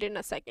might need it in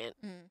a second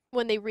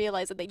when they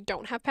realize that they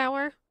don't have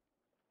power.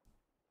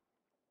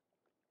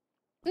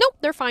 Nope,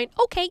 they're fine.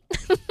 Okay.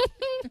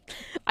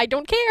 I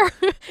don't care.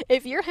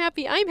 If you're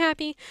happy, I'm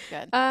happy.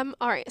 Good. All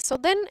right. So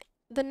then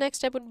the next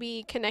step would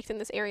be connecting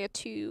this area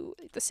to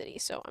the city.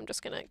 So I'm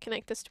just gonna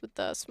connect this with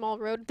the small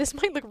road. This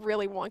might look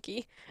really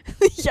wonky.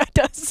 Yeah, it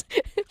does.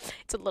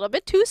 It's a little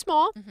bit too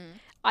small.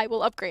 I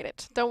will upgrade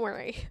it. Don't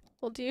worry.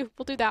 We'll do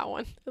that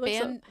one.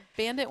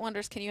 Bandit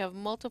wonders, can you have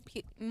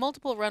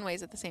multiple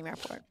runways at the same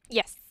airport?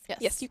 Yes.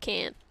 Yes, you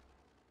can.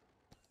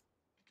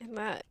 And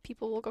that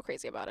people will go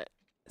crazy about it.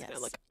 It's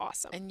gonna look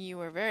awesome. And you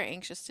were very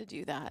anxious to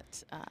do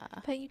that.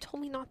 But you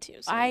told me not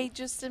to. So. I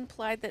just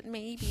implied that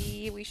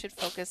maybe we should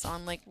focus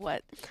on like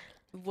what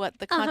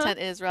the content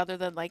is rather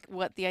than like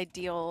what the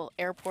ideal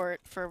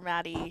airport for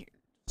Maddie's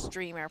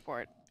dream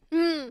airport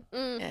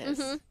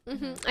is.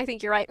 I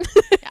think you're right.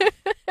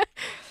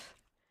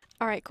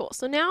 All right, cool.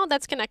 So now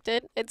that's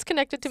connected. It's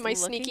connected to my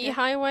sneaky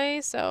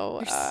highway.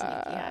 So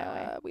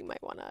we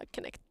might want to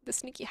connect the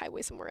sneaky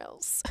highway somewhere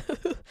else.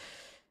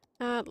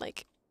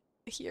 Like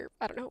here,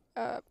 I don't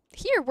know,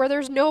 here where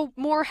there's no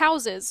more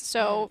houses,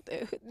 so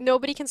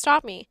nobody can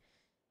stop me.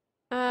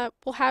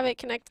 We'll have it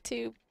connect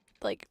to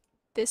like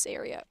this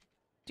area.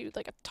 Do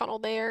like a tunnel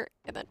there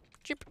and then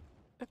chip.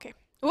 Okay.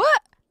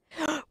 What?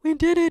 We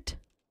did it.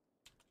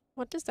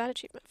 What is that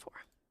achievement for?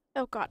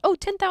 Oh god. Oh,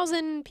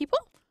 10,000 people?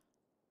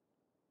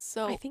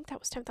 So I think that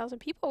was 10,000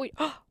 people.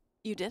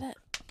 You did it.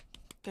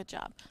 Good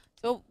job.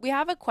 So we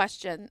have a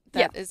question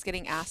that is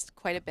getting asked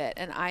quite a bit,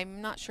 and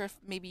I'm not sure if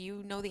maybe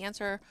you know the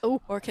answer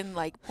or can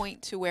like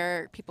point to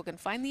where people can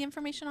find the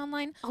information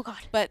online. Oh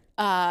god. But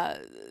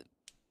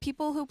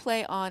people who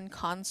play on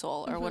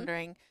console are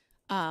wondering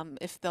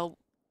if they'll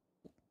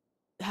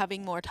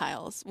having more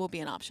tiles will be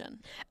an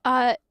option.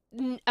 Gosh,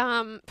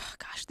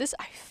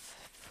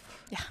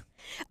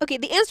 Okay,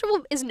 the answer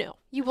is no.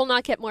 You will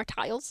not get more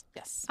tiles.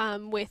 Yes.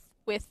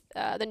 With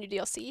the new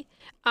DLC,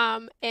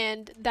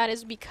 and that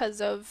is because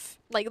of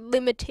like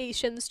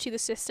limitations to the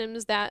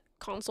systems that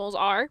consoles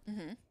are.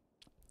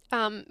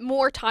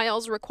 More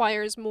tiles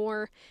requires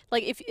more,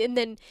 and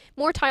then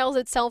more tiles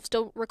itself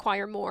still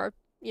require more,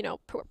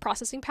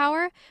 processing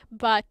power.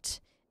 But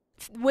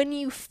when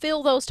you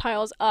fill those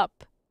tiles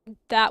up,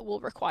 that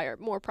will require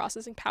more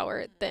processing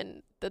power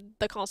than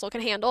the console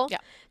can handle. Yeah.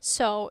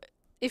 So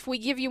if we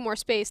give you more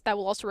space, that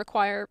will also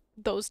require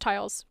those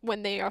tiles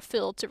when they are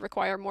filled to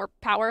require more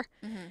power.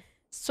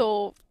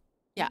 So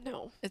yeah,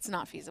 no, it's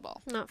not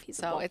feasible. Not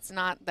feasible. So it's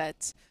not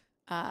that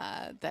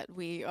that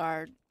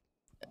we're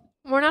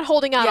not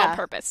holding out on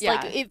purpose.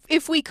 Yeah. Like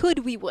if we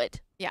could, we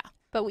would. Yeah.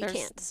 But we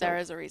can't. So there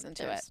is a reason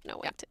to it. No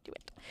way to do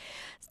it.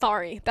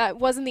 Sorry, that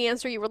wasn't the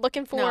answer you were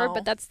looking for,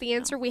 but that's the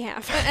answer we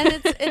have.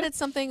 and it's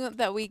something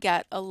that we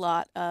get a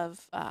lot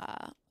of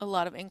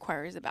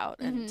inquiries about,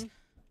 and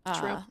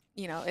True.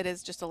 it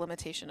is just a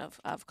limitation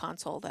of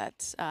console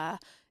that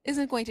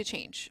isn't going to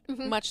change.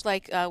 Much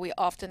like we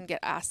often get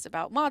asked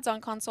about mods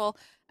on console,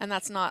 and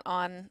that's not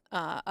on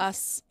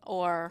us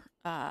or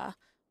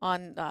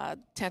on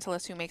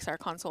Tantalus, who makes our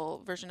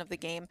console version of the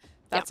game.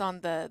 That's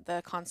on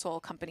the console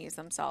companies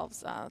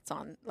themselves. It's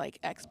on like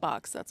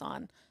Xbox. That's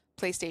on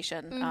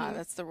PlayStation.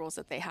 That's the rules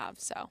that they have.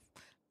 So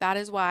that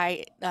is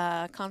why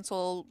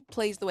console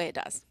plays the way it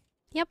does.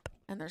 Yep.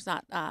 And there's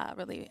not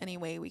really any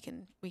way we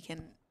can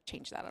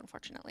change that,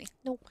 unfortunately.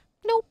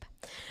 Nope.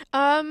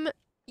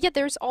 Yeah,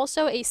 there's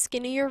also a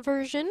skinnier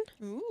version.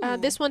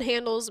 This one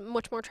handles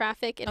much more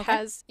traffic. It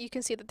has, you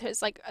can see that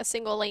there's like a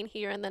single lane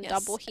here and then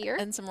double here.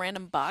 And some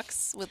random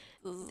box with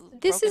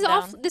this is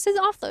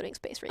offloading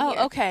space right here.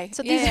 Oh, okay.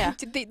 So these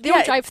they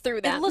don't drive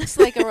through that. It looks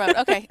like a road.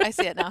 Okay, I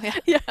see it now.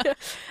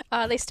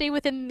 Yeah. They stay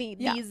within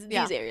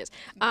these areas.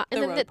 And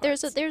then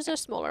there's a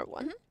smaller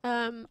one.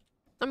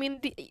 I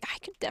mean, I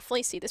could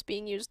definitely see this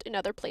being used in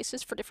other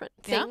places for different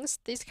things.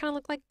 These kind of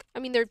look like,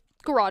 they're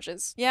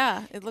garages.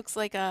 Yeah, it looks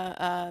like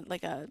a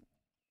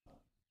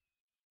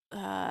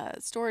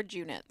storage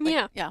unit.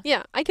 Yeah.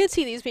 I could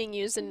see these being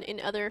used in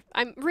other.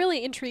 I'm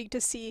really intrigued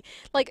to see,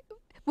 like,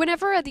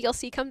 whenever a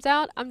DLC comes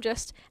out, I'm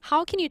just,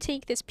 how can you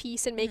take this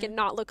piece and make it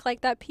not look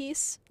like that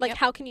piece? Like,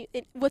 how can you?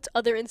 What's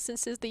other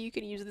instances that you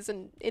can use this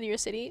in your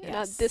city?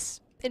 Yes. This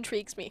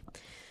intrigues me.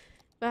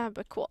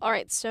 But cool. All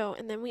right, so,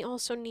 and then we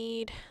also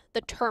need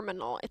the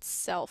terminal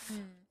itself.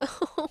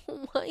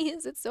 Why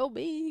is it so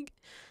big?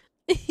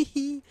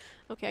 Okay,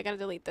 I gotta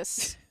delete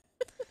this.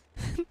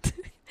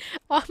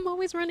 I'm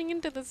always running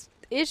into this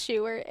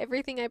issue where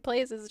everything I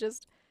place is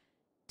just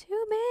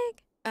too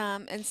big.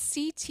 And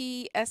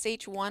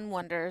CTSH1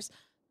 wonders,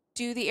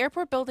 do the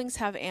airport buildings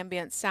have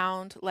ambient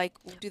sound? Like,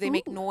 do they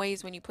make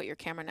noise when you put your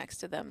camera next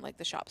to them like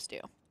the shops do?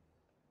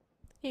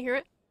 You hear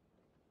it?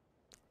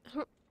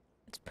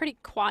 It's pretty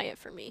quiet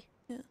for me.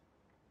 Yeah.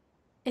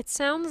 It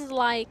sounds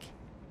like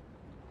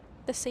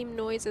the same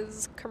noise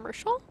as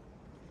commercial.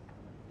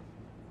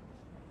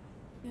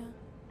 Yeah.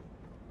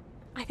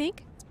 I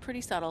think. It's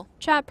pretty subtle.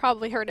 Chad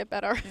probably heard it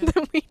better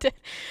than we did.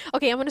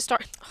 Okay, I'm gonna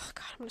start. Oh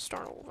god, I'm gonna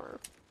start over.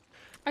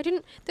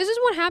 This is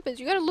what happens.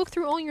 You gotta look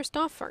through all your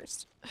stuff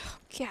first. Oh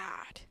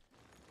god.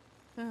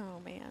 Oh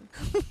man.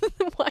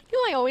 Why do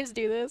I always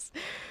do this?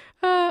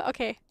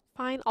 Okay,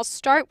 fine. I'll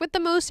start with the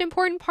most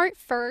important part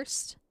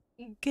first.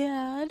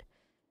 God.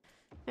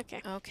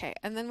 Okay. Okay,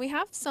 and then we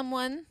have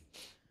someone,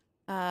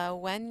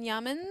 Wen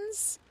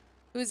Yamens,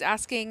 who's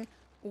asking,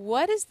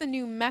 what is the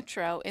new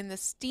metro in the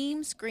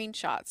Steam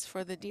screenshots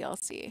for the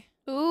DLC?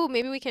 Ooh,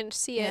 maybe we can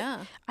see it.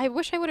 Yeah. I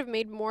wish I would have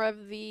made more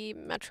of the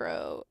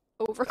metro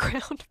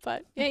overground,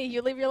 but hey,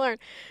 you live, you learn.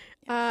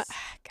 Yes.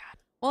 God.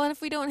 Well, and if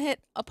we don't hit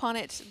upon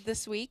it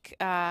this week,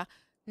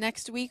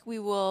 next week we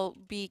will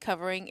be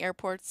covering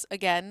airports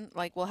again.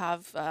 Like, we'll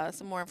have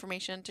some more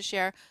information to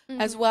share,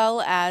 as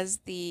well as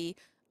the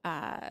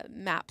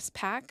maps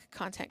pack,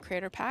 content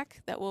creator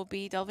pack, that we'll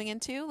be delving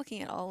into,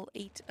 looking at all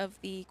 8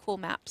 of the cool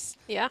maps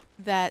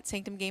that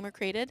Sanctum Gamer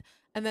created.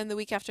 And then the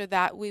week after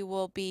that, we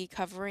will be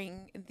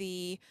covering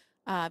the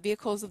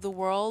Vehicles of the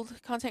World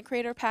content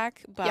creator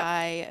pack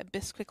by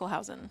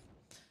Bisquickelhausen.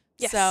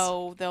 Yes.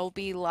 So there'll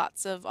be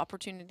lots of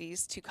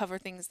opportunities to cover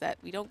things that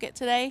we don't get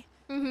today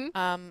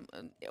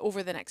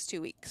over the next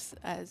 2 weeks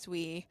as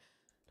we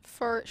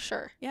For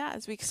sure. Yeah,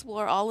 as we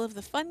explore all of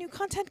the fun new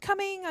content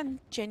coming on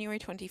January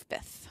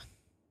 25th.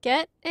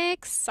 Get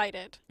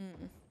excited.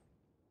 Mm.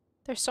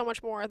 There's so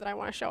much more that I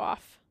want to show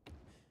off.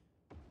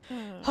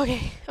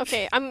 Okay.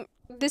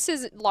 This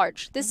is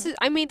large. This is.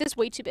 I made this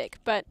way too big,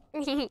 but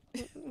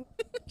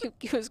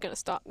who's gonna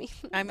stop me?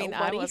 I mean,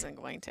 Nobody. I wasn't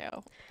going to.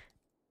 All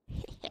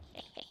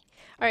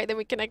right, then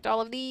we connect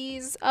all of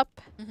these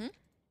up.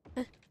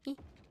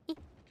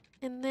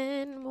 And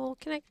then we'll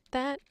connect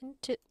that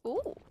into...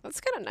 Ooh, that's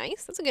kind of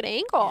nice. That's a good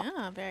angle.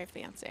 Yeah, very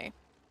fancy.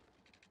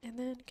 And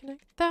then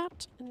connect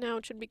that. And now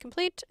it should be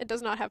complete. It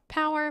does not have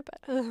power, but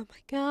oh my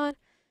god.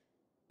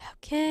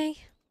 Okay.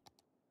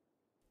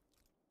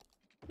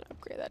 I'm gonna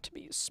upgrade that to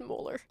be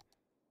smaller.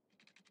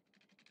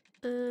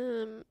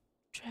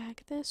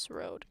 Drag this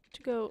road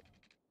to go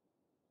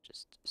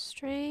just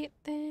straight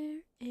there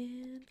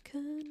and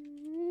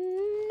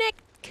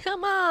connect.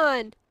 Come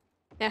on.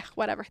 Yeah,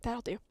 whatever. That'll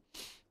do.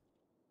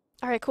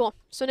 All right, cool.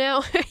 So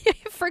now I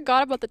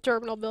forgot about the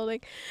terminal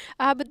building,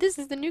 but this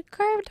is the new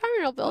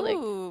terminal building.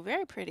 Ooh,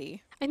 very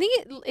pretty. I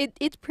think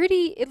it's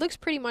pretty. It looks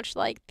pretty much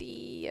like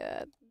the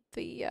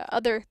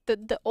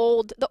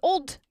old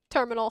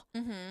terminal.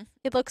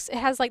 It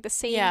has like the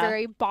same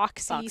very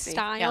boxy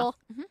style,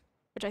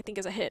 which I think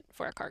is a hit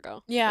for a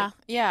cargo. Yeah,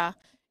 yeah.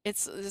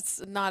 It's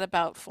not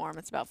about form;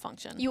 it's about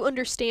function. You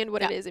understand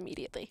what it is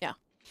immediately. Yeah.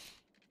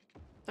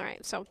 All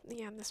right. So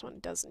yeah, this one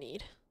does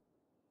need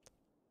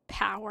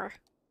power.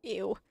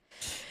 Ew.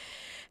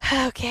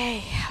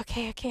 Okay.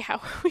 How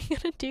are we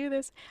gonna do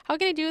this? How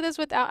can I do this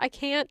without? I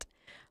can't.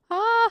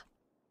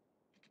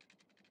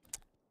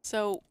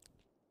 So,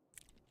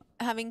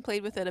 having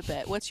played with it a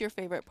bit, what's your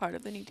favorite part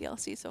of the new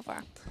DLC so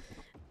far?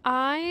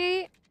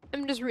 I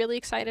am just really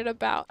excited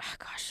about. Oh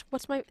gosh,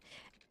 what's my?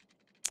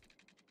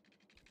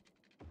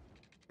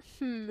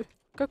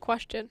 Good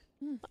question.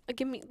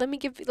 Let me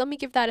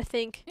give that a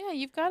think. Yeah,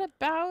 you've got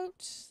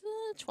about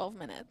 12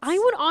 minutes. I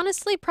would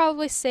honestly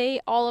probably say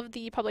all of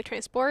the public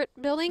transport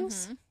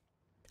buildings.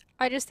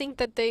 I just think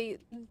that the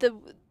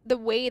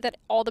way that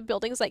all the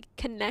buildings like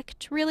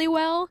connect really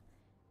well,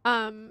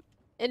 and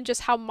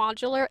just how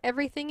modular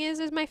everything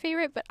is my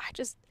favorite. But I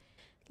just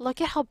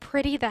look at how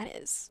pretty that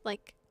is.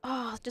 Like,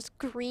 oh, just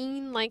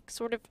green, like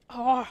sort of,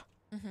 oh.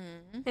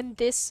 And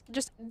this,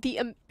 just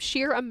the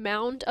sheer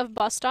amount of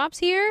bus stops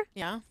here.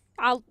 Yeah.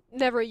 I'll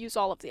never use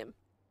all of them.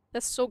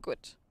 That's so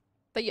good.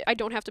 That I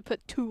don't have to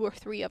put 2 or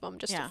 3 of them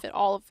just to fit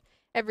all of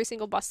every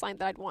single bus line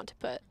that I'd want to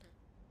put.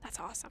 That's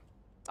awesome.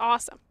 It's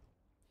awesome.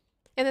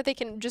 And that they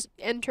can just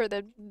enter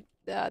the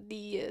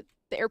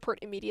airport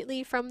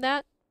immediately from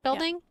that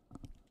building.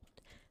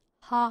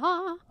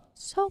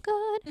 So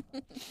good.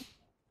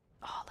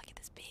 Oh, look at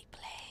this big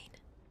plane.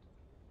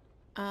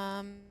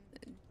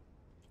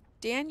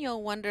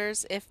 Daniel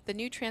wonders if the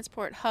new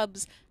transport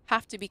hubs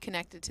have to be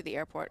connected to the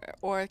airport,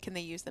 or can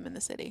they use them in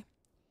the city?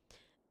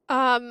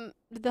 The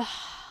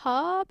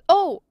hub.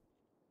 Oh,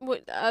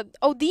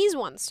 these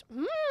ones.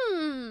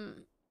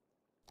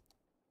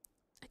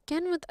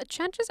 Again, with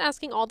Chat just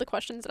asking all the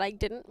questions that I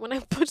didn't when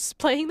I was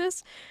playing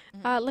this.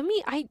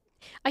 I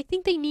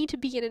think they need to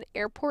be in an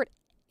airport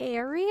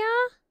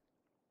area.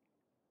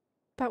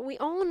 But we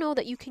all know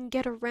that you can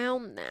get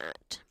around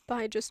that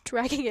by just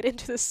dragging it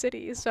into the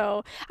city.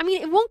 So, I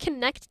mean, it won't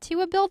connect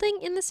to a building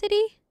in the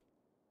city.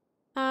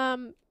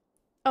 And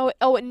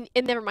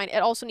never mind.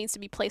 It also needs to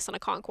be placed on a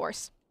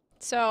concourse.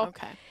 So,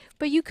 okay.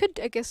 But you could,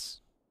 I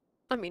guess,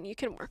 I mean, you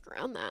can work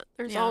around that.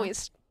 There's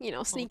always,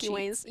 sneaky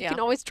ways. You can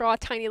always draw a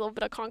tiny little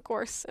bit of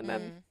concourse, and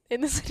then in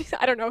the city,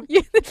 I don't know.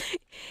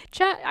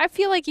 Chat, I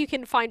feel like you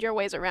can find your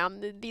ways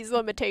around these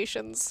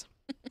limitations.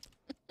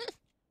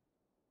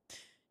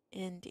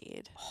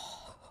 Indeed.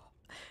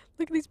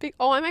 Look at these big...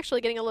 Oh, I'm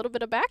actually getting a little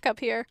bit of backup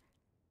here.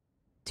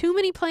 Too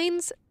many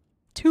planes,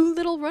 too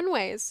little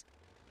runways.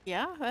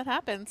 Yeah, that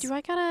happens.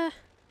 I'm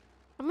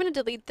gonna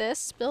delete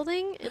this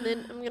building, and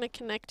then I'm gonna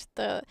connect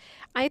the...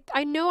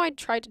 I know I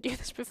tried to do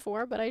this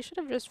before, but I should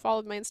have just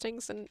followed my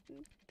instincts and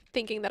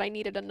thinking that I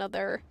needed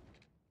another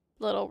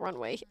little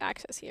runway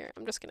access here.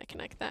 I'm just gonna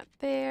connect that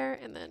there,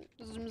 and then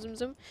zoom, zoom,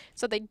 zoom.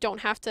 So they don't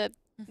have to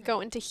go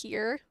into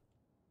here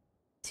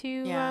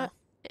to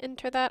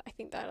enter that. I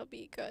think that'll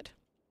be good.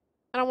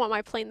 I don't want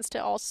my planes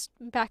to all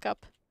back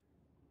up.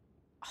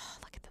 Oh,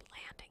 look at the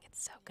landing.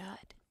 It's so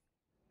good.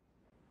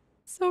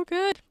 So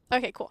good.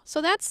 Okay, cool.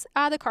 So that's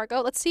the cargo.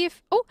 Let's see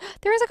if... Oh,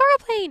 there is a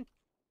cargo plane!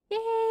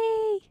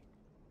 Yay!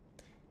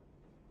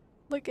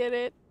 Look at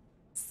it.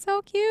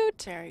 So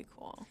cute. Very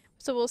cool.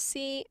 So we'll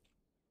see...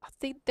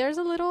 there's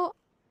a little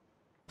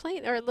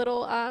plane, or a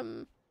little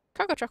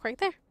cargo truck right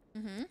there.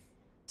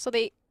 So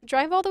they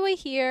drive all the way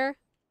here,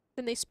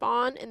 then they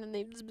spawn, and then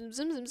they zoom,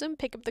 zoom, zoom, zoom,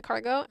 pick up the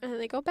cargo, and then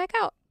they go back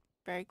out.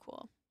 Very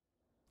cool.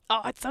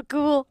 Oh, it's so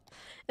cool.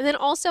 And then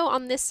also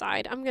on this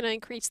side, I'm going to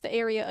increase the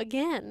area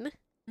again.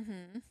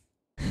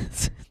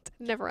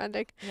 Never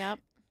ending. Yep.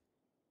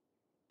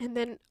 And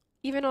then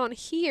even on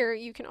here,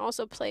 you can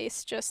also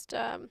place just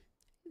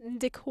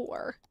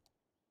decor.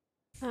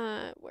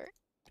 Where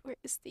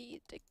is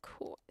the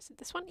decor? Is it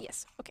this one?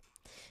 Yes. Okay.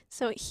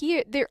 So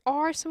here, there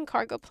are some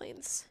cargo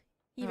planes.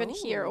 Even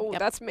here. Oh, yep.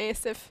 that's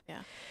massive.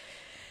 Yeah.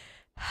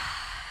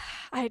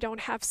 I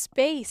don't have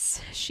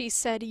space, she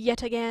said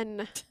yet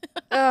again.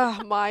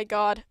 Oh my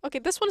god. Okay,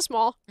 this one's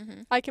small.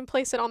 I can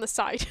place it on the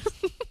side.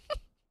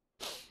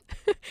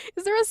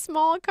 Is there a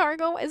small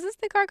cargo? Is this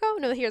the cargo?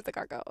 No, here's the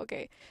cargo.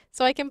 Okay.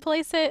 So I can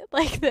place it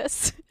like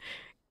this.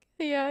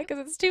 Yeah, because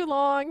it's too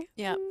long.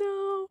 Yeah.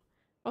 No.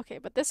 Okay,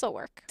 but this'll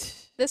work.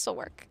 This'll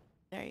work.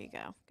 There you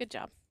go. Good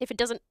job. If it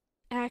doesn't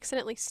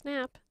accidentally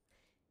snap,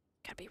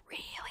 gotta be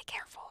really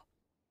careful.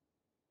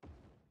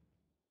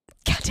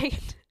 God dang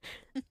it.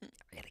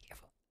 Really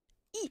careful.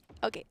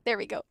 Okay, there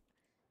we go.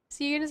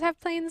 So you're gonna have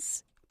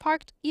planes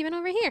parked even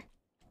over here.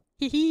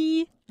 Hee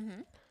hee.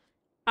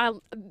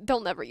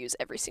 They'll never use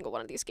every single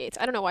one of these gates.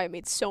 I don't know why I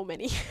made so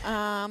many.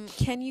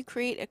 Can you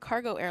create a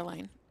cargo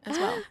airline as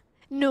well?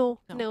 No,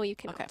 you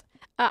cannot. Okay.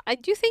 I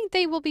do think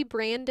they will be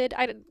branded.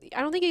 I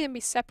don't think it can be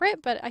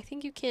separate, but I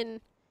think you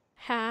can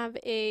have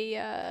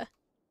a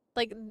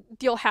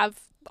you'll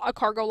have a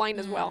cargo line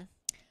as well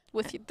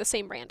with the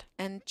same brand.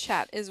 And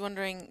chat is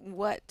wondering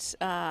what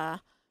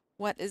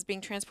is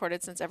being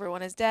transported since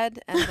everyone is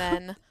dead, and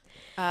then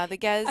the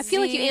Gezi I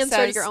feel like you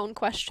answered your own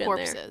question.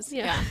 Corpses.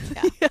 There. Yeah.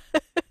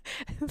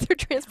 They're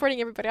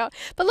transporting everybody out.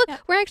 But look,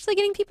 we're actually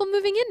getting people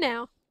moving in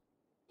now.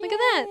 Look at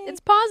that.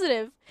 It's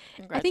positive.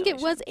 I think it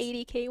was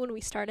 80K when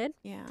we started.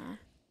 Yeah.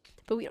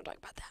 But we don't talk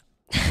about that.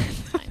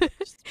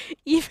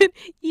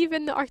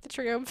 even the Arc de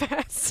Triomphe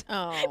has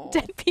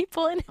dead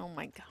people in it. Oh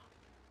my god.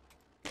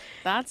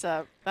 That's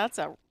a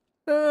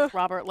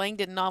Robert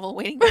Langdon novel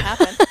waiting to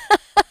happen.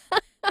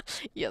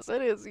 Yes,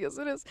 it is. Yes,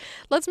 it is.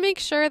 Let's make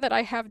sure that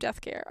I have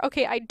death care.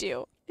 Okay, I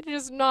do. It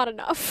is not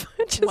enough.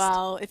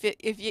 Well, if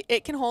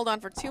it can hold on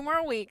for 2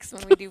 more weeks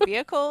when we do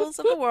Vehicles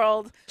of the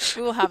World,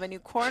 we will have a new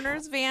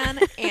coroner's van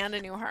and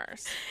a new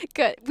hearse.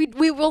 Good.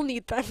 We will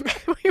need them.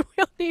 We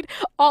will need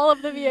all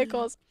of the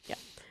vehicles. Yeah.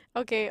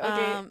 Okay.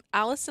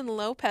 Allison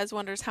Lopez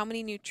wonders how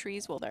many new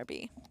trees will there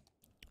be?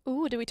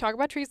 Ooh, did we talk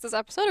about trees this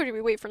episode, or do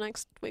we wait for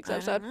next week's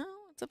episode? I don't know.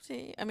 It's up to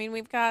you. I mean,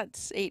 we've got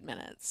 8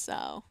 minutes,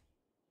 so.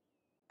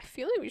 I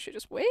feel like we should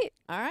just wait.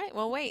 All right,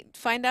 well, wait.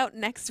 Find out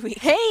next week.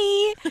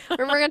 Hey!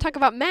 We're going to talk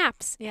about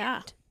maps.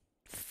 Yeah.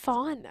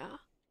 Fauna.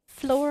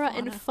 Flora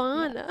and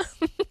fauna.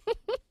 Yes.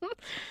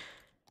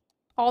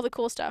 All the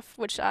cool stuff,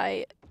 which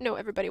I know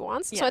everybody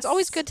wants. Yes. So it's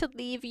always good to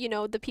leave,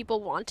 the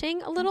people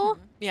wanting a little.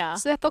 Yeah.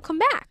 So that they'll come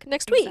back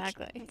next week.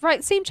 Exactly.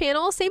 Right, same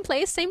channel, same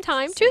place, same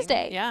time,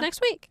 Tuesday. Yeah. Next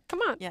week.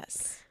 Come on.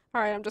 Yes.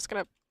 All right, I'm just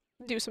going to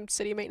do some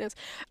city maintenance.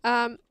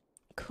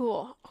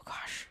 Cool. Oh,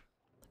 gosh.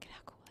 Look at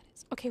how cool it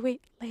is. Okay,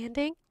 wait.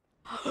 Landing.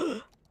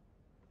 Ooh,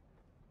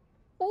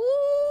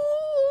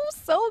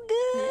 so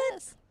good.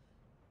 Yes.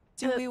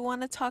 Do we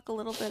want to talk a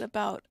little bit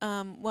about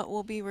what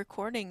we'll be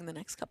recording the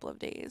next couple of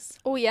days?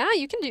 Oh yeah,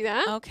 you can do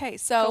that. Okay,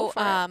 so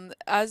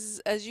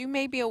as you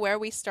may be aware,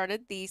 we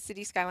started the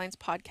City Skylines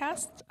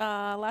podcast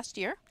last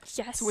year.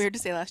 Yes, it's weird to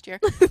say last year.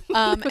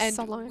 And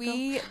so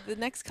the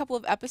next couple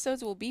of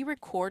episodes we'll be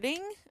recording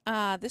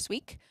this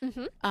week,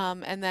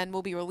 and then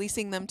we'll be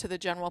releasing them to the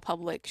general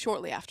public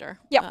shortly after.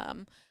 Yeah.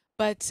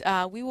 But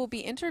we will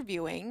be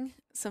interviewing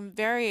some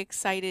very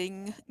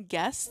exciting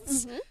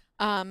guests.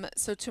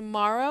 So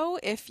tomorrow,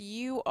 if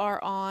you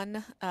are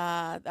on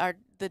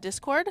the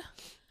Discord,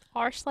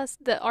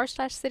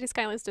 r/City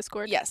Skylines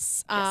Discord.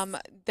 Yes.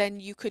 Then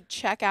you could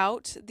check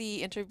out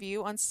the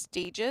interview on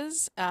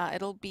Stages.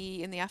 It'll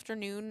be in the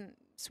afternoon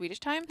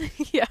Swedish time.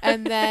 Yeah.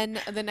 And then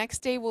the next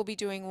day we'll be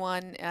doing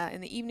one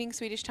in the evening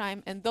Swedish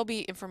time, and there'll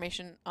be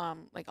information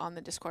like on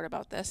the Discord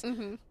about this.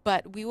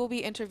 But we will be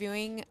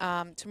interviewing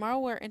tomorrow.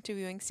 We're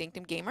interviewing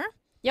Sanctum Gamer.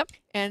 Yep.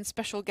 And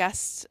special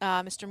guest,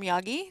 Mr.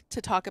 Miyagi,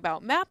 to talk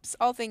about maps,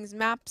 all things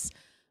maps.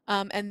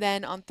 And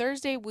then on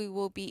Thursday, we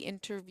will be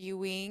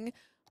interviewing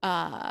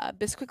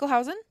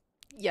Bisquickelhausen.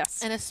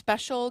 Yes. And a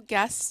special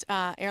guest,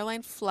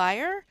 airline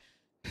flyer,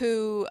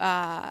 who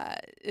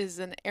is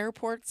an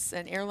airports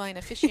and airline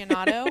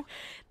aficionado.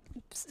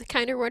 It's the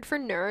kinder word for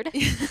nerd.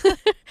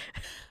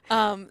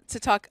 To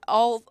talk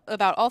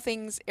about all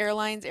things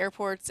airlines,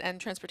 airports, and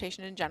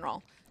transportation in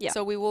general. Yeah.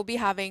 So we will be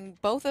having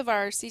both of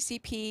our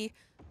CCP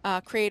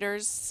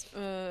creators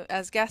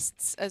as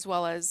guests, as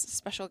well as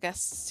special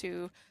guests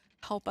to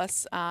help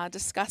us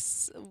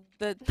discuss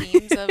the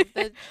themes of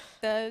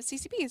the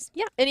CCPs.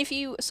 Yeah, and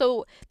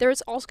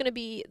there's also going to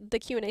be the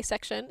Q&A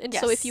section, and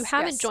so if you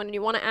haven't joined and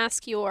you want to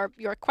ask your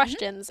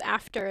questions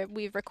after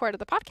we've recorded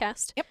the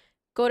podcast,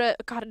 go to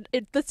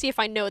let's see if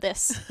I know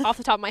this off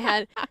the top of my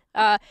head,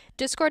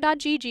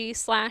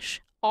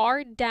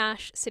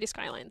 discord.gg/r-City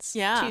Skylines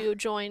to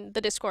join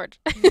the Discord.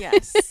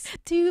 Yes.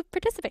 To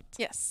participate.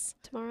 Yes.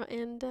 Tomorrow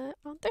and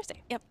on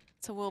Thursday. Yep.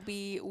 So we'll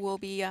be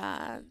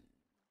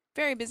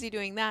very busy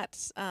doing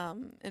that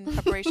in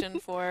preparation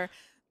for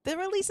the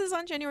releases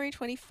on January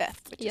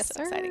 25th, which is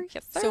so exciting.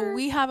 Yes, sir. So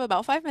we have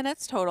about 5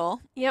 minutes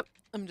total. Yep.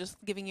 I'm just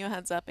giving you a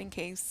heads up in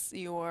case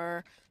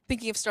you're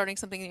thinking of starting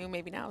something new,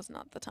 maybe now is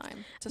not the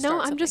time to No,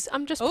 start I'm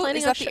just Oh,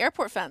 planning is on that the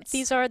airport fence?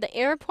 These are the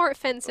airport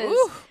fences.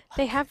 Ooh.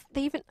 They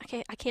even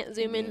okay, I can't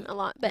zoom in a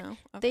lot, but No?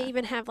 they Okay.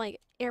 even have like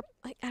I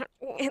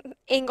don't,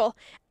 angle.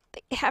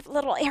 They have a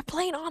little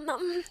airplane on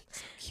them.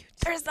 So cute.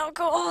 They're so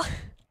cool.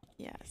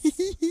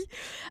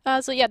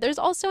 Yes. So yeah, there's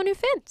also a new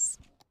fence,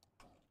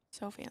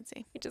 So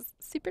fancy. which is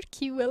super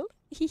cute.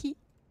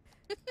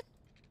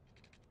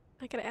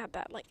 I gotta add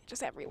that like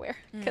just everywhere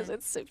because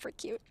it's super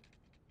cute.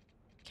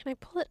 Can I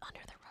pull it under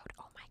the road?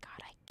 Oh my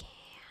god, I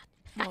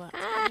can. Well,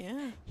 that's,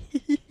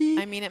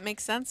 yeah. I mean, it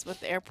makes sense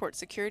with airport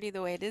security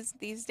the way it is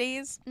these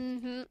days.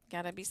 Mm-hmm.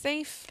 Gotta be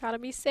safe. Gotta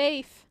be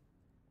safe.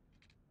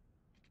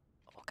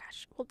 Oh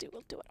gosh, we'll do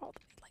it all the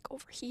way like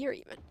over here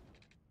even.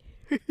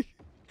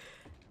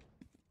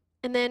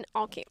 And then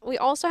okay, we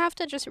also have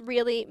to just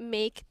really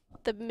make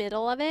the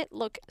middle of it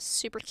look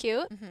super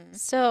cute.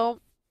 So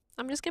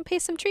I'm just gonna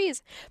paste some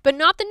trees, but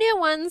not the new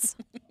ones,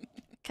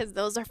 because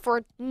those are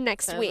for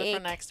next week. Those are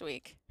for next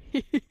week.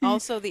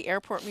 Also, the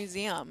airport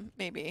museum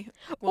maybe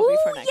will be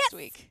for next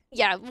week.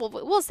 Yeah,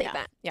 we'll save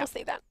that. Yeah. We'll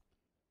save that.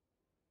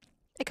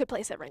 I could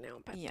place it right now,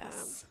 but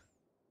Yes.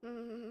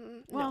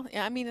 Well,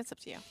 yeah. I mean, it's up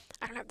to you.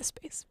 I don't have the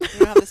space. You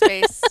don't have the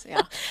space.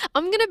 Yeah.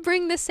 I'm gonna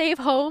bring the save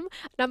home,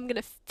 and I'm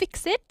gonna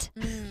fix it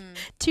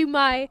to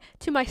my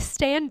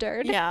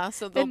standard. Yeah.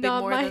 So there'll and be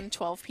not more my- than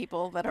 12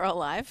 people that are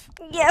alive.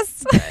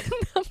 Yes.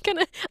 I'm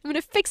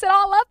gonna fix it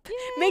all up,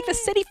 make the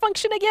city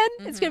function again.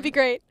 It's gonna be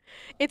great.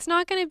 It's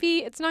not gonna.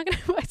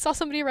 I saw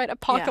somebody write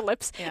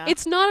apocalypse. Yeah.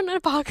 It's not an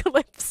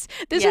apocalypse.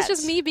 This is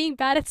just Yet. me being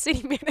bad at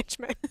city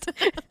management.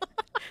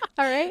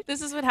 All right.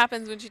 This is what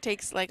happens when she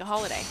takes like a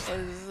holiday.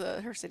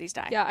 Is her cities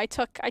die. Yeah, I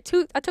took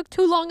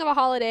too long of a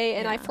holiday,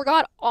 and I Yeah.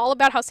 forgot all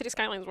about how City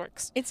Skylines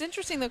works. It's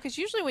interesting though, because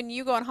usually when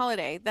you go on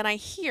holiday, then I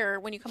hear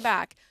when you come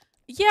back,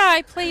 yeah,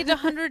 I played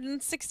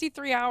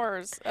 163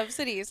 hours of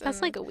Cities. That's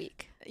and like a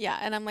week. Yeah,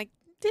 and I'm like,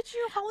 did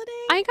you holiday?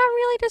 I got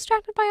really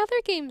distracted by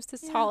other games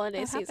this holiday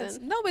that happens.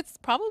 season. No, it's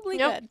probably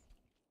Nope. good.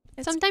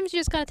 It's, Sometimes you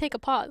just gotta take a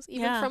pause,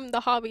 even Yeah. from the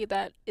hobby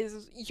that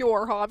is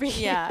your hobby.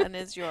 yeah, and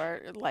is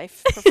your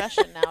life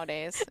profession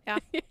nowadays. Yeah.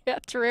 Yeah,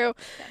 true.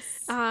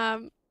 Yes.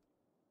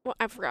 Well,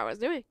 I forgot what I was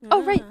doing.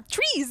 Oh, right, Ah.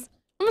 trees.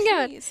 Oh my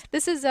god, Trees.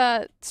 this is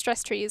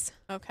stress trees.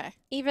 Okay.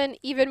 Even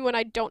when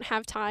I don't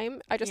have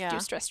time, I just Yeah. do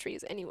stress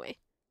trees anyway.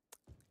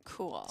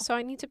 Cool. So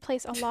I need to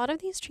place a lot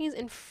of these trees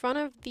in front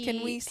of the.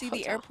 Can we see the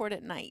hotel. airport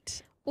at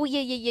night? Oh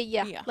yeah.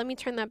 Yeah. Let me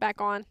turn that back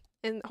on,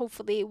 and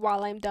hopefully,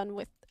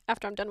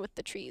 after I'm done with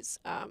the trees,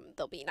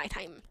 there'll be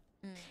nighttime.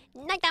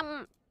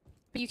 Nighttime.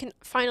 But you can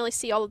finally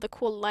see all of the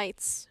cool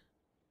lights,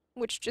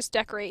 which just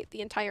decorate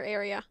the entire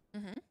area.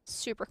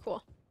 Super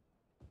cool.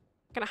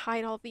 Gonna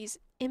hide all these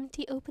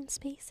empty open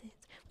spaces.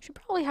 We should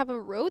probably have a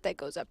road that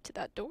goes up to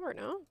that door,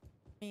 no?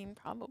 I mean,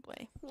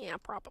 probably. Yeah,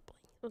 probably.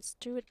 Let's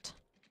do it.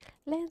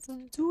 Let's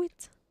do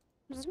it.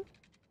 Zoom.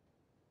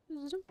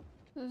 Zoom.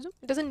 Zoom.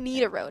 It doesn't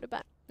need a road,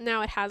 but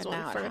now it has But one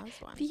now for it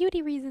has one.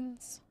 beauty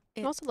reasons.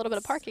 And also a little bit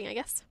of It's- parking, I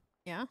guess.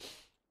 Yeah.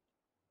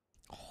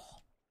 Oh,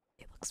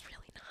 it looks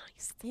really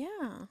nice.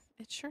 Yeah,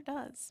 it sure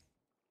does.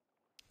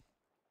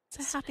 It's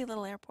a happy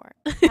little airport.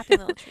 Happy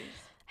little trees.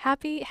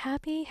 Happy.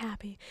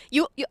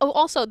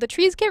 Also, the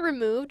trees get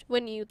removed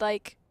when you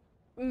like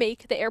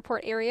make the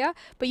airport area,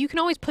 but you can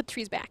always put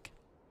trees back.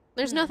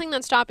 There's nothing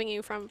that's stopping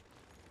you from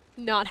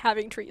not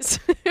having trees.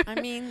 I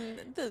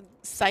mean, the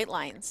sight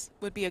lines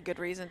would be a good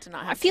reason to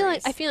not have I feel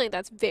trees. like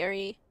that's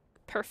very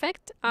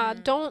perfect.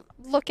 Don't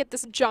look at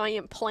this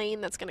giant plane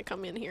that's gonna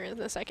come in here in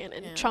a second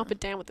and chomp it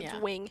down with its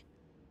wing.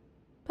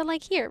 But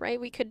like here, right?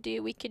 We could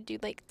do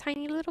like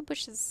tiny little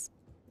bushes.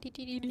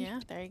 Yeah,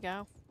 there you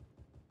go.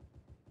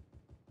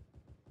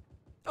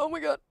 Oh my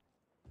god.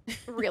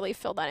 Really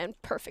fill that in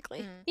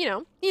perfectly.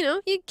 You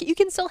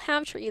can still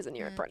have trees in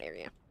your airport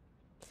area.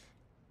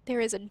 There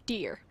is a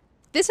deer.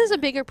 This is a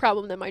bigger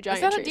problem than my giant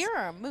Is that trees. a deer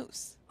or a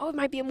moose? Oh, it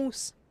might be a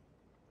moose.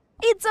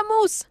 It's a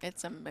moose.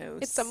 It's a moose.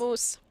 It's a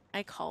moose.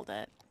 I called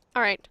it.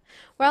 All right.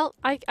 Well,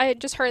 I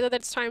just heard that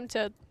it's time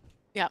to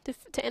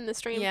to end the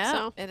stream. Yeah,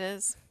 So, it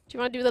is. do you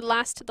want to do the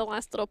last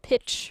little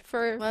pitch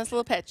for? Last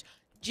little pitch.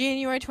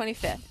 January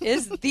 25th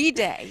is the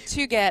day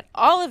to get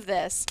all of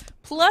this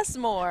plus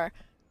more.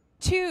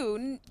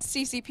 2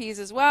 CCPs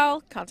as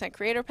well, content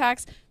creator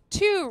packs,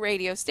 2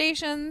 radio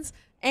stations,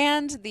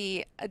 and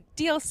the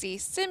DLC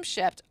Sim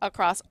Shift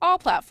across all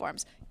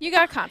platforms. You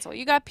got console,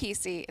 you got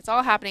PC. It's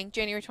all happening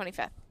January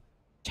 25th.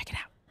 Check it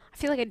out. I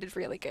feel like I did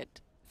really good.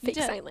 Fake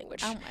sign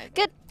language. Oh my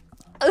Good.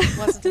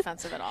 Wasn't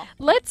offensive at all.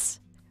 Let's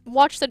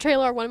watch the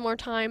trailer one more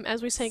time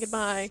as we say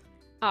goodbye.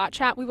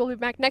 Chat, we will be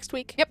back next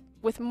week. Yep.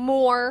 With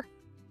more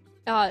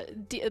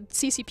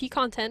CCP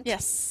content.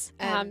 Yes.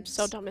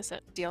 So don't miss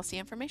it. DLC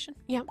information.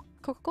 Yeah.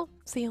 Cool.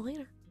 See you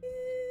later.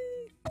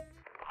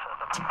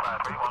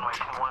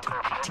 531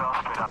 clear for takeoff,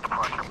 straight out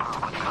departure,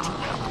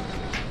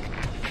 approved.